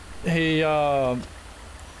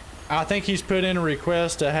 I think he's put in a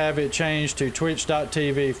request to have it changed to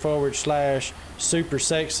twitch.tv/Super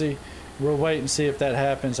Sexy, we'll wait and see if that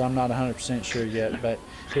happens. I'm not 100% sure yet, but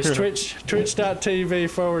it's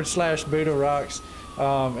twitch.tv/BuddhaRocks.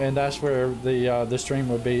 And that's where the stream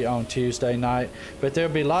will be on Tuesday night. But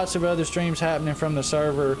there'll be lots of other streams happening from the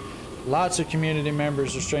server. Lots of community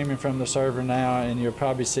members are streaming from the server now, and you'll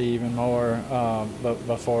probably see even more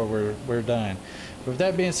before we're done. With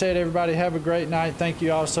that being said, everybody have a great night. Thank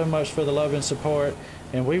you all so much for the love and support,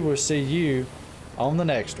 and we will see you on the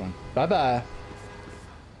next one. Bye-bye.